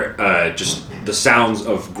hear just the sounds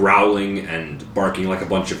of growling and barking like a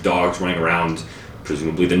bunch of dogs running around,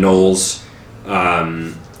 presumably the gnolls.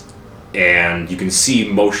 And you can see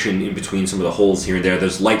motion in between some of the holes here and there.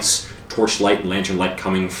 There's lights, torchlight and lantern light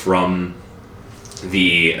coming from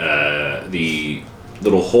the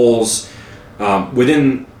little holes.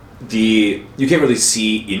 Within you can't really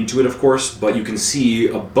see into it, of course, but you can see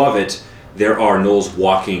above it there are gnolls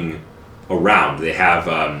walking around. They have,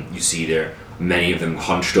 you see there, many of them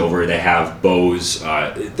hunched over. They have bows.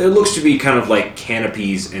 There looks to be kind of like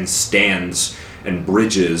canopies and stands and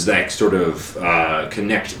bridges that sort of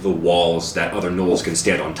connect the walls that other gnolls can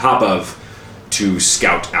stand on top of to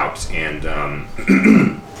scout out. And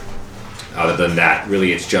other than that,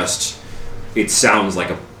 really it sounds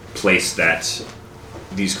like a place that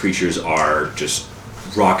these creatures are just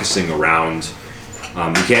raucousing around.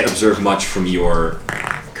 You can't observe much from your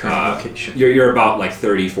Current location. You're about like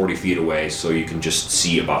 30, 40 feet away, so you can just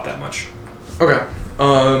see about that much. Okay.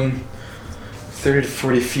 30 to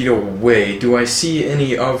 40 feet away. Do I see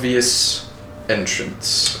any obvious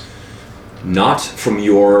entrance? Not from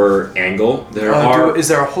your angle. There are. Is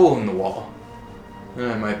there a hole in the wall?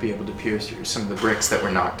 I might be able to pierce through some of the bricks that were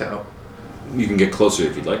knocked out. You can get closer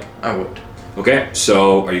if you'd like. I would. Okay,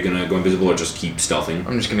 so are you gonna go invisible or just keep stealthing?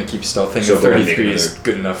 I'm just gonna keep stealthing. So So go ahead and 33 make is another-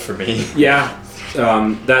 good enough for me. Yeah,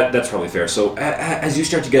 that's probably fair. So as you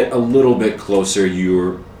start to get a little bit closer,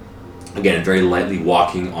 you're again very lightly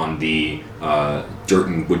walking on the dirt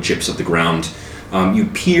and wood chips of the ground. You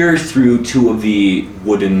peer through two of the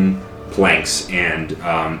wooden planks, and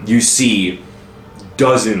you see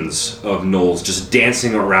dozens of gnolls just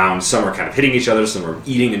dancing around. Some are kind of hitting each other, some are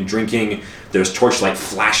eating and drinking. There's torchlight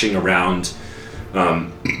flashing around.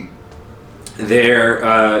 From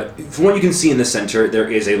what you can see in the center, there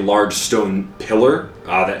is a large stone pillar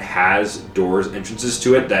that has doors, entrances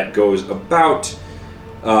to it, that goes about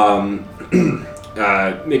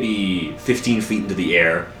maybe 15 feet into the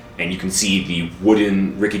air, and you can see the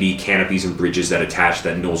wooden rickety canopies and bridges that attach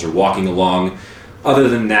that gnolls are walking along. Other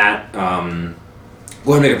than that, go ahead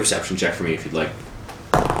and make a perception check for me if you'd like.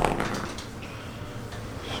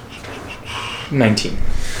 19.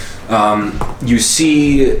 You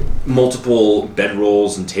see multiple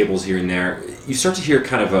bedrolls and tables here and there. You start to hear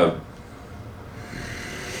kind of a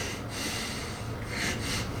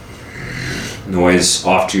noise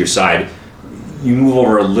off to your side. You move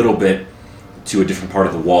over a little bit to a different part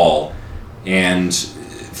of the wall, and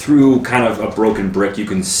through kind of a broken brick you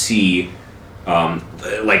can see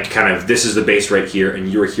like kind of this is the base right here, and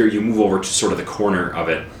you're here. You move over to sort of the corner of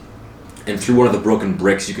it, and through one of the broken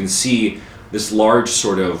bricks you can see this large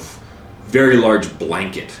sort of very large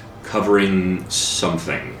blanket covering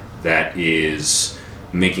something that is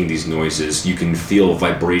making these noises. You can feel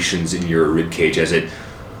vibrations in your ribcage as it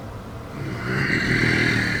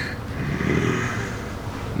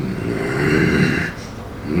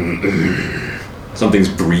something's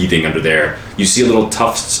breathing under there. You see little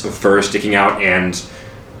tufts of fur sticking out and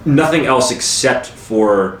nothing else except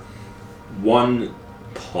for one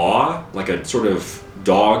paw, like a sort of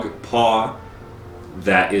dog paw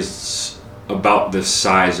that is about the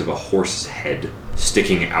size of a horse's head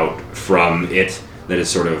sticking out from it, that is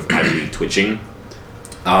sort of idly twitching.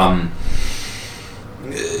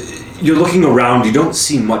 You're looking around, you don't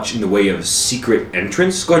see much in the way of secret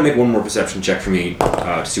entrance. Go ahead and make one more perception check for me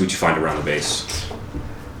to see what you find around the base.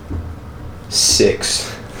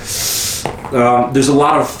 6. There's a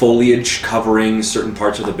lot of foliage covering certain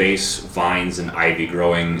parts of the base, vines and ivy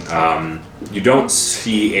growing. You don't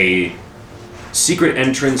see a secret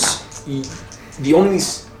entrance. The only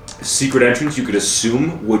secret entrance you could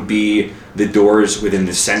assume would be the doors within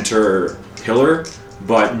the center pillar,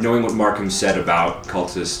 but knowing what Markham said about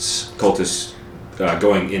cultists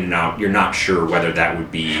going in and out, you're not sure whether that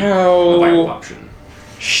would be a viable option.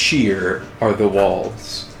 Sheer are the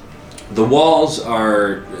walls. The walls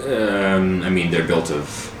are, they're built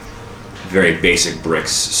of very basic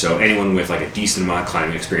bricks, so anyone with like a decent amount of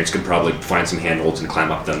climbing experience could probably find some handholds and climb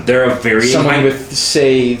up them. They're a varying Someone height. with,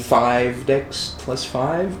 say, 5 dex plus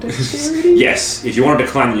 5 dexterity? Yes, if you wanted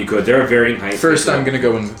to climb them, you could. They're a varying height. First, I'm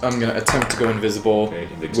gonna attempt to go invisible, Okay,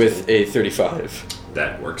 invisible. with a 35.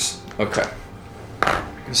 That works. Okay.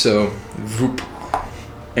 So, whoop.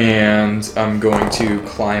 And I'm going to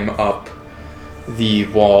climb up the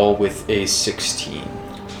wall with a 16.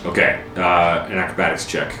 Okay, an acrobatics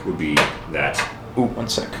check would be that. Ooh, one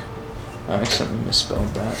sec. I accidentally misspelled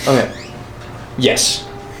that. Okay. Yes.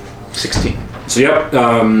 16. So yep,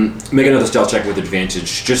 make another stealth check with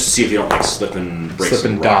advantage, just to see if you don't like slip and break Slip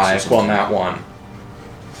some and rocks or dive. something. Well, that one.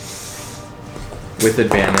 With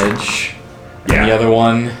advantage. Yeah. And the other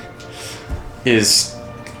one is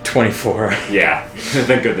 24. Yeah,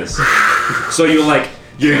 thank goodness. So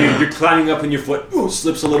you're climbing up and your foot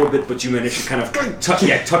slips a little bit, but you manage to kind of tuck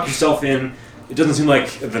yourself in. It doesn't seem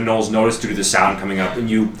like the gnolls noticed due to the sound coming up, and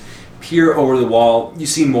you peer over the wall. You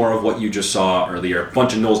see more of what you just saw earlier. A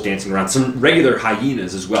bunch of gnolls dancing around, some regular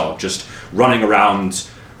hyenas as well, just running around,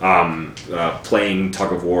 playing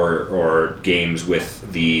tug of war or games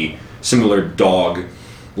with the similar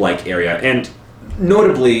dog-like area. And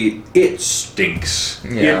notably, it stinks.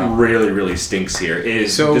 Yeah. It really, really stinks here. It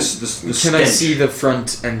is So, this can I stench. see the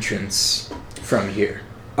front entrance from here?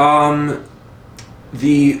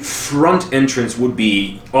 The front entrance would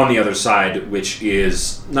be on the other side, which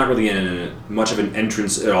is not really much of an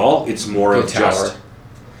entrance at all. It's more The of tower. just...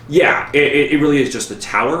 Yeah, it really is just the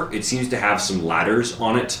tower. It seems to have some ladders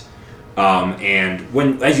on it.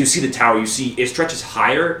 And as you see the tower, you see it stretches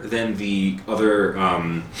higher than the other...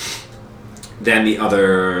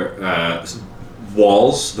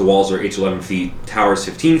 walls. The walls are each 11 feet, towers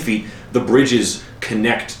 15 feet. The bridges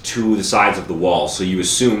connect to the sides of the wall, so you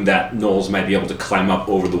assume that gnolls might be able to climb up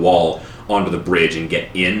over the wall onto the bridge and get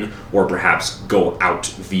in, or perhaps go out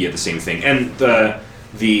via the same thing. And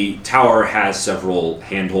the tower has several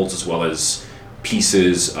handholds as well as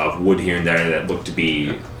pieces of wood here and there that look to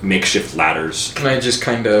be makeshift ladders. Can I just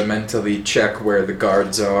kind of mentally check where the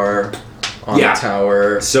guards are on Yeah. the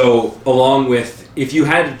tower? So, along with, if you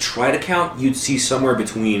had to try to count, you'd see somewhere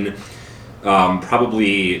between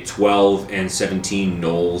probably 12 and 17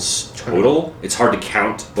 gnolls total. It's hard to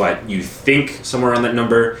count, but you think somewhere around that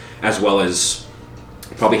number, as well as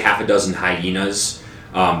probably half a dozen hyenas.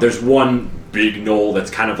 There's one big gnoll that's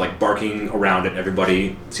kind of like barking around at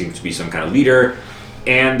everybody, seems to be some kind of leader.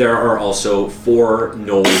 And there are also 4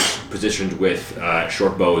 gnolls positioned with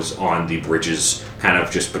short bows on the bridges, kind of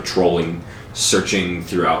just patrolling, searching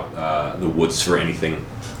throughout the woods for anything.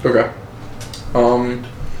 Okay.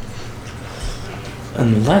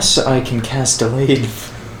 Unless I can cast delayed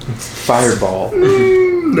fireball.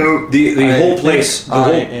 No, the whole place,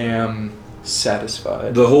 I am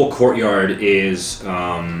satisfied. the whole courtyard is.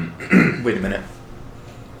 Wait a minute.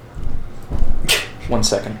 1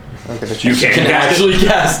 second. You can't can cast actually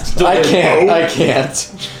cast. I delayed.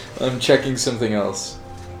 can't. I'm checking something else.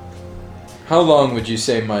 How long would you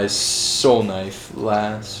say my soul knife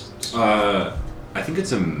lasts? I think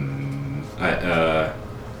it's a.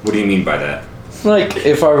 What do you mean by that? Like,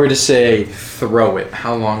 if I were to say throw it,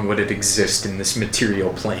 how long would it exist in this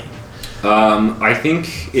material plane? I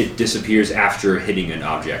think it disappears after hitting an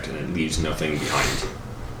object and it leaves nothing behind.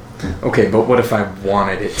 Okay, but what if I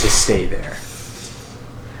wanted it to stay there?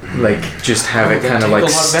 Like, just have it kind of like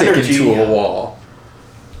stick into a wall.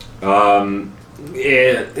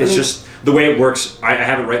 It's just the way it works. I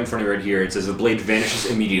have it right in front of me right here. It says the blade vanishes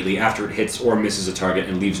immediately after it hits or misses a target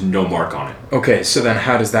and leaves no mark on it. Okay, so then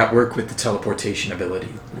how does that work with the teleportation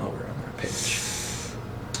ability lower on that page?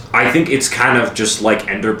 I think it's kind of just like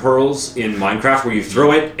ender pearls in Minecraft, where you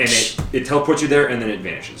throw it and it teleports you there and then it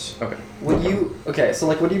vanishes. Okay. Would you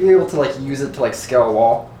would you be able to like use it to like scale a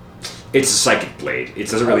wall? It's a psychic blade. It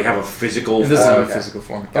doesn't really have a physical. It doesn't have okay. a physical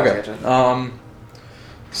form. Gotcha, Okay. gotcha.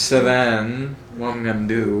 So then, what I'm gonna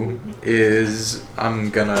do is I'm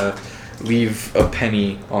gonna leave a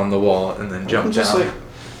penny on the wall and then jump Just down. like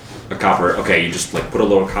a copper. Okay, you just like put a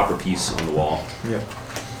little copper piece on the wall. Yeah.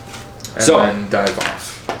 And So- then dive off.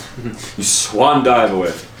 You swan dive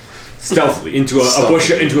away stealthily into a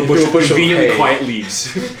bush of conveniently hay. quiet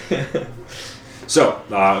leaves. So,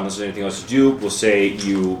 unless there's anything else to do, we'll say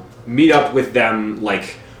you meet up with them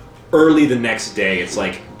like early the next day. It's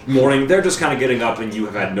like morning. They're just kind of getting up, and you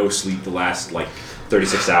have had no sleep the last like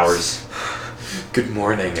 36 hours. Good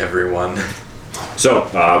morning, everyone. So,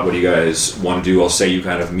 what do you guys want to do? I'll say you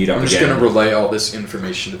kind of meet up I'm again. just gonna relay all this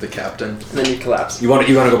information to the captain. And then you collapse. You want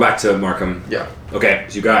to go back to Markham? Yeah. Okay,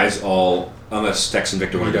 so you guys all Unless Tex and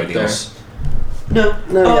Victor want to do Meet up anything there. else.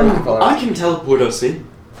 No, No, yeah, we can follow I us. can teleport us in.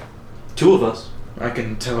 2 of us. I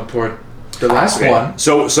can teleport the last Okay. one.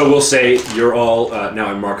 So we'll say you're all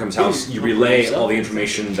now in Markham's house. You relay all the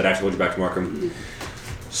information that I told you back to Markham.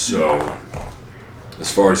 So,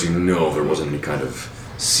 as far as you know, there wasn't any kind of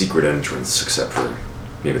secret entrance except for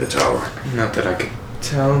maybe the tower. Not that I could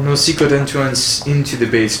tell. No secret entrance into the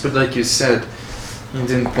base, but like you said, you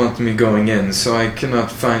didn't want me going in, so I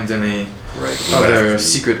cannot find any Right. other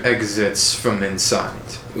secret exits from inside.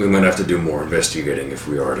 We might have to do more investigating if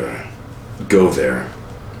we are to go there.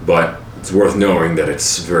 But it's worth knowing that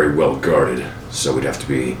it's very well guarded, so we'd have to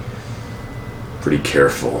be pretty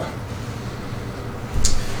careful.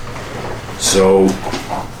 So,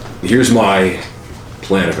 here's my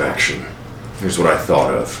plan of action. Here's what I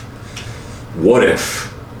thought of. What if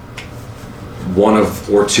one of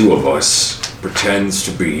or 2 of us pretends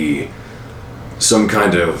to be some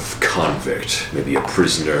kind of convict, maybe a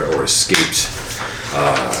prisoner or escaped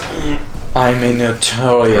I'm a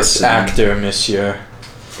notorious Person. actor, monsieur.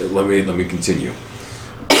 Let me continue.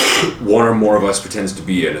 One or more of us pretends to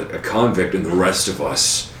be a convict, and the rest of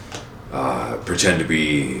us pretend to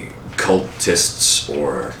be cultists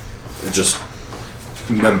or just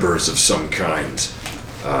members of some kind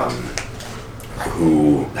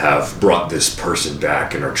who have brought this person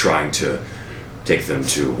back and are trying to take them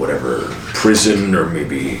to whatever prison or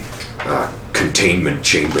maybe containment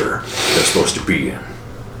chamber they're supposed to be in.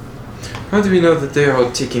 How do we know that they are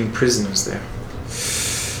taking prisoners there?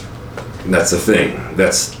 And that's the thing.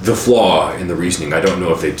 That's the flaw in the reasoning. I don't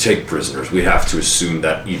know if they take prisoners. We have to assume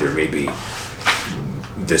that either maybe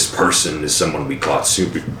this person is someone we caught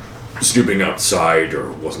snooping outside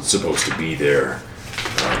or wasn't supposed to be there.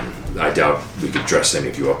 I doubt we could dress any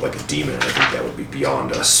of you up like a demon. I think that would be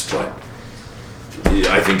beyond us. But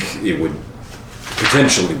I think it would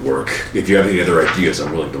potentially work. If you have any other ideas,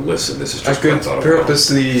 I'm willing to listen. This is I just what I could thought of.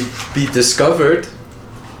 purposely be discovered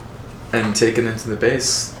and taken into the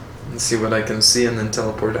base and see what I can see and then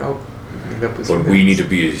teleport out. Meet up with But you we guys. need to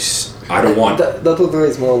be. I don't want. That would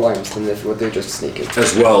raise more alarms than if they're just sneaking.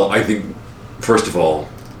 As well, I think, first of all,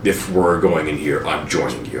 if we're going in here, I'm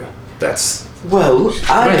joining you. That's. Well,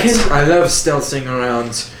 I Right. can. I love stealthing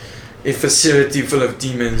around a facility full of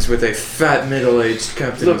demons with a fat middle-aged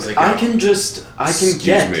captain. Look, who's like, I "Oh, can just. I can Excuse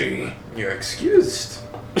get. me. You're excused.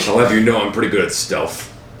 I'll have you know I'm pretty good at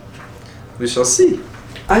stealth. We shall see.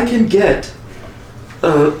 I can get.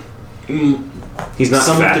 He's not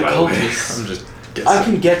some fat, of the by the way. cultists. I'm just guessing. I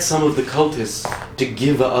can get some of the cultists to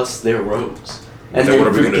give us their robes, and Then then what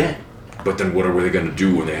are we gonna- forget. But then what are they going to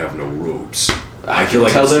do when they have no robes? I feel can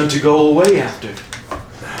like tell it's- them to go away after.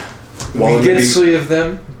 While we it get may be- 3 of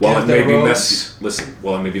them. While get it may their be robes, messy, listen.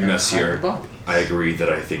 While it may be and hide messier, the body. I agree that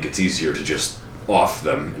I think it's easier to just off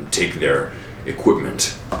them and take their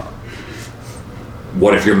equipment.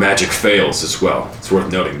 What if your magic fails as well? It's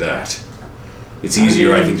worth noting that. It's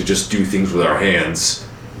easier, I think, to just do things with our hands,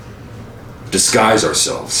 disguise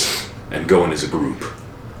ourselves, and go in as a group.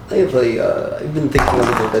 I've been thinking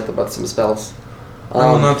a little bit about some spells. I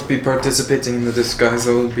will not be participating in the disguise.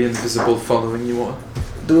 I will be invisible following you all.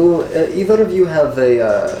 Do either of you have a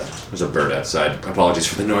There's a bird outside. Apologies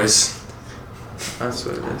for the noise. That's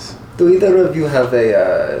what it is. Do either of you have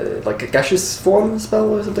a like a gaseous form spell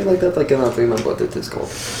or something like that? I cannot remember what it is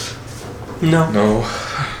called. No. No.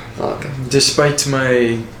 Oh, okay. Despite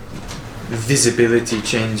my visibility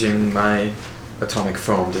changing, my atomic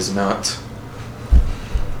form does not.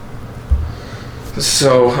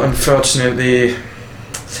 So, unfortunately,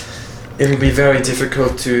 it will be very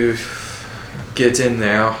difficult to get in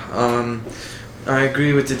there. I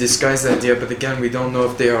agree with the disguise idea, but again, we don't know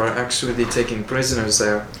if they are actually taking prisoners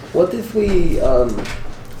there. What if we?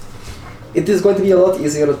 It is going to be a lot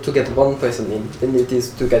easier to get one person in than it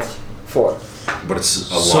is to get 4. But it's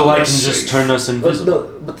a lot So I can less just safe. turn us But invisible.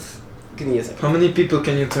 no, but give me a second. How many people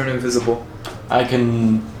can you turn invisible? I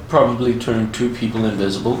can probably turn 2 people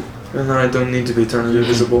invisible. And I don't need to be turned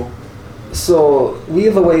invisible. So we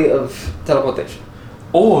have a way of teleportation.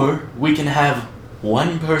 Or we can have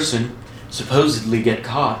one person supposedly get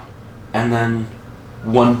caught, and then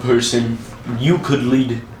one person you could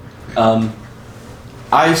lead.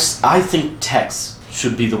 I think Tex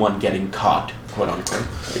should be the one getting caught, quote unquote.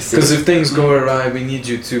 I see. Because if things go awry, we need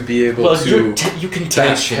you to be able Well, to you can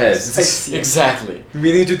bash take heads. I see. Exactly.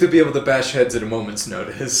 We need you to be able to bash heads at a moment's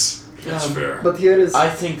notice. That's fair. But here is I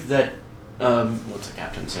think that what's the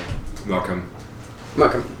captain say? Malcolm.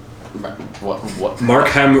 Markham. What?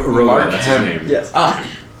 Markham Rowan, that's his Markham. name. Yes.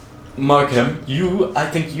 Markham, I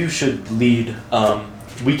think you should lead.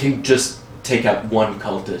 We can just take out one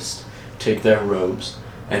cultist, take their robes,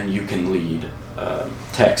 and you can lead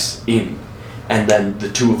Tex in, and then the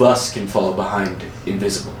two of us can follow behind,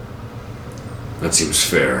 invisible. That seems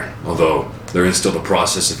fair. Although there is still the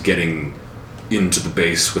process of getting into the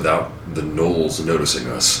base without the gnolls noticing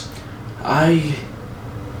us. I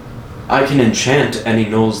can enchant any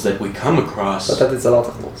gnolls that we come across. But that is a lot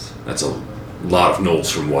of noise. That's a lot of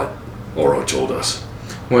gnolls from what Oro told us.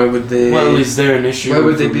 Why would they? Well, is there an issue? Why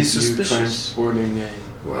would they with be you suspicious? transporting a...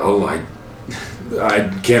 Well, I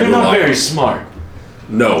can't They're rely not very on... smart.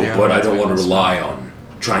 No, They are but I not don't want to very rely on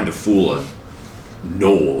trying to fool a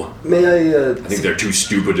gnoll. May I? I think they're too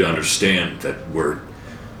stupid to understand that we're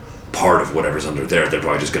part of whatever's under there. They're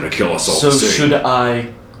probably just going to kill us all So the same. should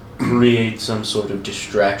I create some sort of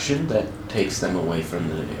distraction that takes them away from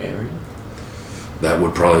the area? That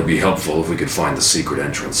would probably be helpful if we could find the secret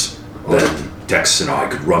entrance. Then Tex and I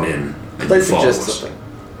could run in and Could I you follow suggest us. something?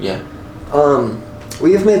 Yeah.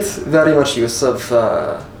 We have made very much use of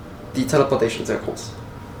the teleportation circles.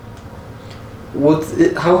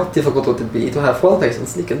 How difficult would it be to have one person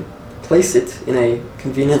sneak in, place it in a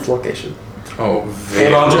convenient location, Oh, very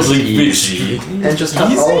Probably easy. and just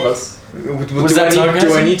have all of us? Was that do I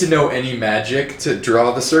sarcasm? need to know any magic to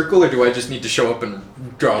draw the circle, or do I just need to show up and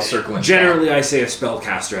draw a circle? And Generally, I say a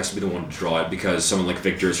spellcaster has to be the one to draw it because someone like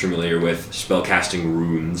Victor is familiar with spellcasting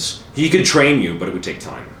runes. He could train you, but it would take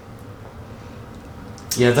time.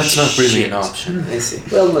 Yeah, that's not really Shit. an option. I see.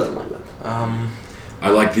 Well, never mind then. I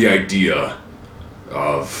like the idea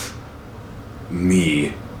of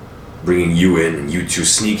me bringing you in and you two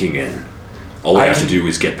sneaking in. All we I have to can- do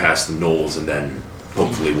is get past the gnolls and then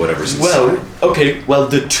hopefully whatever's inside. Well, okay, well,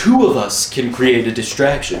 the two of us can create a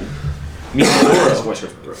distraction. Me and Laura Voice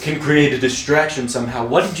goes through. can create a distraction somehow.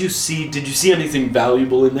 What did you see? Did you see anything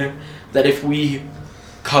valuable in there? That if we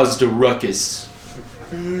caused a ruckus...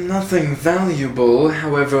 Nothing valuable.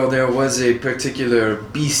 However, there was a particular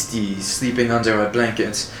beastie sleeping under a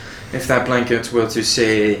blanket. If that blanket were to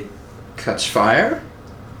say catch fire,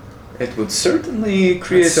 it would certainly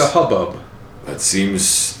create a That's- hubbub. That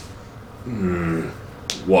seems...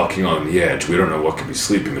 walking on the edge. We don't know what could be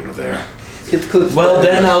sleeping under there. It could. Well,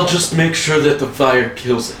 then I'll just make sure that the fire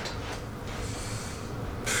kills it.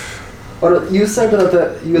 Or you said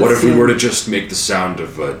that you had What if we seen- were to just make the sound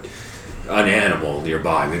of an animal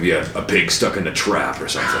nearby? Maybe a pig stuck in a trap or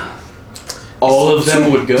something. All of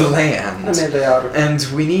them would go. Bland. I mean, they are. And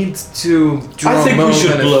we need to draw think we more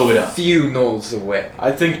should than blow a it up. few gnolls away.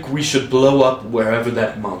 I think we should blow up wherever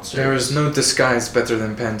that monster There is no disguise better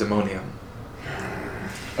than pandemonium.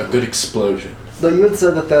 A good explosion. Though you had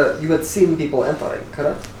said that you had seen people entering,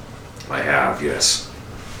 correct? I have, yes.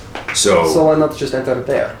 So So, why not just enter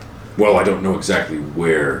there? well, I don't know exactly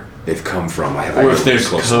where they've come from. I haven't Or if looked there's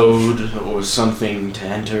closely. code or something to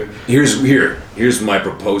enter. Here's my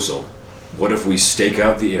proposal. What if we stake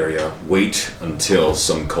out the area, wait until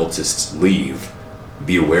some cultists leave,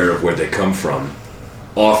 be aware of where they come from,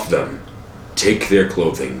 off them, take their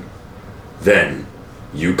clothing, then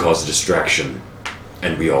you cause a distraction,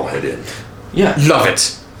 and we all head in. Yeah, Love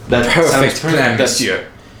it. that Perfect sounds plan, That's monsieur.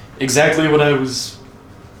 exactly what I was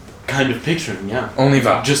kind of picturing, yeah. Only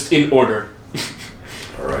va. Just in order.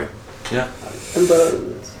 All right. Yeah. And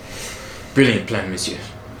Brilliant plan, monsieur.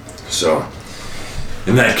 So,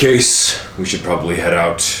 in that case, we should probably head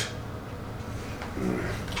out.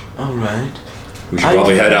 Alright. We should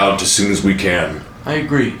probably head out as soon as we can. I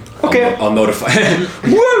agree. Okay. I'll notify.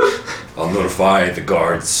 I'll notify the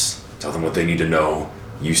guards. Tell them what they need to know.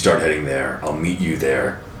 You start heading there. I'll meet you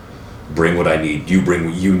there. Bring what I need. You bring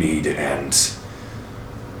what you need, and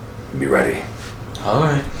be ready.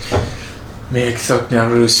 Alright. Make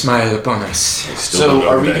Thoknaru smile upon us. I still don't So know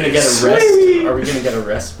are who we that gonna get is. a rest? Are we gonna get a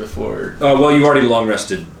rest before Well, you've already long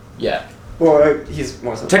rested. Yeah. Or he's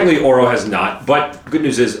more. Technically, Oro has not, but good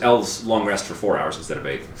news is El's long rest for 4 hours instead of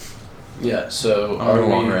 8. Yeah, so On are a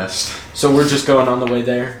long we rest. So we're just going on the way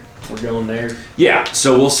there? We're going there? Yeah,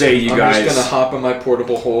 so we'll say you I'm guys. just gonna hop in my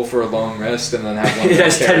portable hole for a long rest and then have one. It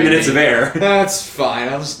has carry 10 minutes me. of air. That's fine.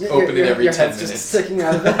 I'll just open it every your 10 head's minutes. just sticking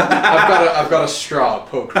out of it. I've got a straw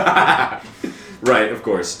poke. Right, of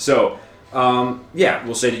course. So, yeah,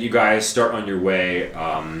 we'll say that you guys start on your way.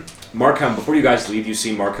 Markham, before you guys leave, you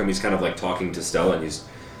see Markham. He's kind of like talking to Stella, and he's,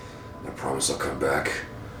 I promise I'll come back.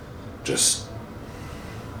 Just,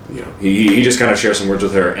 he just kind of shares some words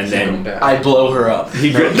with her, and then I blow her up.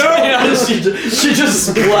 he no, she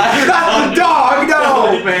just splashed. dog,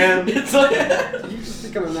 no, man. It's like You just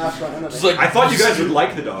become a natural enemy. It's like I thought you guys would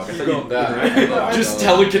like the dog. I thought Go you, back. just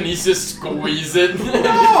telekinesis squeeze it.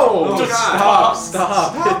 No! Just God.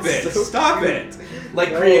 stop. Stop it! Stop it!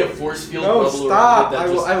 like create a force field No, bubble stop. around it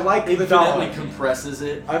that just I like the infinitely dog. compresses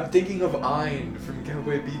it. I'm thinking of Ein from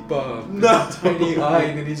Cowboy Bebop. No. Tiny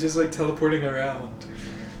Ein, and he's just like teleporting around.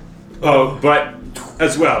 Oh, but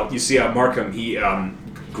as well, you see Markham. He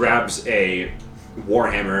grabs a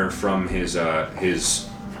warhammer from his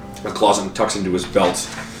closet and tucks into his belt.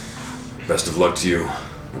 Best of luck to you.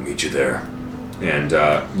 We'll meet you there. And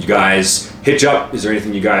you guys hitch up. Is there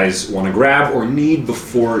anything you guys want to grab or need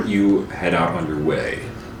before you head out on your way?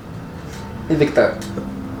 Victor.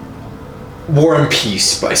 War and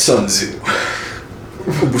Peace by Sun Tzu.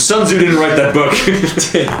 Sun Tzu didn't write that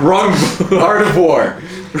book. Wrong book. Art of War.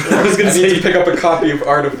 I was gonna I need say to pick up a copy of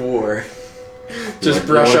Art of War. Just You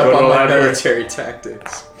brush wanna up go to on the my library? military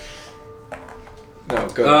tactics. No,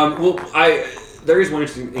 go. Well, there is one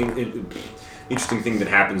interesting thing that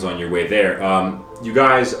happens on your way there. You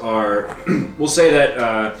guys are, we'll say that,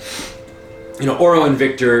 Oro and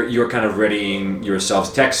Victor, you're kind of readying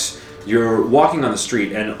yourselves. Tex, you're walking on the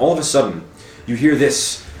street, and all of a sudden, you hear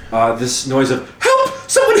this noise of, "Help!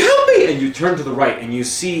 Someone help me!" And you turn to the right, and you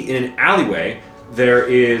see in an alleyway, there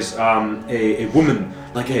is a woman,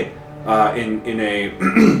 like in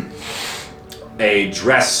a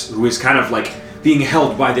dress, who is kind of like being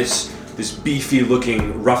held by this beefy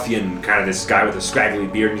looking ruffian, kind of this guy with a scraggly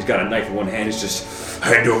beard, and he's got a knife in one hand. He's just,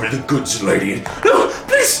 "Hand over the goods, lady." And, "No,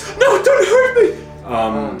 please, no, don't hurt me."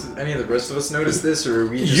 Did any of the rest of us notice this, or are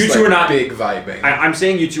we just You two like are not- big vibing? I'm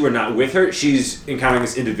saying you two are not with her. She's encountering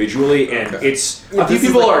this individually, and Okay. it's Yeah, a few this is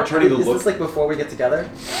people like- are turning to Is look. this like before we get together?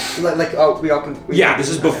 Like oh, we all can. Yeah, this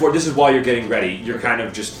is before. This is while you're getting ready. You're kind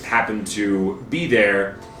of just happen to be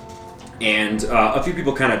there, and a few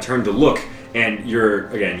people kind of turn to look, and you're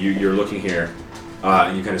looking here,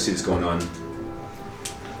 and you kind of see this going on.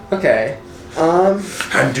 Okay.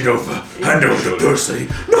 Hand it over. Hand over the purse, lady.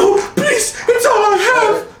 No, please. It's all I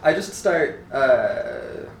have. I just start.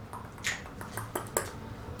 Dead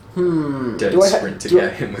do I ha- sprint to do I-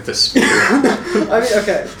 get him with a spear. I mean,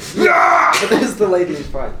 okay. But there's the lady in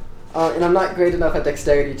front, and I'm not great enough at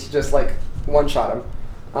dexterity to just like one shot him.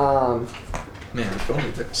 Man, if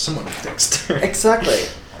only there was someone with dexterity. Exactly.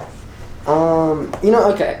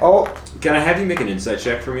 Okay. Oh, Can I have you make an insight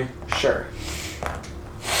check for me? sure.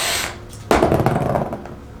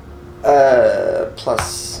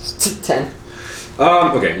 Plus 10.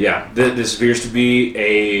 Okay, yeah. This appears to be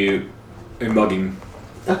a mugging.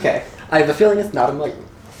 Okay. I have a feeling it's not a mugging.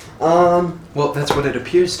 Well, that's what it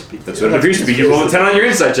appears to be. That's what it appears to be. You roll a 10 on your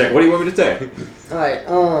insight check. What do you want me to say? Alright,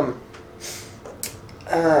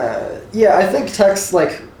 yeah, I think Tex,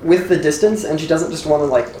 like, with the distance, and she doesn't just want to,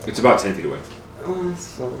 like... It's about 10 feet away. Oh, that's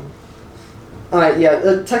fine. Alright,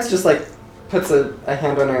 yeah, Tex just, like, puts a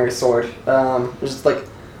hand on her sword. Just, like...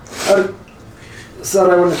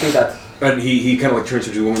 So I want to do that. And he kind of like turns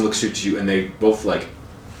to the woman, looks at you, and they both like...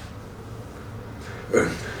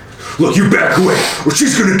 Look, you back away, or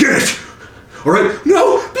she's gonna get it. All right?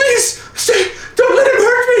 No, please, stay. Don't let him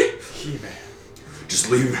hurt me. He-Man. Just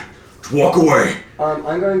leave. Just walk away.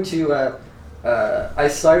 I'm going to, I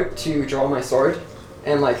start to draw my sword,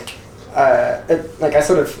 and, I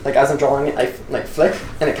sort of, like, as I'm drawing it, I, like, flick,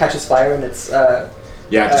 and it catches fire, and it's,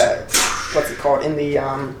 what's it called? In the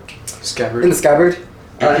Scabbard. In the scabbard.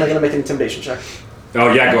 And I'm gonna make an intimidation check.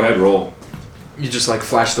 Oh yeah, go ahead, roll. You just like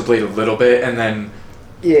flash the blade a little bit, and then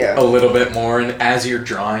Yeah. a little bit more, and as you're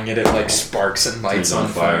drawing it, it like sparks and lights Turns on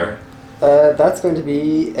on fire. That's going to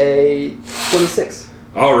be a 26.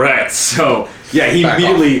 All right, so yeah, he Back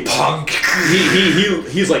immediately off, punk.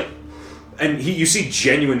 he's like, and you see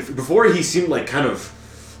genuine. Before he seemed like kind of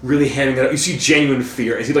really hamming it up. You see genuine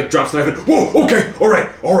fear as he like drops the knife and Whoa, okay, all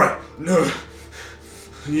right. No,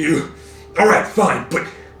 you. All right, fine, but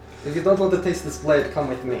If you don't want to taste this blade, come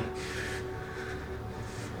with me.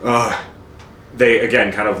 they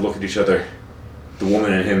again kind of look at each other, the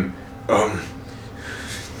woman and him.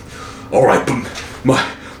 all right, but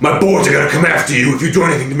my boys are gonna come after you if you do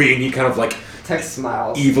anything to me. And he kind of like Tex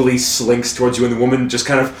smiles. evilly slinks towards you, and the woman just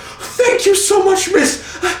kind of, Thank you so much,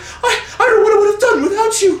 miss. I don't know what I would have done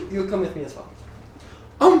without you. You'll come with me as well.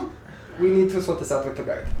 Um, We need to sort this out with the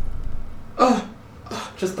guard.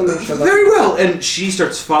 Just to make sure that... very well. And she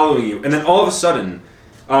starts following you, and then all of a sudden,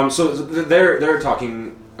 so they're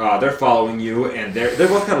talking. They're following you, and they're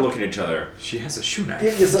both kind of looking at each other. She has a shoe knife.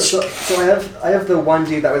 Yeah, so I have the one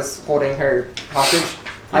dude that was holding her hostage.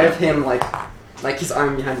 I have him like his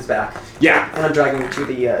arm behind his back, Yeah. and I'm dragging him to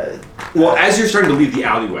the. Well, as you're starting to leave the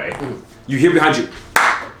alleyway, you hear behind you,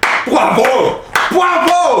 Bravo!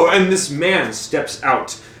 "Bravo!" And this man steps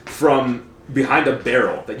out from behind a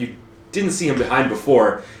barrel that you didn't see him behind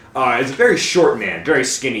before. It's a very short man, very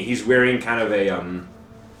skinny. He's wearing kind of a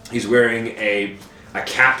a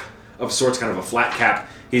cap of sorts, kind of a flat cap.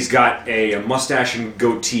 He's got a mustache and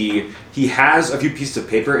goatee. He has a few pieces of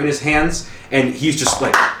paper in his hands, and he's just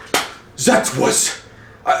like, "That was,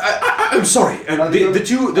 I'm sorry." And the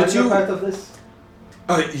two. Are you part of this?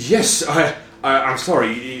 Yes. I'm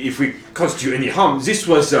sorry if we caused you any harm. This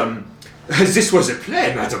was a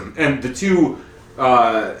play, madam. And the two,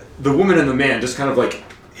 the woman and the man, just kind of like,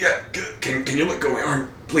 yeah. Can you let go of my arm,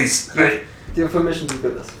 please? Do you have permission to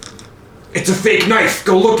do this? It's a fake knife.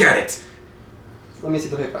 Go look at it. Let me see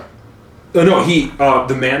the paper. No,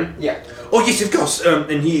 the man? Yeah. Oh, yes, of course.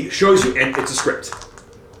 And he shows you, and it's a script.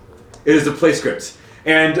 It is a play script.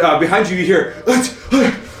 And behind you, you hear,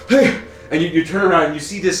 and you turn around, and you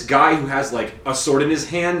see this guy who has, like, a sword in his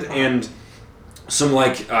hand, and some,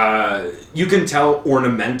 like, you can tell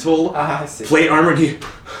ornamental I see. plate armor, and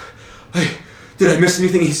did I miss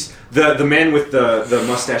anything? He's, the man with the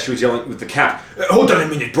mustache who was yelling with the cap. Hold on a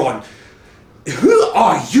minute, Braun. Who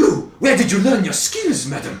are you? Where did you learn your skills,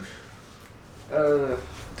 madam?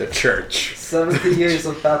 The church. 70 years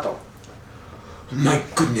of battle. My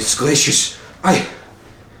goodness gracious.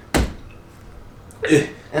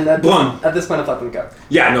 And at this point, I let them go.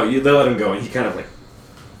 Yeah, no, they let him go, and he kind of like...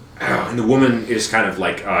 and the woman is kind of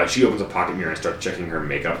like... she opens a pocket mirror and starts checking her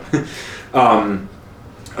makeup. Braun,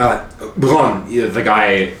 the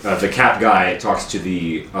guy, the cat guy, talks to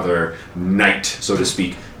the other knight, so to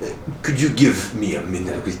speak. Could you give me a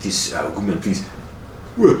minute with this woman, please?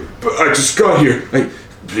 Well, but I just got here.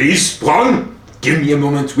 Please, Braun, give me a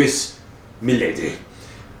moment with milady.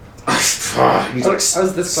 He's I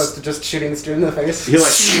was this close to just shooting this dude in the face.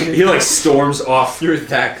 He like storms off. You're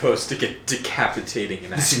that close to get decapitating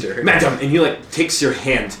an actor. Madam, and he like takes your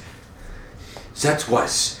hand. That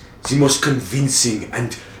was the most convincing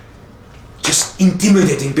and just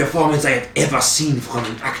intimidating performance I have ever seen from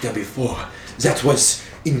an actor before. That was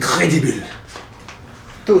incredible.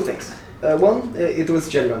 Two things. One, it was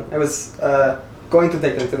genuine. I was going to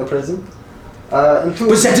take them to the prison. And two,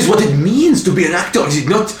 But that is what it means to be an actor, is it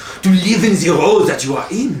not? To live in the role that you are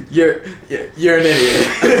in. You're an idiot.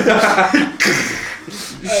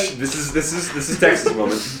 This is Texas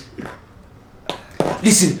moment.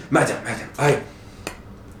 Listen, madam,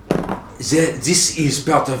 this is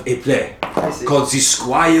part of a play called The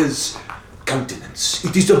Squire's Countenance.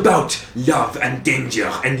 It is about love and danger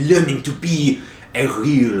and learning to be a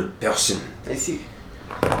real person. I see.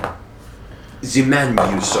 The man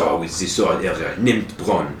you saw with the sword earlier, named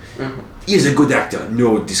Braun, he is a good actor,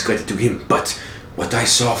 no discredit to him, but what I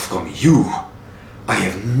saw from you, I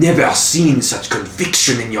have never seen such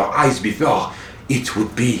conviction in your eyes before. It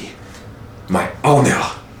would be my honor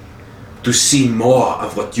to see more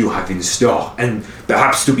of what you have in store, and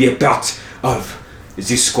perhaps to be a part of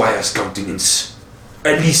the Squire's Countenance,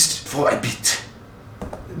 at least for a bit.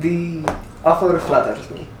 The offer flatters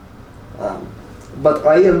me. But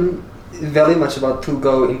I am very much about to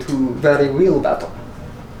go into very real battle.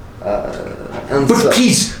 But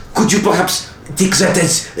please, could you perhaps take that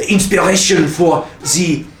as inspiration for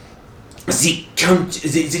the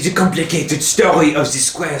complicated story of the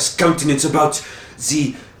Squire's Countenance about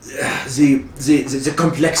the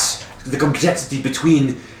complexity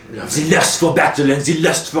between the lust for battle and the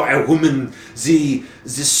lust for a woman, the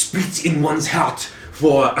split in one's heart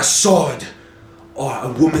for a sword or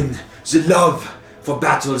a woman, the love for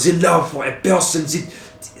battle, the love for a person.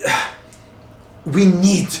 We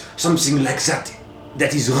need something like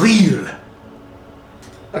that is real.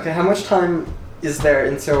 Okay, how much time is there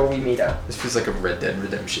until we meet up? This feels like a Red Dead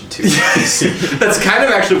Redemption 2. That's kind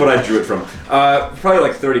of actually what I drew it from. Probably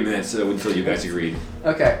like 30 minutes until you guys agreed.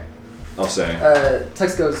 Okay. I'll say.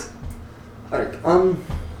 Tex goes, alright,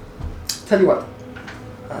 tell you what.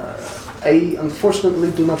 I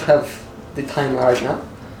unfortunately do not have the time right now,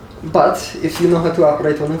 but if you know how to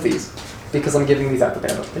operate one of these, because I'm giving these out to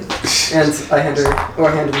Bella, and I hand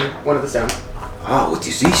her one of the stones. Ah, what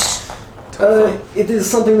is this? It is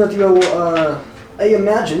something that you will, I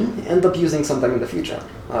imagine, end up using sometime in the future.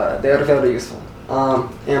 They are very useful.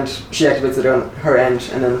 And she activates it on her end,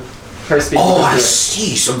 and then her speaking. Oh, I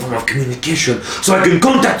see, some form of communication, so I can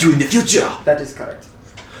contact you in the future. That is correct.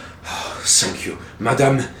 Thank you,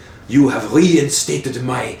 madam. You have reinstated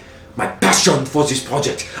my passion for this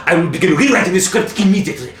project. I will begin rewriting the script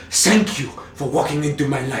immediately. Thank you for walking into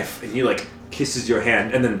my life. And he like kisses your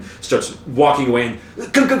hand and then starts walking away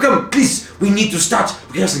and Come, please. We need to start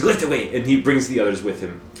rehearsing right away. and he brings the others with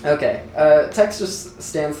him. Okay, Tex just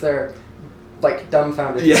stands there, like,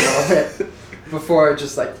 dumbfounded Yeah. a little bit, before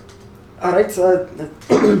just like, alright,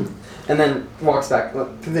 and then walks back,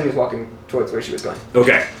 continues walking towards where she was going.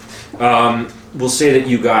 Okay. We'll say that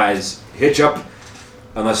you guys hitch up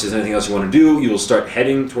unless there's anything else you want to do, you will start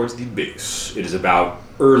heading towards the base. It is about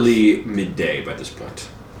early midday by this point.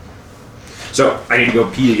 So, I need to go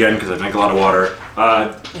pee again because I drank a lot of water.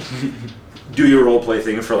 Do your roleplay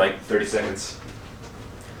thing for like 30 seconds.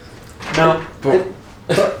 No.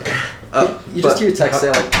 You just hear text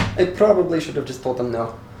say like, I probably should have just told them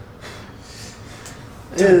no.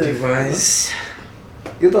 Don't be wise.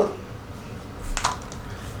 You don't.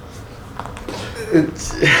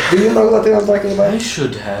 Do you know what I'm talking I about?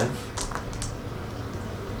 should have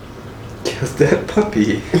Killed that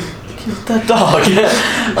puppy. killed that dog.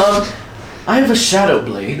 I have a shadow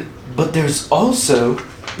blade, but there's also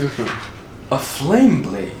a flame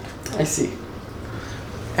blade. I see.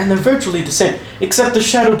 And they're virtually the same, except the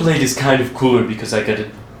shadow blade is kind of cooler because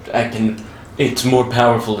it's more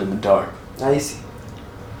powerful in the dark. I see.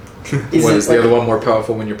 Is the other one more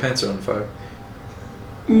powerful when your pants are on fire?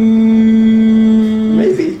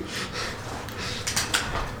 Maybe.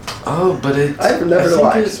 Oh, but it's... I've never I think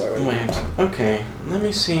lied, it's- so I wouldn't. Wait, okay, let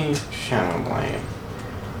me see shadow blade.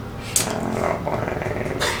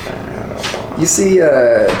 You see,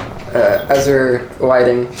 as they're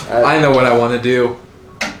lighting. I know what I want to do.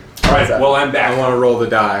 Alright, that? well, I'm back. I want to roll the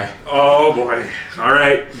die. Oh boy.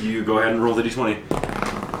 Alright, you go ahead and roll the d20.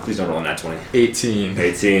 Please don't roll a nat 20. 18.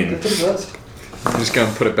 18. Pretty close. I'm just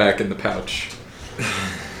gonna put it back in the pouch.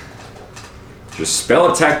 Your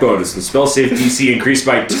spell attack bonus and spell save DC increased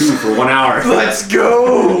by 2 for 1 hour. Let's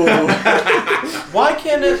go! Why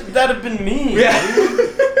can't that have been me? Yeah.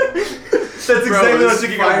 That's exactly what I was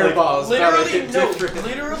thinking. Fireballs.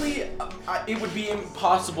 Literally, it would be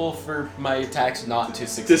impossible for my attacks not to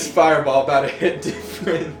succeed. This fireball about to hit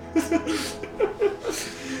different.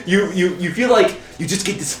 You feel like you just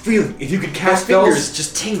get this feeling. If you could cast My fingers spells,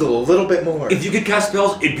 just tingle a little bit more. if you could cast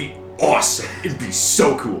spells, it'd be awesome. It'd be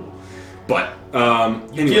so cool. But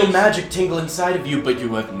You feel magic tingle inside of you, but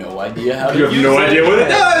you have no idea how to You have use no it. idea what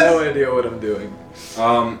it I have does. no idea what I'm doing.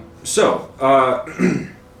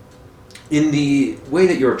 In the way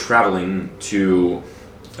that you're traveling to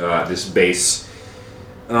this base,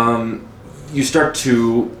 you start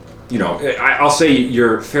to, I'll say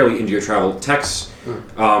you're fairly into your travel. Tex,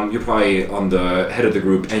 you're probably on the head of the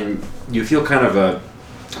group, and you feel kind of a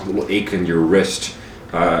little ache in your wrist.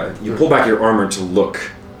 You pull back your armor to look.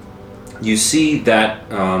 You see that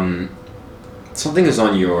something is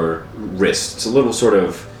on your wrist. It's a little sort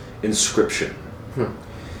of inscription.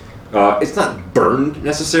 It's not burned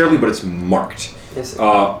necessarily, but it's marked. Yes.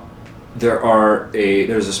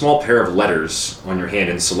 There's a small pair of letters on your hand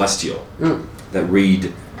in Celestial that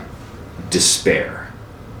read despair.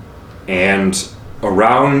 And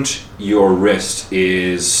around your wrist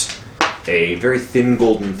is a very thin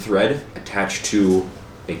golden thread attached to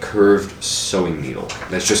a curved sewing needle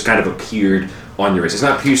that's just kind of appeared on your wrist. It's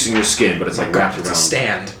not piercing your skin, but it's like wrapped It's a around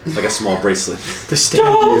stand. like a small bracelet. The stand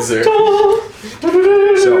user. So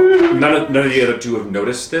none of the other two have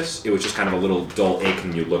noticed this. It was just kind of a little dull ache,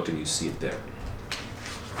 and you looked and you see it there.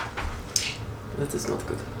 That is not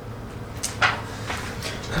good.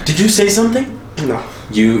 Did you say something? No.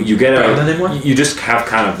 You get Better than anyone? you just have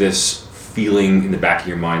kind of this feeling in the back of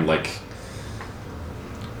your mind, like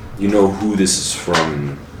you know who this is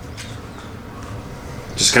from.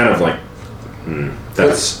 Just kind of like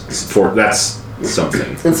that's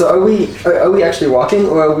something. And so are we actually walking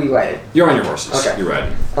or are we riding? You're on your horses. Okay. You're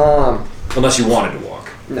riding. Unless you wanted to walk.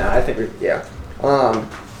 No, I think yeah.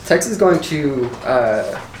 Tex is going to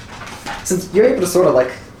since you're able to sort of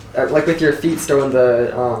like with your feet still in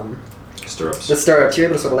the Stirrups. stirrups, you're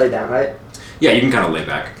able to sort of lay down, right? Yeah, you can kind of lay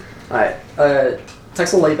back. Alright.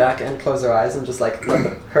 Tex will lay back and close her eyes and just like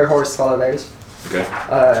let her horse follow theirs. Okay.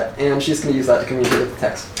 And she's gonna use that to communicate with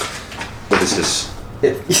Tex. What is this?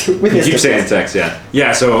 With You his keep saying distance. Tex, yeah.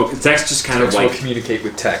 Yeah, so Tex just kind Tex of will like communicate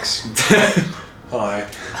with Tex. Hi.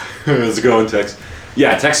 How's it going, Tex?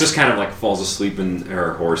 Yeah, Tex just kind of like falls asleep in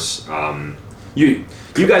her horse. You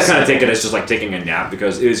guys kind of take it as just like taking a nap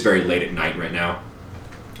because it is very late at night right now.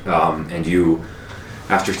 And you,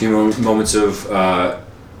 after a few moments of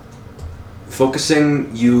focusing,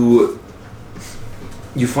 you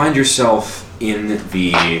find yourself in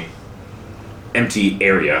the empty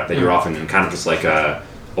area that you're often in, kind of just like a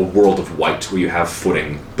world of white where you have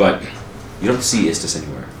footing, but you don't see Istis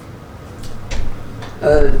anywhere.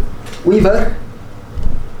 Weaver.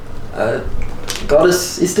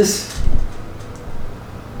 Goddess Istis.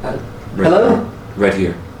 Hello? Right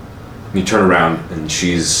here. And you turn around and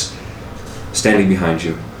she's standing behind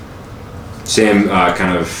you. Same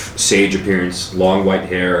kind of sage appearance, long white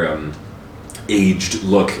hair, aged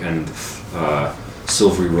look, and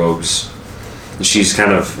silvery robes. And she's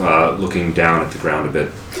kind of looking down at the ground a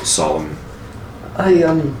bit solemn.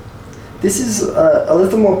 This is a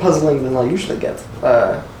little more puzzling than I usually get.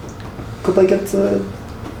 Could I get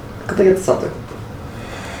something?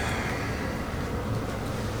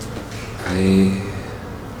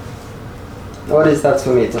 What is that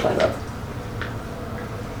for me to find out?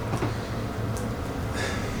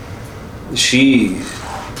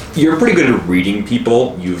 You're pretty good at reading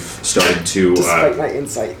people. You've started to... Despite my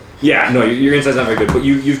insight. Yeah, no, your insight's not very good, but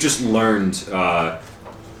you've just learned how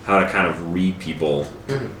to kind of read people.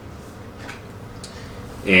 Mm-hmm.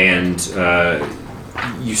 And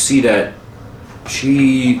you see that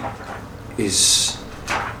she is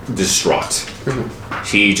distraught. Mm-hmm.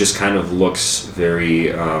 She just kind of looks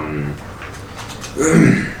very...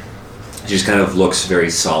 she just kind of looks very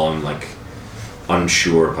solemn, like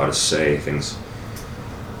unsure of how to say things.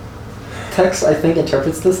 Tex, I think,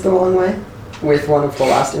 interprets this the wrong way with one of the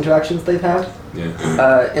last interactions they've had.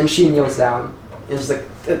 Yeah. And she kneels down and is like,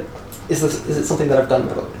 is it something that I've done,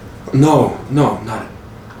 my lord? No, not at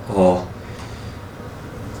all.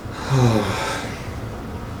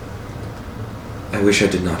 I wish I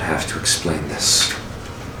did not have to explain this.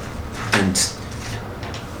 And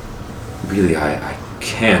really, I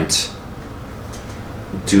can't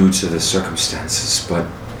due to the circumstances, but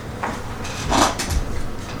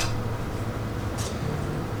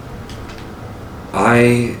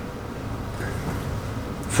I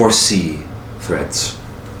foresee threads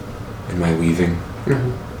in my weaving.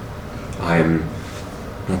 Mm-hmm. I am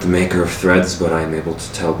not the maker of threads, but I am able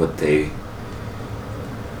to tell what they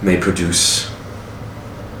may produce.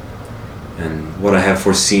 And what I have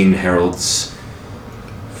foreseen heralds,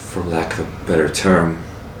 for lack of a better term,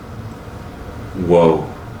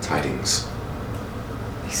 woe tidings.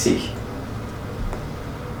 I see.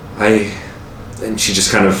 And she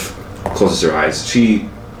just kind of closes her eyes. She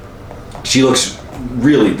looks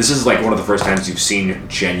really, this is like one of the first times you've seen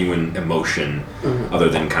genuine emotion, Mm-hmm. other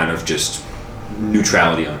than kind of just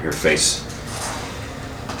neutrality on her face.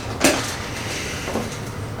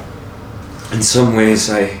 In some ways,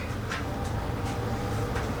 I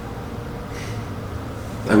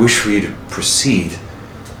wish for you to proceed,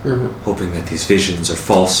 Mm-hmm. hoping that these visions are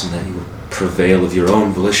false and that you will prevail of your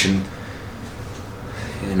own volition.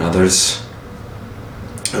 In others,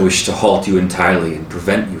 I wish to halt you entirely and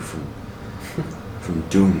prevent you from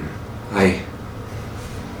doom.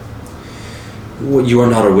 What you are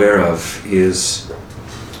not aware of is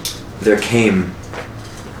there came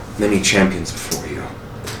many champions before you.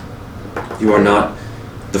 You are not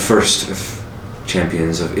the first of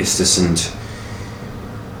champions of Istis, and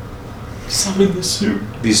Summon the suit.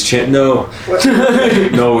 these no. What?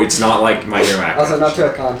 No, it's not like My Hero Academia. Also, not to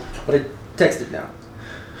a con, but I texted now.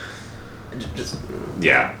 Just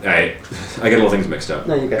Yeah, I get little things mixed up.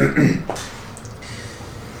 no, you get it.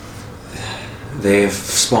 They have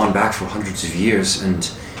spawned back for hundreds of years, and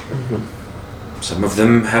Mm-hmm. some of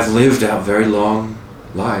them have lived out very long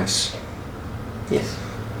lives. Yes.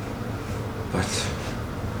 But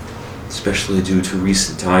especially due to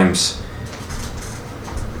recent times,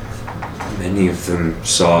 many of them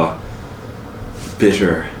saw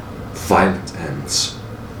bitter, violent ends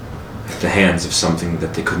at the hands of something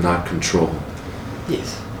that they could not control.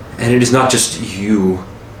 Yes. And it is not just you.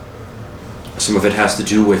 Some of it has to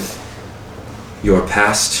do with your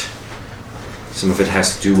past. Some of it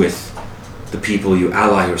has to do with the people you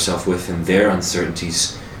ally yourself with and their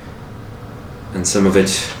uncertainties. And some of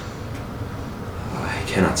it, I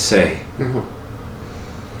cannot say. Mm-hmm.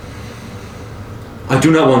 I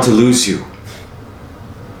do not want to lose you.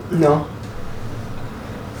 No.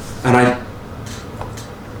 And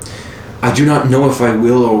I do not know if I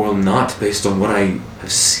will or will not, based on what I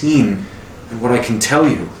have seen and what I can tell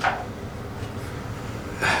you.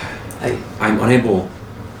 I'm unable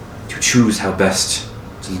to choose how best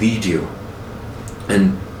to lead you.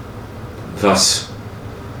 And thus,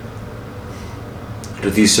 under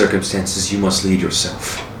these circumstances, you must lead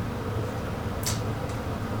yourself.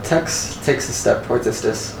 Tex takes a step towards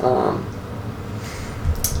Istis,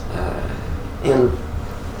 and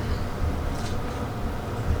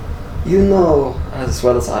you know as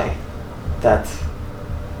well as I that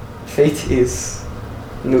fate is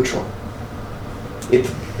neutral.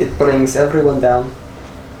 It brings everyone down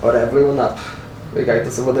or everyone up,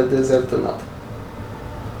 regardless of whether they deserve it or not.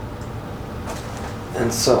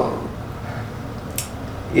 And so,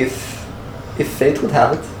 if fate would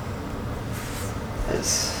have it, as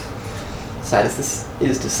sad as this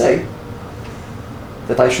is to say,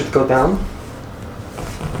 that I should go down,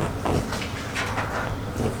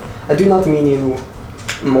 I do not mean you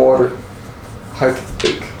more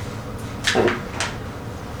heartbreak.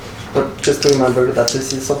 But just to remember that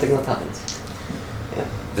this is something that happens. Yeah.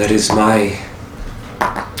 That is my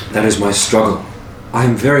That is my struggle. I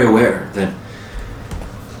am very aware that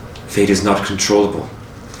fate is not controllable.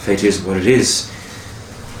 Fate is what it is.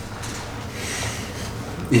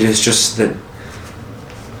 It is just that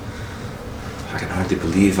I can hardly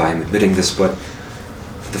believe I am admitting this, but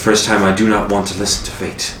for the first time I do not want to listen to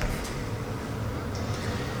fate.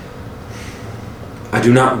 I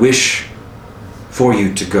do not wish for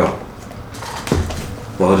you to go.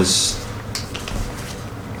 Well, it is...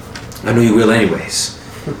 I know you will anyways,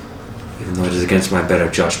 even though it is against my better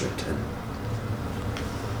judgment, and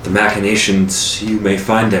the machinations you may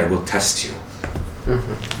find there will test you.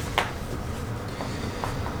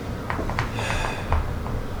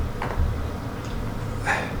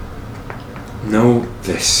 Know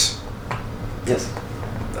this. Yes.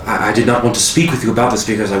 I did not want to speak with you about this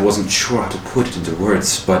because I wasn't sure how to put it into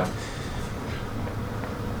words, but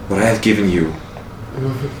what I have given you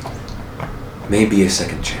may be a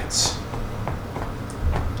second chance.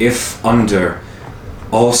 If under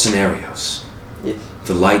all scenarios, Yes.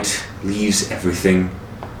 the light leaves everything,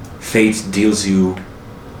 fate deals you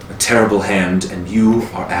a terrible hand, and you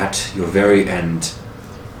are at your very end,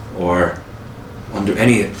 or under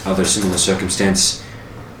any other similar circumstance,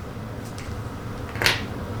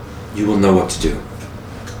 you will know what to do.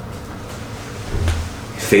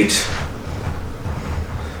 Fate,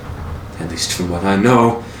 at least from what I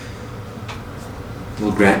know,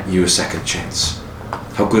 will grant you a second chance.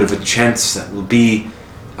 How good of a chance that will be,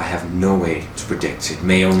 I have no way to predict. It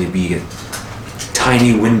may only be a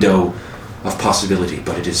tiny window of possibility,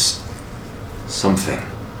 but it is something.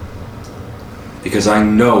 Because I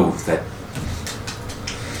know that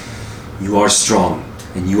you are strong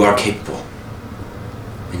and you are capable,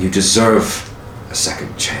 and you deserve a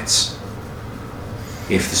second chance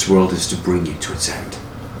if this world is to bring you to its end.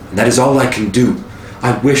 And that is all I can do.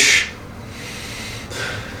 I wish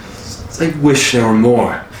there were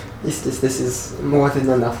more. This is more than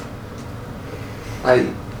enough.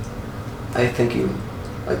 I thank you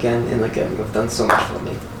again and again. You've done so much for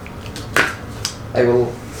me. I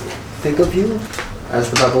will think of you as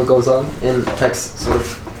the battle goes on, and Tex sort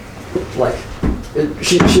of like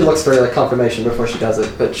she looks for like confirmation before she does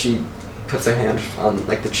it, but she puts her hand on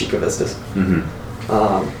like the cheek of Istis.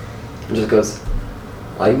 And just goes,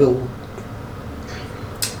 I will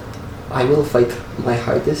fight my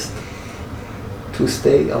hardest to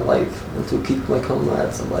stay alive and to keep my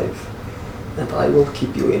comrades alive, and I will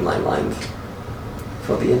keep you in my mind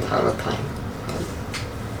for the entire time.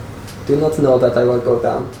 Do not know that I will go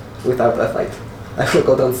down without a fight. I will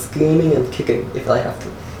go down screaming and kicking if I have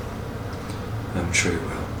to. I'm sure you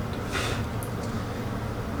will.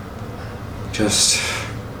 Just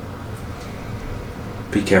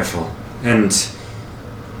be careful and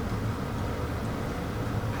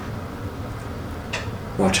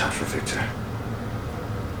watch out for Victor.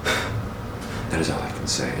 That is all I can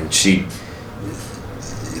say. And she...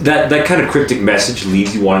 That kind of cryptic message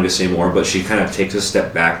leaves you wanting to say more, but she kind of takes a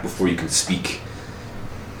step back before you can speak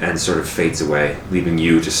and sort of fades away, leaving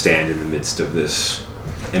you to stand in the midst of this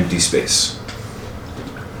empty space.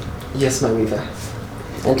 Yes, my weaver.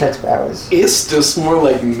 And Tex bows. Istus more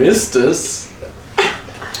like Mistus.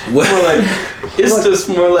 What? More like Istus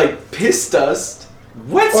more like Pistus.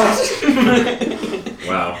 What?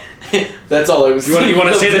 Wow. That's all I was You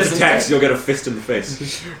want to say that to Pistus. Tex, you'll get a fist in the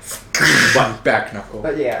face. Back knuckle.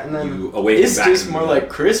 But yeah, and then You awaken back. Istus in more the- like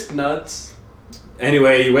Crisp Nuts.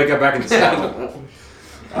 Anyway, you wake up back in the saddle.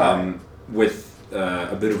 With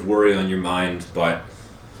a bit of worry on your mind, but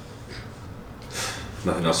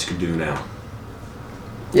nothing else you can do now.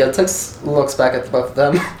 yeah, Tex looks back at both of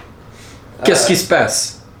them. Qu'est-ce qui se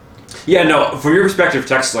passe? Yeah, no, from your perspective,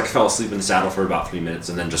 Tex like fell asleep in the saddle for about 3 minutes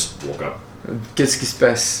and then just woke up. Qu'est-ce qui se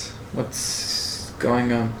passe? What's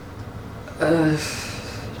going on?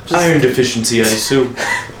 Iron deficiency, I assume.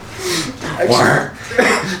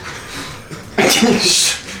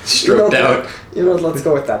 Stroked out. You know what, let's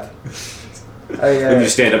go with that. Maybe you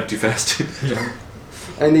stand up too fast.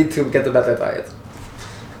 I need to get a better diet.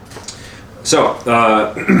 So,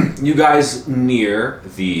 you guys near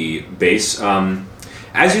the base.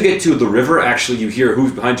 As you get to the river, actually, you hear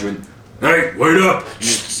who's behind you and, hey, wait up!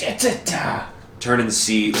 Turn and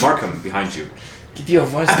see Markham behind you. Keep your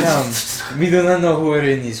voice down. We do not know who are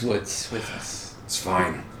in these woods with us. It's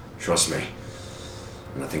fine. Trust me.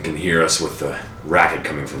 Nothing can hear us with the racket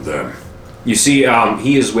coming from them. You see,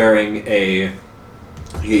 he is wearing a...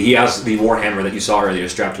 He has the warhammer that you saw earlier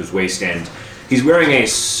strapped to his waist, and he's wearing a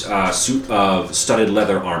suit of studded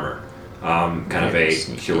leather armor. Kind of a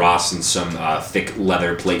cuirass and some thick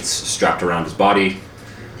leather plates strapped around his body.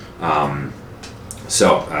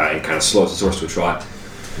 So, he kind of slows his horse to a trot.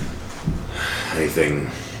 Anything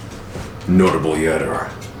notable yet, or?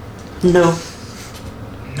 No,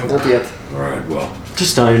 Not yet. Alright, well,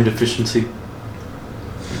 just iron deficiency.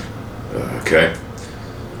 okay.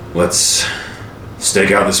 Let's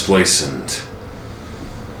stake out this place and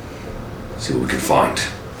see what we can find.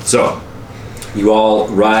 So, you all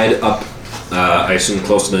ride up, I assume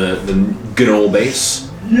close to the Gnoll base.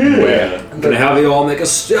 Where? I'm gonna have you all make a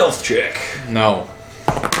stealth check. No.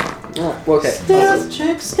 Oh, well, okay. Stealth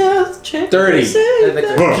check. 30.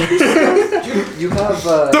 You have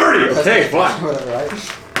 30! Okay, fine. Whatever, right?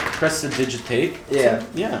 Prestidigitate. Yeah.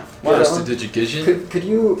 Yeah. What? Prestidigitation? Could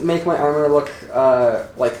you make my armor look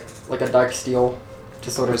like a dark steel to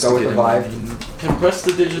sort of go with the vibe? Can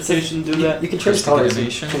prestidigitation do that? You can change colors.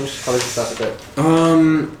 Prestidigitation? Change colors and stuff a bit.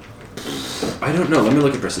 I don't know. Let me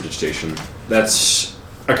look at prestidigitation. That's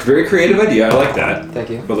a very creative idea. I like that. Thank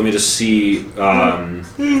you. But let me just see. God,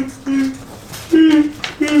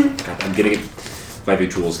 I'm getting it.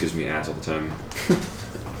 5e tools gives me ads all the time.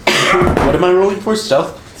 What am I rolling for?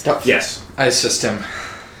 Stealth? Stop. Yes. I assist him.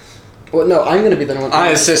 Well, no, I'm gonna be the one. I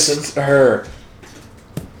assist her.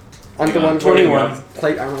 I'm the one. 21.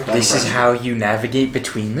 Plate armor. This is how you navigate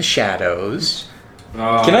between the shadows.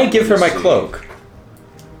 Can Can I give her my cloak?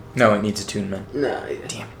 No, it needs attunement. No.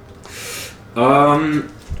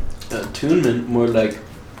 Attunement, more like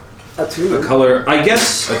A two. A color. I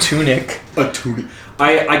guess. A tunic. A tunic.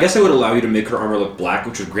 I guess I would allow you to make her armor look black,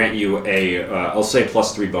 which would grant you a, I'll say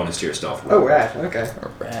 +3 bonus to your stealth. Oh, right. Okay.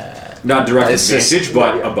 Alright. Not direct I assist. advantage,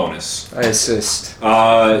 but Yeah. a bonus. I assist.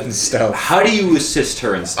 In Stealth. How do you assist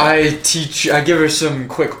her in stealth? I give her some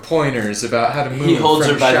quick pointers about how to move He holds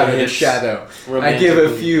from her by the shadow to hips. shadow. I give a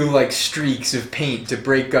romantically. few like streaks of paint to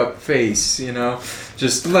break up face, you know?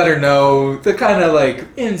 Just let her know the kind of like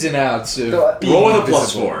ins and outs of No, being Roll with a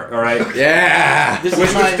invisible. +4, alright? Yeah! This which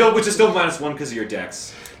is my. is still -1 because of your dex.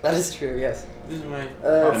 That is true. Yes. This is my.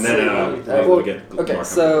 And then, we get okay. Mark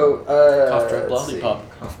So. Cough drop let's see.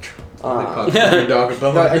 lollipop. Your dog a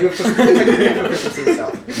bone. No, you have proficiency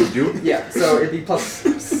yourself. You do? Yeah. So it'd be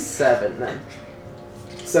 +7 then.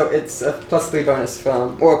 So it's a +3 bonus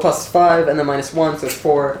from, or +5 and then -1, so it's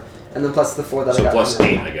 4, and then plus the 4 that I So got.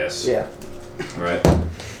 +8, I guess. Yeah. Alright.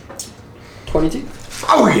 22.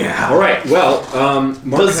 Oh yeah! Alright, well, Markham,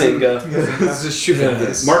 Bazinga. Just shoot at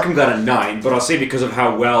this. Markham got a 9, but I'll say because of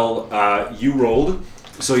how well you rolled,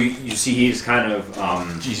 so you see he's kind of,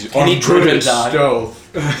 Jesus, Can he unproven trip and die? stealth.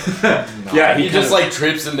 yeah, He he just kind like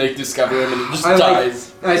trips and they discover him and he just I like-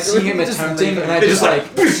 dies. I see him Just attempting, leave it. and I They just just like,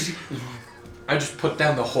 I just put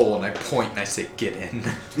down the hole and I point and I say, "Get in."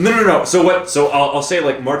 No. So what? So I'll say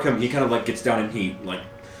like Markham. He kind of like gets down and he like,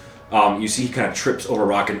 you see he kind of trips over a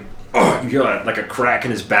rock and you hear like a crack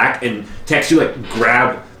in his back and Tex, you like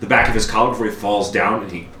grab the back of his collar before he falls down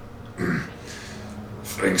and he.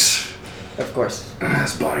 Thanks. Of course.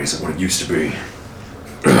 His body isn't what it used to be.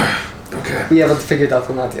 Okay. We haven't figured out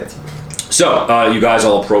on that yet. So you guys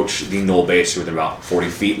all approach the Knoll base within about 40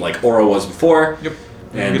 feet, like Aura was before. Yep.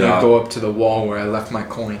 And I'm gonna go up to the wall where I left my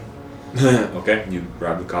coin. okay, you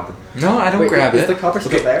grab the copper. No, I don't Wait, grab is it. the copper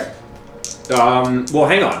still Okay. there? Well,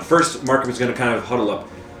 hang on. First, Markham is going to kind of huddle up.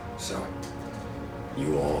 So,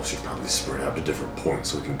 you all should probably spread out to different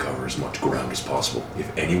points so we can cover as much ground as possible.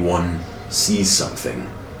 If anyone sees something,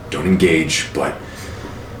 don't engage, but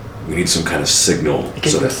we need some kind of signal.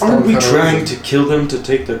 So that, Aren't we trying to kill them to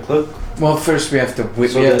take their cloak? Well, first we have to So we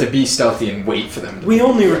have that- to be stealthy and wait for them. We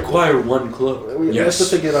only require one cloak. We have to Yes.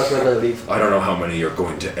 figure out where they leave. I don't know how many are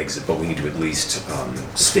going to exit, but we need to at least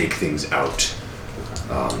stake things out.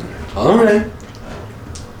 Alright.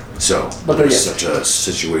 So, But there's yes. such a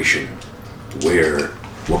situation where,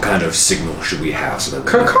 what kind of signal should we have so that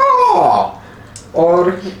we Caw!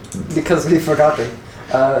 Or because we've forgotten.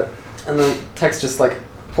 And then Tex just like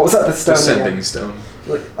pulls out the stone The sending again. stone.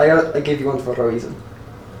 Look, I gave you one for a reason.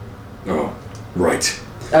 Oh, right.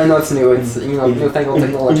 I know it's new. It's newfangled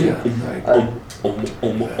technology. Yeah,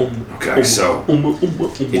 okay, so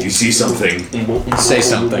if you see something, Say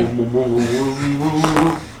something.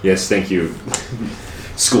 yes, thank you,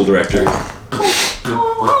 school director.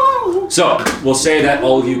 So we'll say that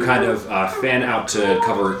all of you kind of fan out to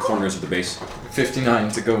cover corners of the base. 59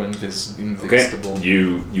 to go invisible. Okay,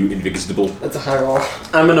 you invisible. That's a high roll.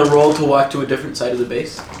 I'm gonna roll to walk to a different side of the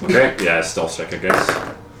base. Okay, yeah, stealth check, I guess.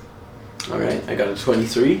 Alright, I got a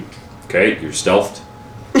 23. Okay, you're stealthed.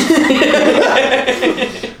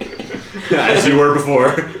 As you were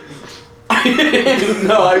before.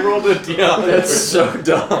 No, I rolled a d. That's so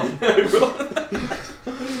dumb.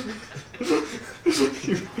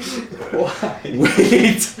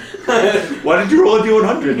 Wait. Why did you roll a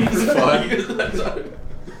d100?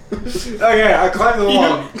 Okay, I climb the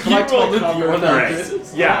wall. Collect rolled my it, copper. you rolled it.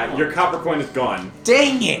 Alright. Yeah, your copper coin is gone.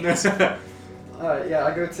 Dang it! Yeah,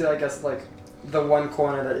 I go to, I guess, like, the one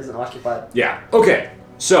corner that isn't occupied. Yeah. Okay.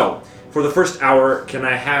 So, for the first hour, can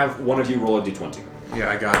I have one of you roll a d20? Yeah,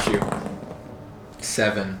 I got you.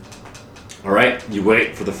 7. Alright, you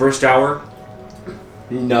wait for the first hour.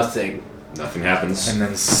 Nothing. Nothing happens. And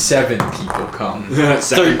then 7 people come.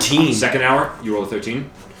 Second, 13. Second hour, you roll a 13.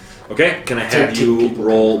 Okay, can I have 13 you people.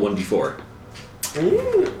 roll 1d4?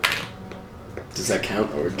 Does that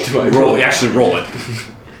count, or do I Actually roll it.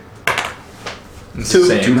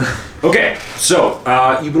 Same. Okay, so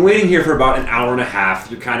you've been waiting here for about an hour and a half.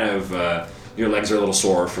 You're kind of your legs are a little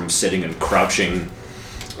sore from sitting and crouching.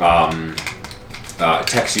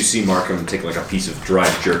 Tex, you see Markham take like a piece of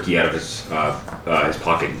dried jerky out of his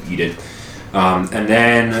pocket and eat it, and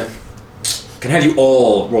then can I have you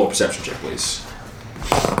all roll a perception check, please?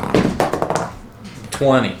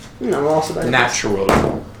 20. I'm also better. Natural.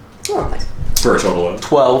 Oh, nice. For a total of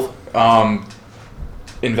 12.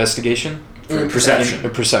 Investigation? perception.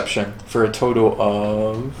 Perception. For a total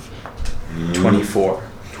of 24.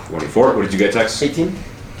 24. What did you get, Tex? 18.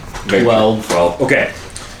 Okay, 12. 12. Okay.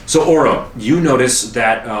 So Oro, you notice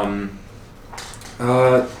that.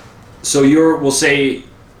 So we'll say,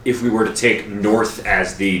 if we were to take north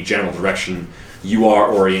as the general direction, you are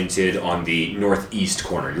oriented on the northeast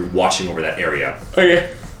corner. You're watching over that area.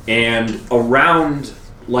 Okay. And around,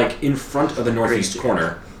 like in front of the northeast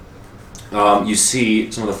corner, you see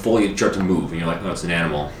some of the foliage start to move, and you're like, oh, it's an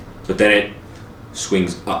animal. But then it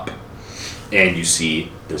swings up, and you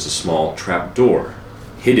see there's a small trap door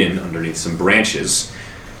hidden underneath some branches.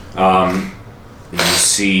 And you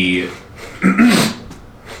see...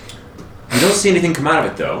 You don't see anything come out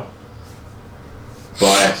of it, though.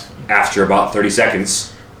 But after about 30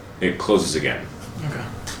 seconds, it closes again. Okay.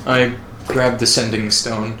 I grab the sending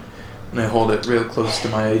stone and I hold it real close to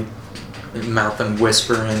my mouth and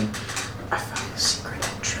whisper, and I found a secret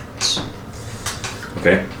entrance.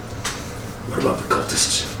 Okay. What about the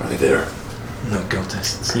cultists? Are they there? No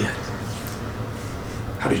cultists yet.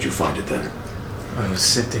 How did you find it then? I was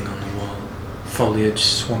sitting on the wall. Foliage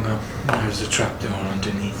swung up. There's a trapdoor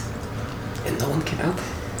underneath. And no one came out?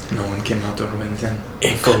 No one came out or went in.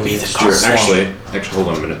 It could be the Sure. Actually, hold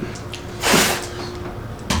on a minute.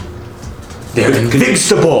 They're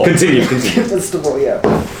invincible! Continue. Invincible, yeah.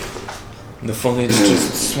 The foliage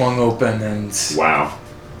just swung open and... Wow.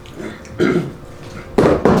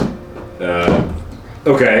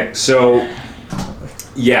 Okay, so...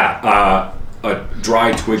 Yeah, a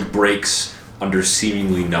dry twig breaks under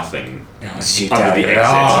seemingly nothing. Under the exit.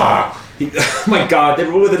 Oh my god, they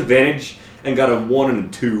rolled with advantage and got a 1 and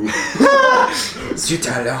a 2. Zut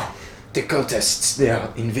alors! The cultists, they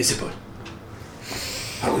are invisible.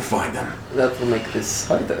 How do we find them? That will make this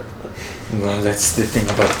harder. Well, that's the thing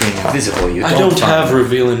about being invisible. You I don't find have them.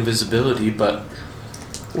 reveal invisibility, but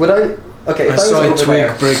Would I... Okay, if I I was saw a over twig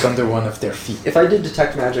there, break under one of their feet. if I did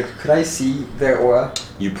detect magic, could I see their aura?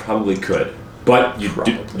 You probably could, but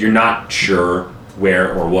you're not sure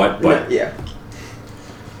where or what, but... Yeah.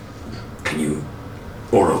 Can you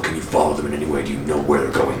follow them in any way? Do you know where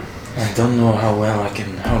they're going? I don't know how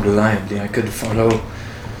reliably I could follow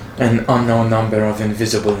an unknown number of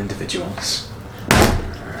invisible individuals.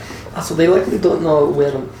 So they likely don't know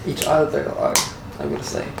where each other are, I would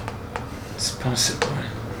say. It's possible.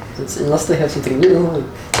 Unless they have something new.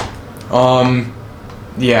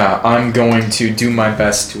 Yeah, I'm going to do my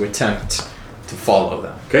best to attempt to follow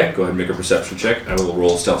them. Okay, go ahead and make a perception check. I will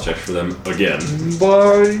roll stealth checks for them again.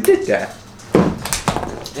 But I did that.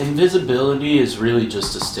 invisibility is really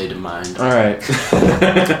just a state of mind. Alright.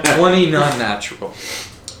 20 non-natural.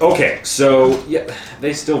 Okay, so yeah,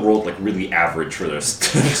 they still rolled like really average for their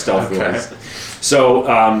stealth rolls. So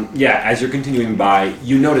yeah, as you're continuing by,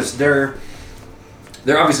 you notice they're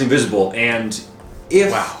obviously invisible, and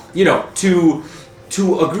if you know to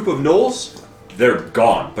a group of gnolls, they're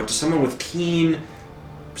gone. But to someone with keen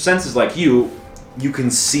senses like you can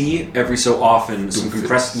see every so often some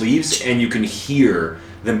compressed leaves, and you can hear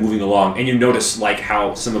them moving along. And you notice like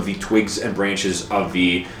how some of the twigs and branches of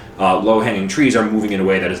the low-hanging trees are moving in a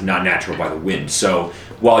way that is not natural by the wind. So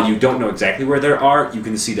while you don't know exactly where they are, you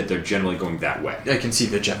can see that they're generally going that way. I can see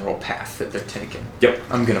the general path that they're taking. Yep.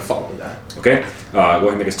 I'm gonna follow that. Okay. Go ahead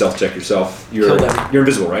and make a stealth check yourself. Kill them. You're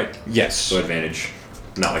invisible, right? Yes. So advantage.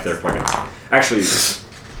 Not like they're fucking. Actually,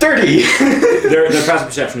 30! their passive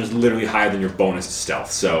perception is literally higher than your bonus to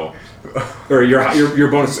stealth. So, or your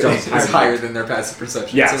bonus to stealth It's is higher than their passive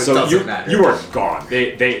perception, Yeah. so it doesn't matter. you are gone.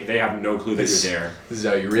 They have no clue that you're there. This is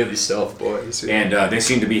how you really stealth, boys. And they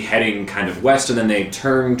seem to be heading kind of west, and then they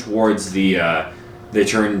turn towards the They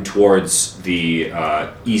turn towards the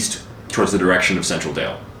east, towards the direction of Central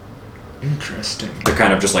Dale. Interesting. They're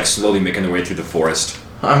kind of just like slowly making their way through the forest.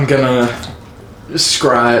 I'm gonna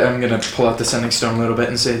pull out the sending stone a little bit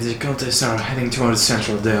and say the cultists are heading towards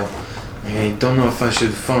Central Dale. I don't know if I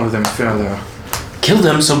should follow them further. Kill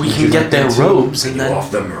them so we can get their robes and You then.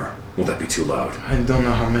 off them, or will that be too loud? I don't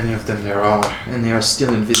know how many of them there are, and they are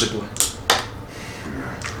still invisible.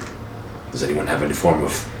 Does anyone have any form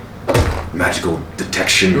of magical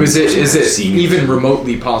detection? Is it Seeing- even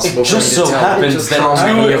remotely possible It for me just to so tell happens that how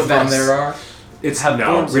many two of of them us- there are? It's have no,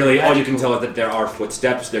 forms of really. All you can magical- tell is that there are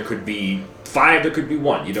footsteps. There could be 5. There could be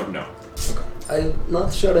 1. You don't know. I'm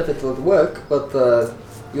not sure if it would work, but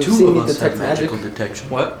you've Two seen of me us detect have magic. magical detection.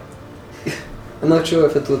 What? I'm not sure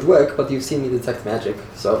if it would work, but you've seen me detect magic,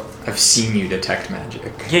 so. I've seen you detect magic.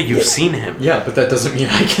 Yeah, you've seen him. Yeah, but that doesn't mean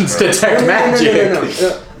I can detect No, magic.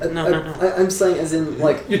 No. I'm saying, as in,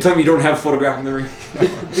 like, You tell me you don't have photographic memory?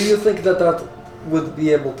 do you think that would be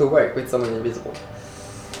able to work with someone invisible?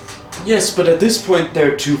 Yes, but at this point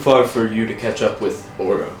they're too far for you to catch up with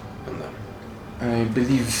Oro and them. I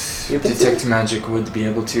believe You think detect so? magic would be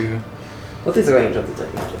able to. What is the range of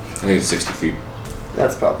detect magic? I think it's 60 feet.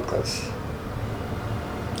 That's probably close.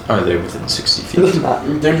 Are they within 60 feet?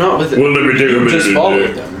 They're not with it. Well, let me take a minute Just follow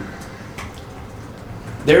there. them.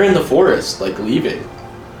 They're in the forest, like leaving.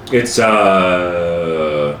 It's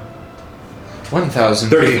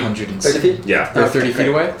 1,360. 30 feet? yeah. They're 30 feet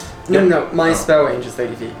away? No, my spell range is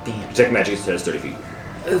 30 feet. Detect magic says 30 feet.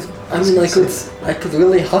 I mean, I could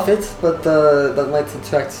really huff it, but that might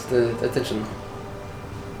attract the attention.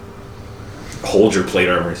 Hold your plate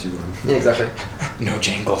armor as you run. Yeah, exactly. No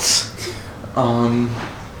jangles.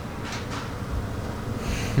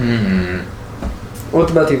 What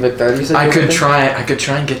about you, Victor? You said I you could were try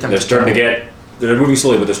and get them. They're starting to get. They're moving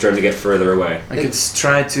slowly, but they're starting to get further away. I could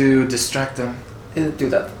try to distract them. Do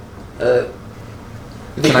that.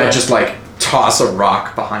 Can I just like toss a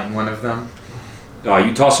rock behind one of them?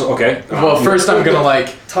 You toss. Okay. Well, first I'm gonna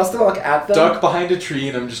like toss the rock at them? duck behind a tree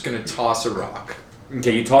and I'm just gonna toss a rock.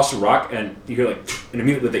 Okay, you toss a rock, and you hear like, and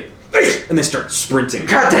immediately they start sprinting.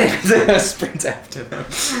 God damn it! Sprint after them.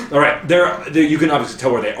 All right, they're you can obviously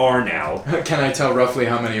tell where they are now. Can I tell roughly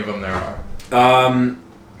how many of them there are?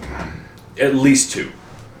 At least 2.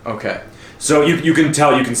 Okay. So you can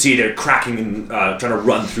tell, you can see they're cracking and trying to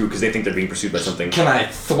run through because they think they're being pursued by something. Can I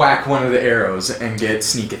thwack one of the arrows and get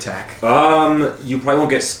sneak attack? You probably won't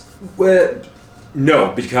get.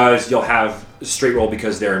 No, because you'll have straight roll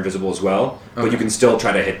because they're invisible as well. But Okay. you can still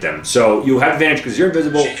try to hit them. So you have advantage because you're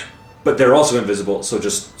invisible, but they're also invisible. So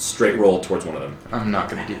just straight roll towards one of them. I'm not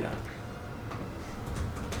gonna do that.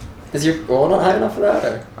 Is your roll not high enough for that?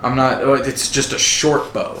 Or? I'm not. Oh, it's just a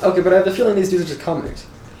short bow. Okay, but I have the feeling these dudes are just commoners.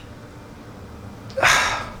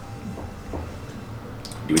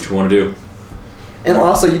 Do what you want to do. And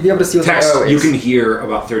also, you'd be able to see what the Tex, arrow is. you can hear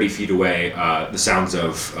about 30 feet away the sounds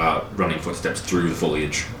of running footsteps through the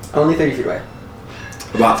foliage. Only 30 feet away.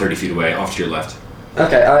 About 30 feet away, off to your left.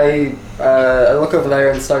 Okay, I look over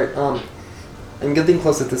there and start, I'm getting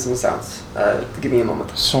closer to some sounds. Give me a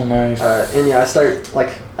moment. So nice. And yeah, I start,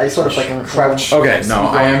 I sort of crouch. Okay, no,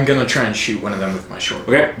 I am gonna try and shoot one of them with my short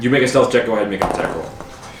bow. Okay, you make a stealth check, go ahead and make an attack roll.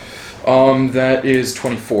 That is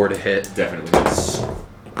 24 to hit. Definitely hits.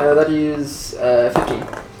 That is 15.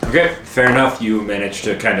 Okay, fair enough. You manage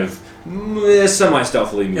to kind of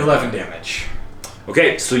semi-stealthily move. 11 damage.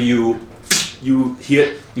 Okay, so you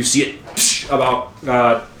hit, you see it about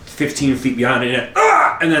 15 feet behind it,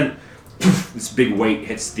 and then this big weight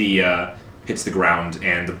hits the ground,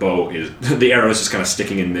 and the bow is the arrow is just kind of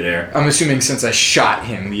sticking in midair. I'm assuming since I shot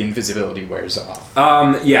him, the invisibility wears off.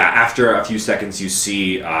 Yeah. After a few seconds, you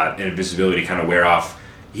see an invisibility kind of wear off.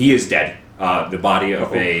 He is dead. The body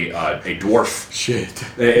of a dwarf. Shit.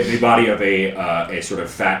 The body of a sort of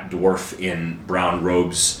fat dwarf in brown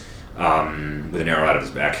robes, with an arrow out of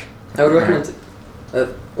his back. I would recommend.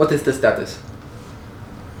 What is the status?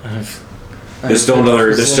 There's still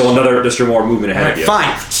more movement ahead of you.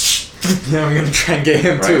 Fine. Yeah, I'm gonna try and get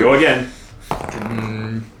him Right, too. go again.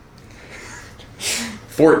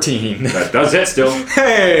 14. That does hit still.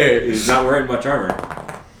 Hey! He's not wearing much armor.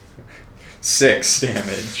 6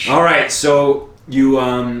 damage. All right, so you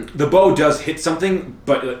the bow does hit something,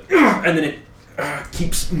 but and then it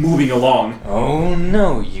keeps moving along. Oh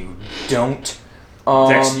no, you don't.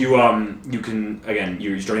 Dex, you can again.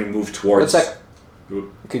 You're starting to move towards. What's that?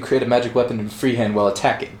 You could create a magic weapon in freehand while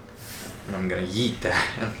attacking. And I'm gonna yeet that.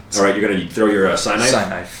 All right, you're gonna throw your cyanide.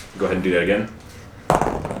 Cyanide. Go ahead and do that again.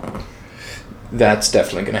 That's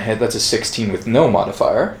definitely gonna hit. That's a 16 with no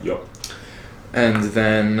modifier. Yup. And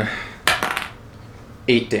then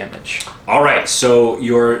 8 damage. All right, so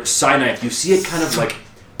your psi knife, you see it kind of like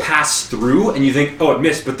pass through, and you think, oh, it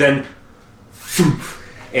missed, but then,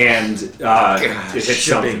 and it hits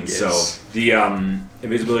something. So the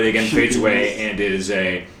invisibility again fades away, and it is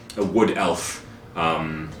a wood elf,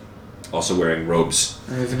 also wearing robes.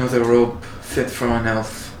 I have another robe fit for an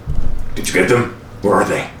elf. Did you get them? Where are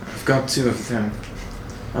they? I've got 2 of them.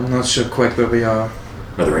 I'm not sure quite where we are.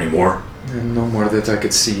 Are there any more? And no more that I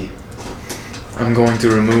could see. I'm going to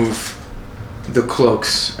remove the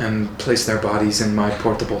cloaks and place their bodies in my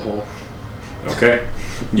portable hole. Okay.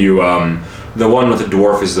 You, the one with the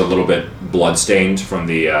dwarf is a little bit blood-stained from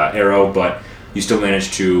the arrow, but you still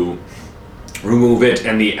manage to remove it.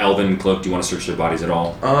 And the elven cloak, do you want to search their bodies at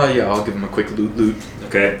all? Yeah, I'll give them a quick loot.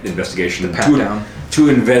 Okay, investigation. Pat down. 2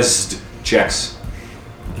 invest checks.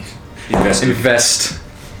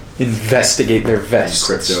 Investigate their vests.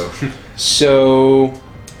 Crypto. So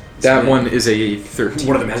that one is a 13.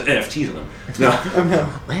 One of them has NFTs on them.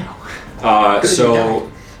 No. Wow.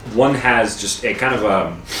 So one has just a kind of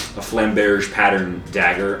a flamberge pattern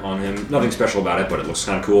dagger on him. Nothing special about it, but it looks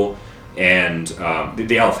kind of cool. And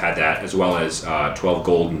the elf had that, as well as 12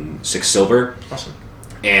 gold and 6 silver. Awesome.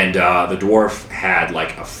 And the dwarf had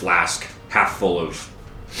like a flask half full of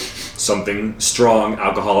something strong,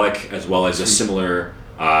 alcoholic, as well as a similar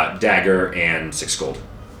dagger and 6 gold.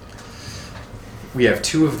 We have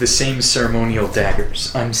 2 of the same ceremonial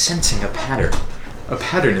daggers. I'm sensing a pattern. A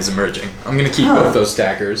pattern is emerging. I'm gonna keep both those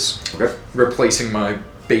daggers, Okay. replacing my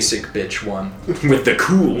basic bitch one With the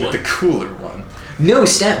cool with the cooler one. No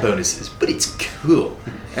stat bonuses, but it's cool.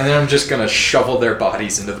 And then I'm just gonna shovel their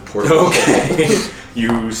bodies into the portal. Okay.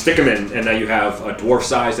 You stick them in, and now you have a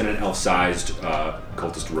dwarf-sized and an elf-sized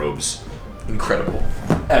cultist robes. Incredible.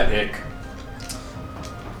 Epic.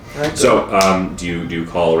 So, do you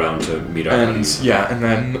call around to meet up? And yeah, and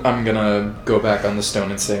then I'm gonna go back on the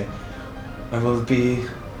stone and say, I will be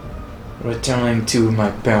returning to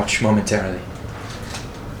my pouch momentarily.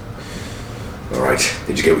 All right.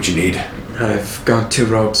 Did you get what you need? I've got 2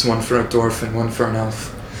 robes, one for a dwarf and one for an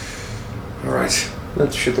elf. All right.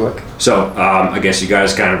 That should work. So, I guess you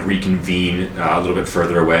guys kind of reconvene a little bit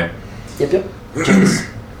further away. Yep.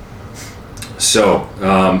 So,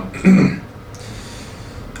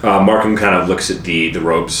 Markham kind of looks at the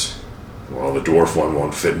robes. Well, the dwarf one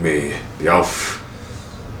won't fit me. The elf,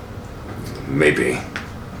 maybe.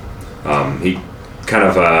 He kind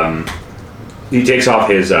of he takes off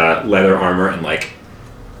his leather armor and like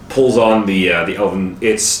pulls on the elven.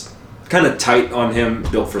 It's kind of tight on him,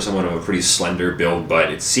 built for someone of a pretty slender build,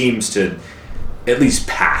 but it seems to at least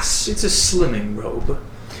pass. It's a slimming robe.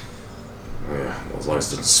 Yeah, well, as long as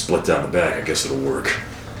it doesn't split down the back, I guess it'll work.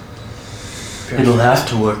 It'll have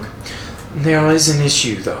to work. There is an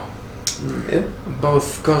issue, though. Yeah.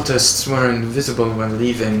 Both cultists were invisible when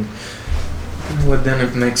leaving. Would then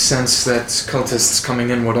it make sense that cultists coming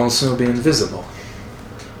in would also be invisible?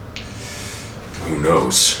 Who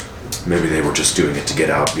knows? Maybe they were just doing it to get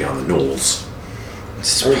out beyond the knolls.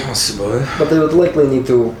 It's possible. But they would likely need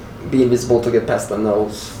to be invisible to get past the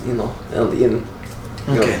nose, and in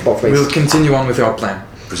Okay, both ways. we'll continue on with our plan.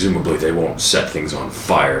 Presumably they won't set things on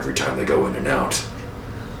fire every time they go in and out.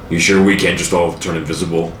 You sure we can't just all turn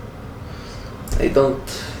invisible? I don't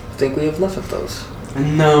think we have enough of those.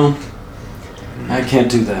 No, I can't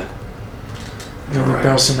do that. The only Alright.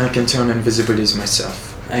 person I can turn invisible is myself.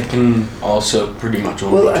 I can also pretty much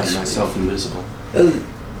only Well, turn actually- myself invisible.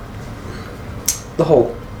 The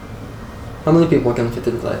hole. How many people can fit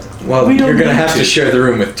inside? Well, We don't you're gonna need have to to. share the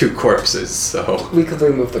room with 2 corpses, so... We could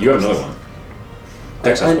remove the You have corpses. another one.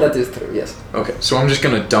 Dex has And one. that is true, yes. Okay, so I'm just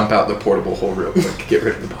gonna dump out the portable hole real quick, get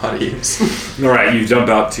rid of the bodies. Alright, you dump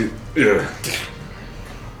out 2. Ugh.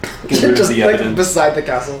 Get rid of Just the like evidence. beside the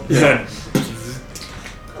castle. Yeah.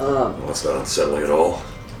 Um, Well, that's not unsettling at all.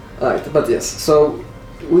 Alright, but yes, so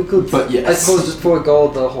we could, But yes. I suppose, just forego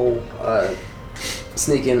the whole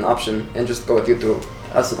sneak in option and just go with you two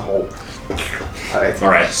as to the hole. Alright.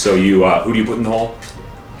 Alright, so you, who do you put in the hole?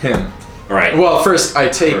 Him. Alright. Well, first I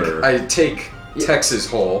take Yeah. Tex's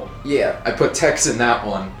hole, Yeah. I put Tex in that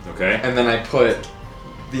one, Okay. and then I put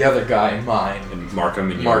the other guy in mine. And Markham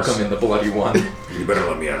in yours. Markham in the bloody one. You better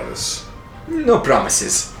let me out of this. No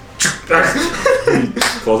promises.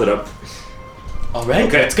 Close it up. All right,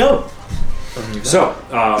 Okay. let's go. So,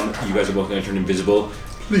 you guys are both going to turn invisible.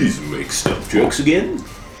 Please make stealth checks again.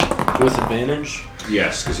 With advantage.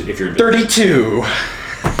 Yes, because if you're invisible. 32!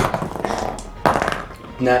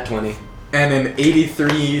 Nat 20. And an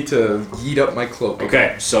 83 to yeet up my cloak.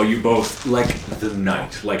 Okay, so you both, like the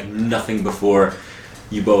night, like nothing before,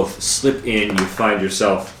 you both slip in, you find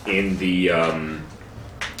yourself in the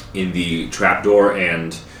in the trapdoor,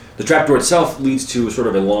 and the trapdoor itself leads to sort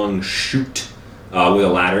of a long chute with a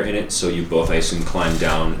ladder in it. So you both, I assume, climb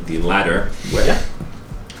down the ladder. Yeah.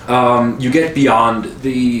 You get beyond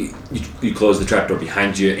you close the trapdoor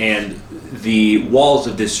behind you, and the walls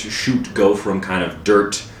of this chute go from kind of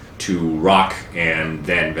dirt to rock, and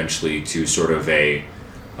then eventually to sort of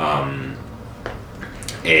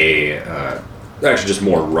actually just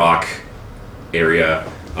more rock area.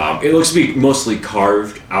 It looks to be mostly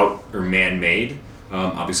carved out or man-made.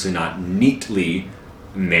 Obviously not neatly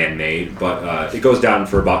man-made, but it goes down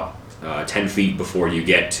for about 10 feet before you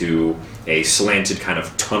get to a slanted kind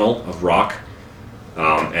of tunnel of rock.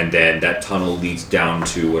 And then that tunnel leads down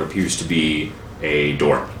to what appears to be a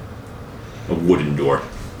door. A wooden door.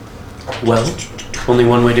 Well, only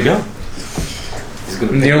one way to go.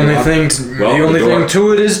 The only thing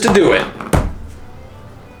to it is to do it.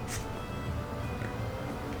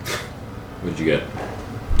 What did you get?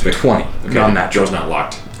 20. Okay, Non-natural. Joe's not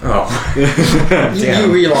locked. Oh.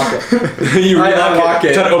 You relock it. You I relock lock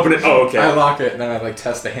it. Try to open it. Oh, okay. I lock it, and then I like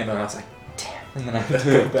test the handle, and I was like, damn. And then I put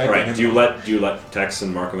it back All right. in. Do you let Tex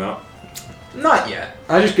and mark him out? Not yet.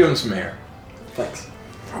 I just give him some air. Thanks.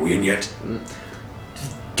 Are we in yet?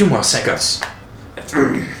 2 more seconds.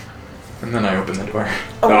 And then I open the door.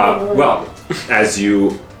 Well, as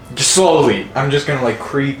you Just slowly. I'm just gonna like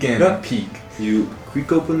creak in Yeah. and peek.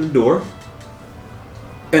 creak open the door,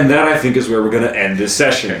 and that I think is where we're going to end this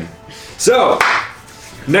session. So,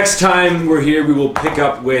 next time we're here, we will pick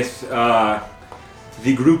up with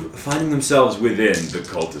the group finding themselves within the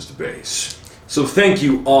cultist base. So thank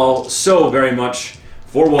you all so very much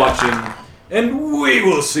for watching, and we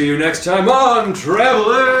will see you next time on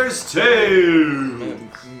Traveler's Tale.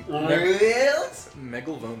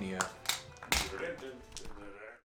 Megalonia.